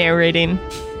just narrating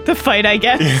the fight, I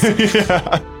guess.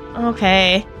 Yeah.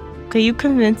 Okay, you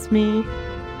convinced me.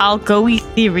 I'll go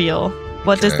ethereal.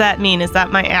 What does Okay. that mean? Is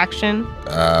that my action?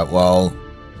 well,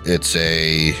 it's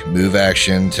a move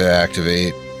action to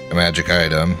activate a magic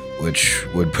item, which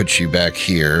would put you back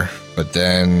here. But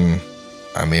then,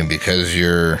 I mean, because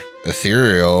you're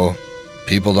ethereal,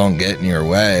 people don't get in your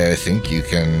way. I think you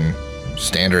can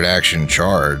standard action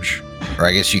charge. Or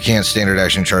I guess you can't standard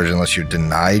action charge unless you're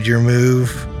denied your move.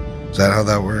 Is that how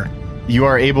that works? You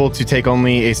are able to take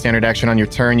only a standard action on your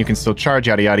turn. You can still charge,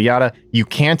 yada, yada, yada. You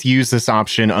can't use this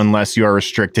option unless you are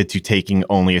restricted to taking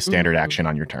only a standard action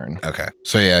on your turn. Okay.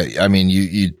 So yeah, I mean,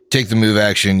 you take the move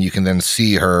action, you can then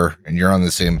see her, and you're on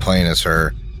the same plane as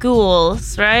her.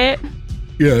 Ghouls, right?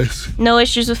 Yes. No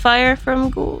issues with fire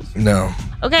from ghouls. No.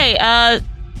 Okay, I'm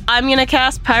gonna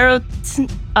cast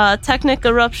Pyrotechnic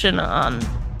Eruption on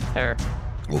her.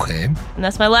 Okay. And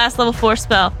that's my last level 4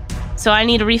 spell. So I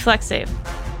need a reflex save.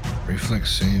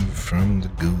 Reflex save from the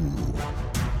ghoul.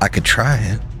 I could try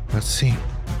it. Let's see.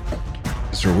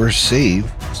 It's her worst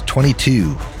save. It's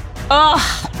 22.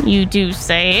 Oh, you do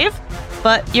save.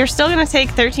 But you're still going to take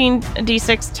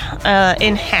 13d6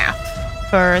 in half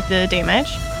for the damage.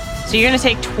 So you're going to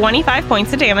take 25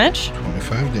 points of damage.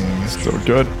 25 damage. So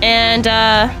good. And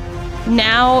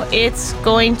now it's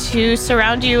going to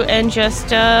surround you and just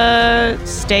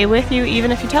stay with you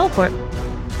even if you teleport.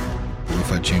 What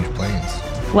if I change planes?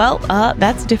 Well,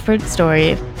 that's a different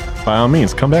story. By all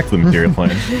means, come back to the material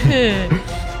plane.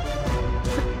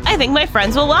 I think my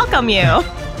friends will welcome you.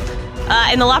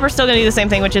 And the Lopper's still going to do the same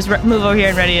thing, which is move over here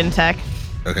and ready to attack.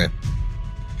 Okay.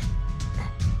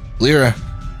 Lyra,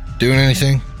 doing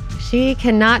anything? She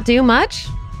cannot do much,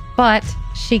 but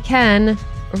she can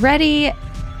ready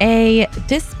a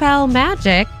Dispel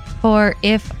Magic for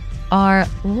if our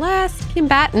last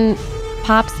combatant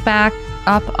pops back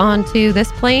up onto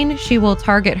this plane, she will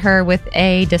target her with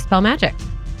a Dispel Magic.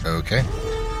 Okay.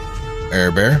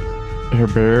 Air Bear? Air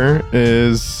Bear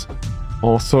is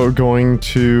also going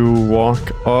to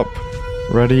walk up,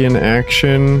 ready in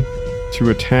action to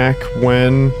attack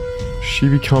when she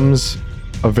becomes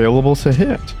available to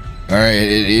hit. All right,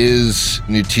 it is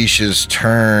Nutisha's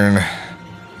turn.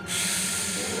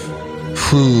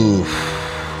 Whew.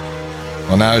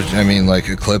 Well, now, I mean, like,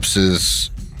 Eclipse is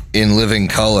in living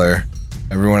color,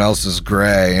 Everyone else is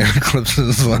gray, and Eclipse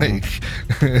is like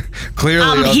clearly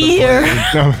I'm on here. the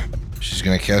plane. She's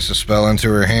gonna cast a spell into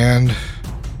her hand,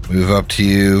 move up to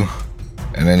you,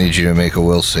 and I need you to make a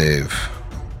will save.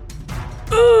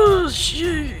 Oh,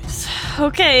 jeez.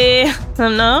 Okay,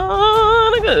 I'm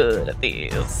not good at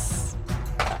these.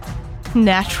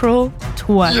 Natural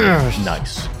 20.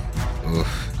 Nice.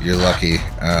 Oof, you're lucky.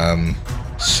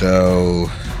 So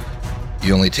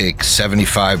you only take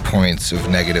 75 points of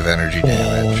negative energy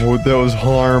damage. Oh, that was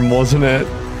harm, wasn't it?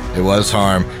 It was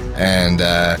harm, and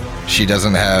she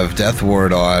doesn't have Death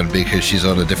Ward on because she's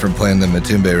on a different plane than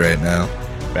Matumbe right now.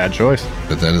 Bad choice.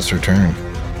 But that is her turn.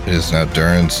 It is now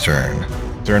Durin's turn.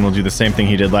 Durin will do the same thing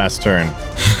he did last turn.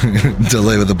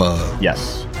 Delay with the bomb.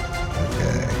 Yes.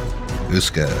 Okay.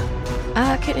 Uska.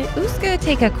 Can Uska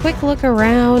take a quick look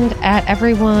around at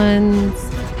everyone's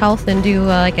health and do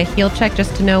like a heal check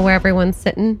just to know where everyone's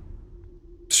sitting?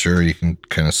 Sure, you can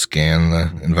kind of scan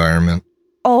the environment.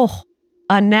 Oh,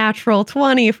 a natural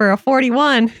 20 for a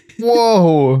 41.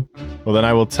 Whoa. Well, then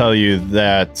I will tell you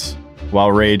that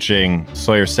while raging,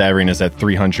 Sawyer Savarine is at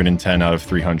 310 out of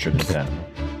 310.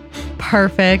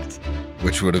 Perfect.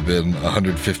 Which would have been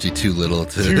 152 little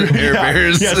to Air Yeah,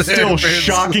 Bears. yeah, still Air Bears.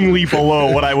 shockingly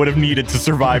below what I would have needed to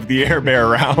survive the air bear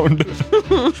round.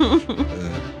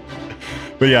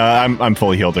 But yeah, I'm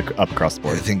fully healed up across the I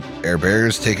board. think Air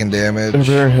Bear's taking damage.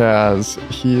 Bear has.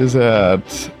 He is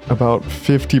at about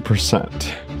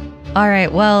 50%. All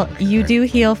right. Well, you do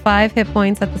heal 5 hit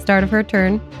points at the start of her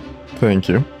turn. Thank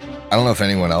you. I don't know if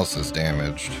anyone else is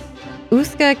damaged.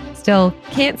 Uska still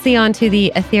can't see onto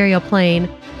the ethereal plane,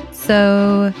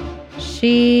 so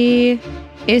she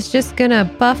is just gonna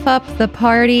buff up the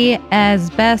party as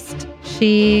best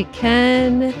she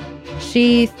can.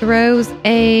 She throws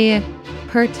a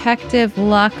protective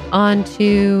luck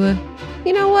onto,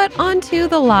 you know what, onto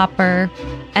the Lopper,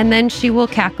 and then she will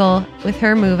cackle with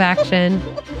her move action.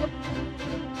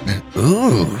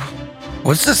 Ooh,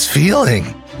 what's this feeling?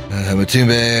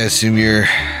 Matumbe, I assume you're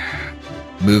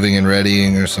moving and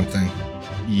readying or something.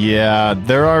 Yeah,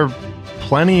 there are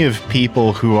plenty of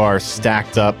people who are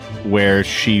stacked up where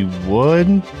she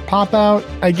would pop out,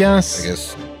 I guess. I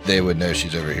guess they would know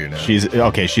she's over here now.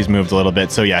 She's moved a little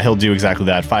bit. So yeah, he'll do exactly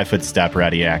that. 5-foot step,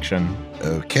 ready action.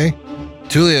 Okay.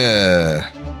 Tulia,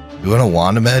 you want a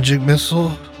wand magic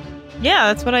missile? Yeah,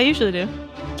 that's what I usually do.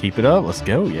 Keep it up. Let's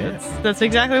go. Yeah. That's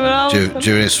exactly what I was.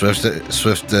 Judy Swift,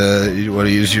 you want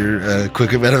to use your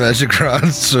quick meta magic rod,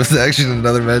 swift action,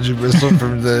 another magic missile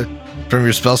from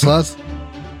your spell slots?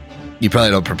 You probably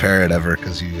don't prepare it ever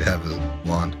because you have a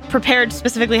wand. Prepared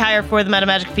specifically higher for the meta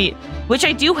magic feat, which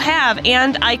I do have,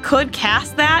 and I could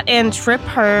cast that and trip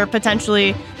her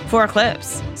potentially for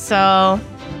Eclipse. So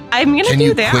I'm gonna Can do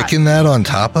you that. quicken that on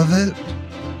top of it?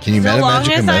 Can you So meta long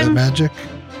magic as and meta I'm- magic?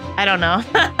 I don't know.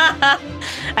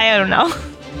 I don't know.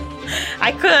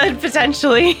 I could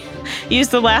potentially use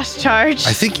the last charge.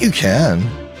 I think you can.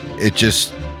 It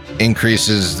just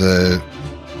increases the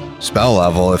spell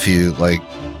level if you like.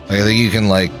 I think you can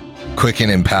like quicken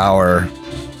and power.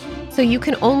 So you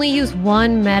can only use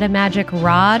one meta magic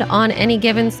rod on any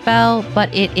given spell,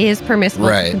 but it is permissible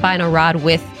Right. to combine a rod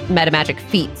with meta magic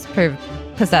feats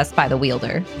possessed by the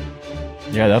wielder.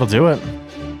 Yeah, that'll do it.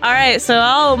 All right, so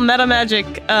I'll meta magic.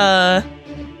 You know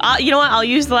what? I'll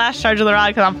use the last charge of the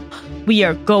rod because we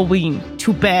are going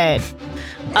to bed.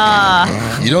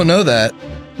 You don't know that.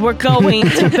 We're going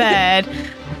to bed.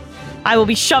 I will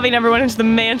be shoving everyone into the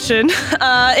mansion.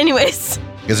 Anyways,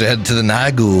 Because they're headed to the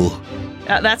Nagul.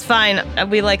 that's fine.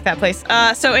 We like that place.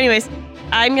 So anyways,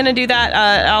 I'm going to do that.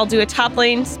 I'll do a top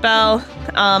lane spell.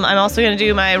 I'm also going to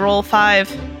do my roll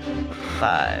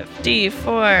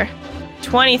 5d4.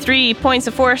 23 points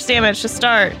of force damage to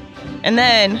start. And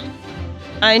then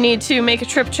I need to make a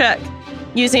trip check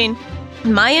using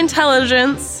my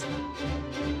intelligence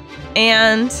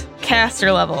and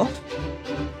caster level.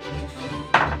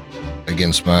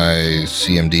 Against my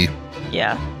CMD.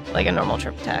 Yeah, like a normal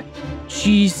trip attack.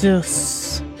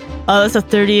 Jesus. Oh, that's a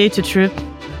 38 to trip.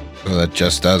 Oh, that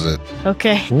just does it.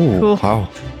 Okay, Ooh, cool. wow.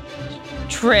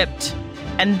 Tripped.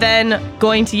 And then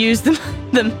going to use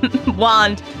the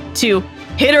wand to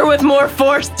hit her with more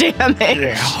force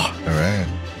damage. All right.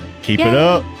 Keep Yay. it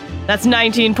up. That's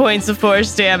 19 points of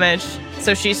force damage.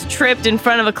 So she's tripped in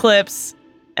front of Eclipse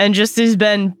and just has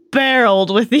been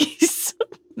barreled with these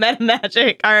meta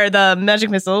magic, or the magic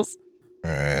missiles.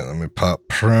 All right. Let me pop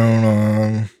prone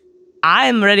on.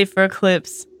 I'm ready for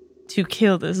Eclipse to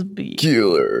kill this beast.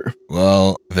 Killer.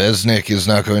 Well, Vesnik is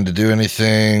not going to do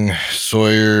anything.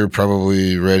 Sawyer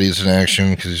probably readies an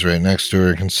action because he's right next to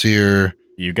her, can see her.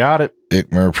 You got it.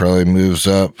 Ikmer probably moves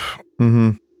up.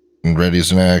 Mm-hmm. and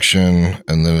readies an action,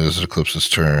 and then it is Eclipse's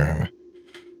turn.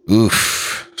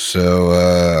 Oof. So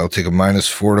Uh, I'll take a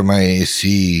 -4 to my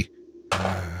AC.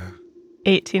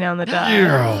 18 on the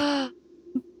die.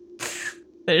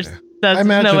 There's I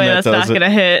imagine no way that that's does not it. gonna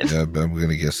hit. Yeah, but I'm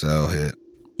gonna guess that'll hit.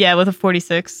 Yeah, with a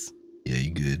 46. Yeah,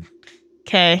 you good.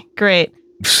 Okay, great.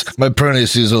 My prone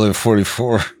AC is only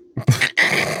 44. So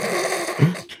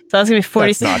that's gonna be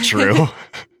 46. That's not true.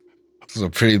 This is a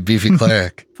pretty beefy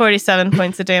cleric. 47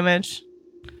 points of damage.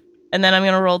 And then I'm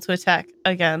gonna roll to attack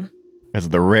again. As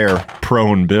the rare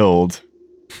prone build.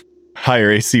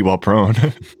 Higher AC while prone.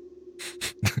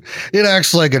 It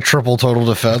acts like a triple total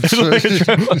defense.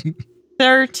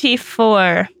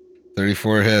 34.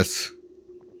 34 hits.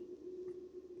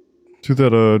 Do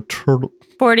that turtle.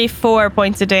 44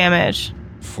 points of damage.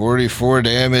 44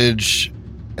 damage.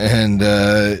 And,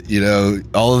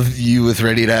 all of you with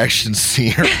ready to action see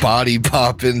her body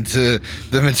pop into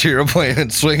the material plane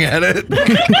and swing at it.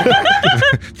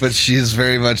 But she's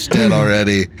very much dead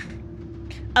already.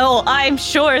 Oh, I'm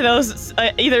sure those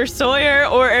either Sawyer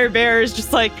or Air Bear is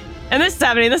just like, and this is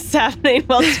happening,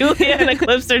 while Julia and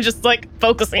Eclipse are just like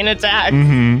focusing attack.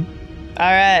 Mm-hmm.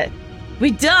 All right.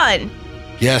 We done.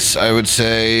 Yes, I would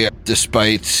say,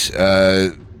 despite,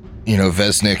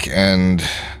 Vesnik and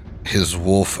his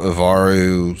wolf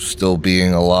Avaru still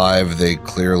being alive, they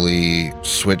clearly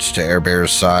switched to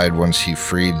Airbear's side once he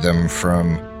freed them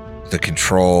from the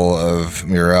control of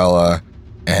Mirella,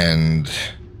 and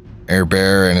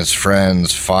Airbear and his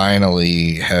friends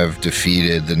finally have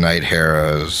defeated the Night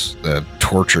Heroes that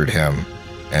tortured him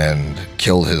and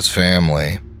killed his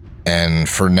family. And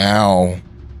for now,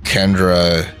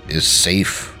 Kendra is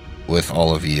safe with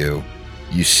all of you.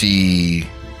 You see,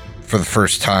 for the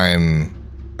first time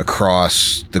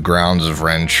across the grounds of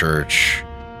Wren Church,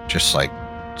 just like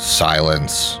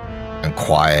silence and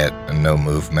quiet and no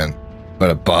movement. But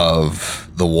above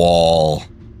the wall,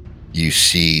 you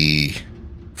see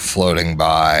floating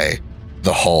by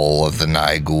the hull of the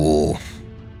Nightghoul,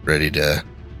 ready to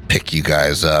pick you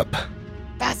guys up.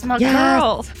 That's my Yes.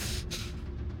 girl.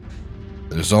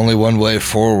 There's only one way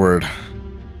forward.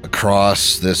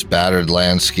 Across this battered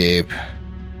landscape,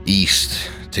 east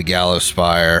to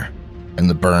Gallowspire and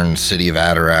the burned city of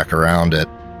Atarak around it.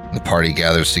 The party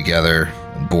gathers together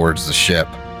and boards the ship.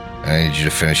 And I need you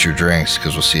to finish your drinks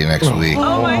because we'll see you next week.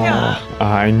 Oh my god.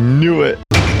 I knew it.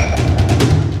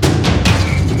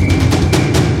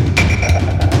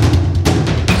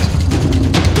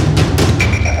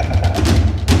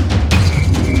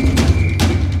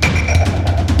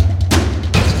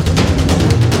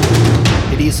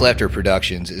 Hideous Laughter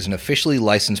Productions is an officially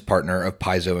licensed partner of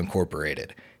Paizo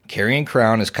Incorporated. Carrying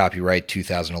Crown is copyright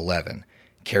 2011.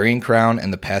 Carrying Crown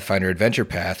and the Pathfinder Adventure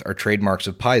Path are trademarks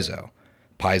of Paizo.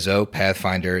 Paizo,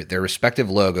 Pathfinder, their respective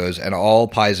logos, and all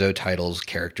Paizo titles,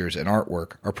 characters, and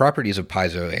artwork are properties of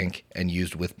Paizo Inc. and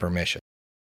used with permission.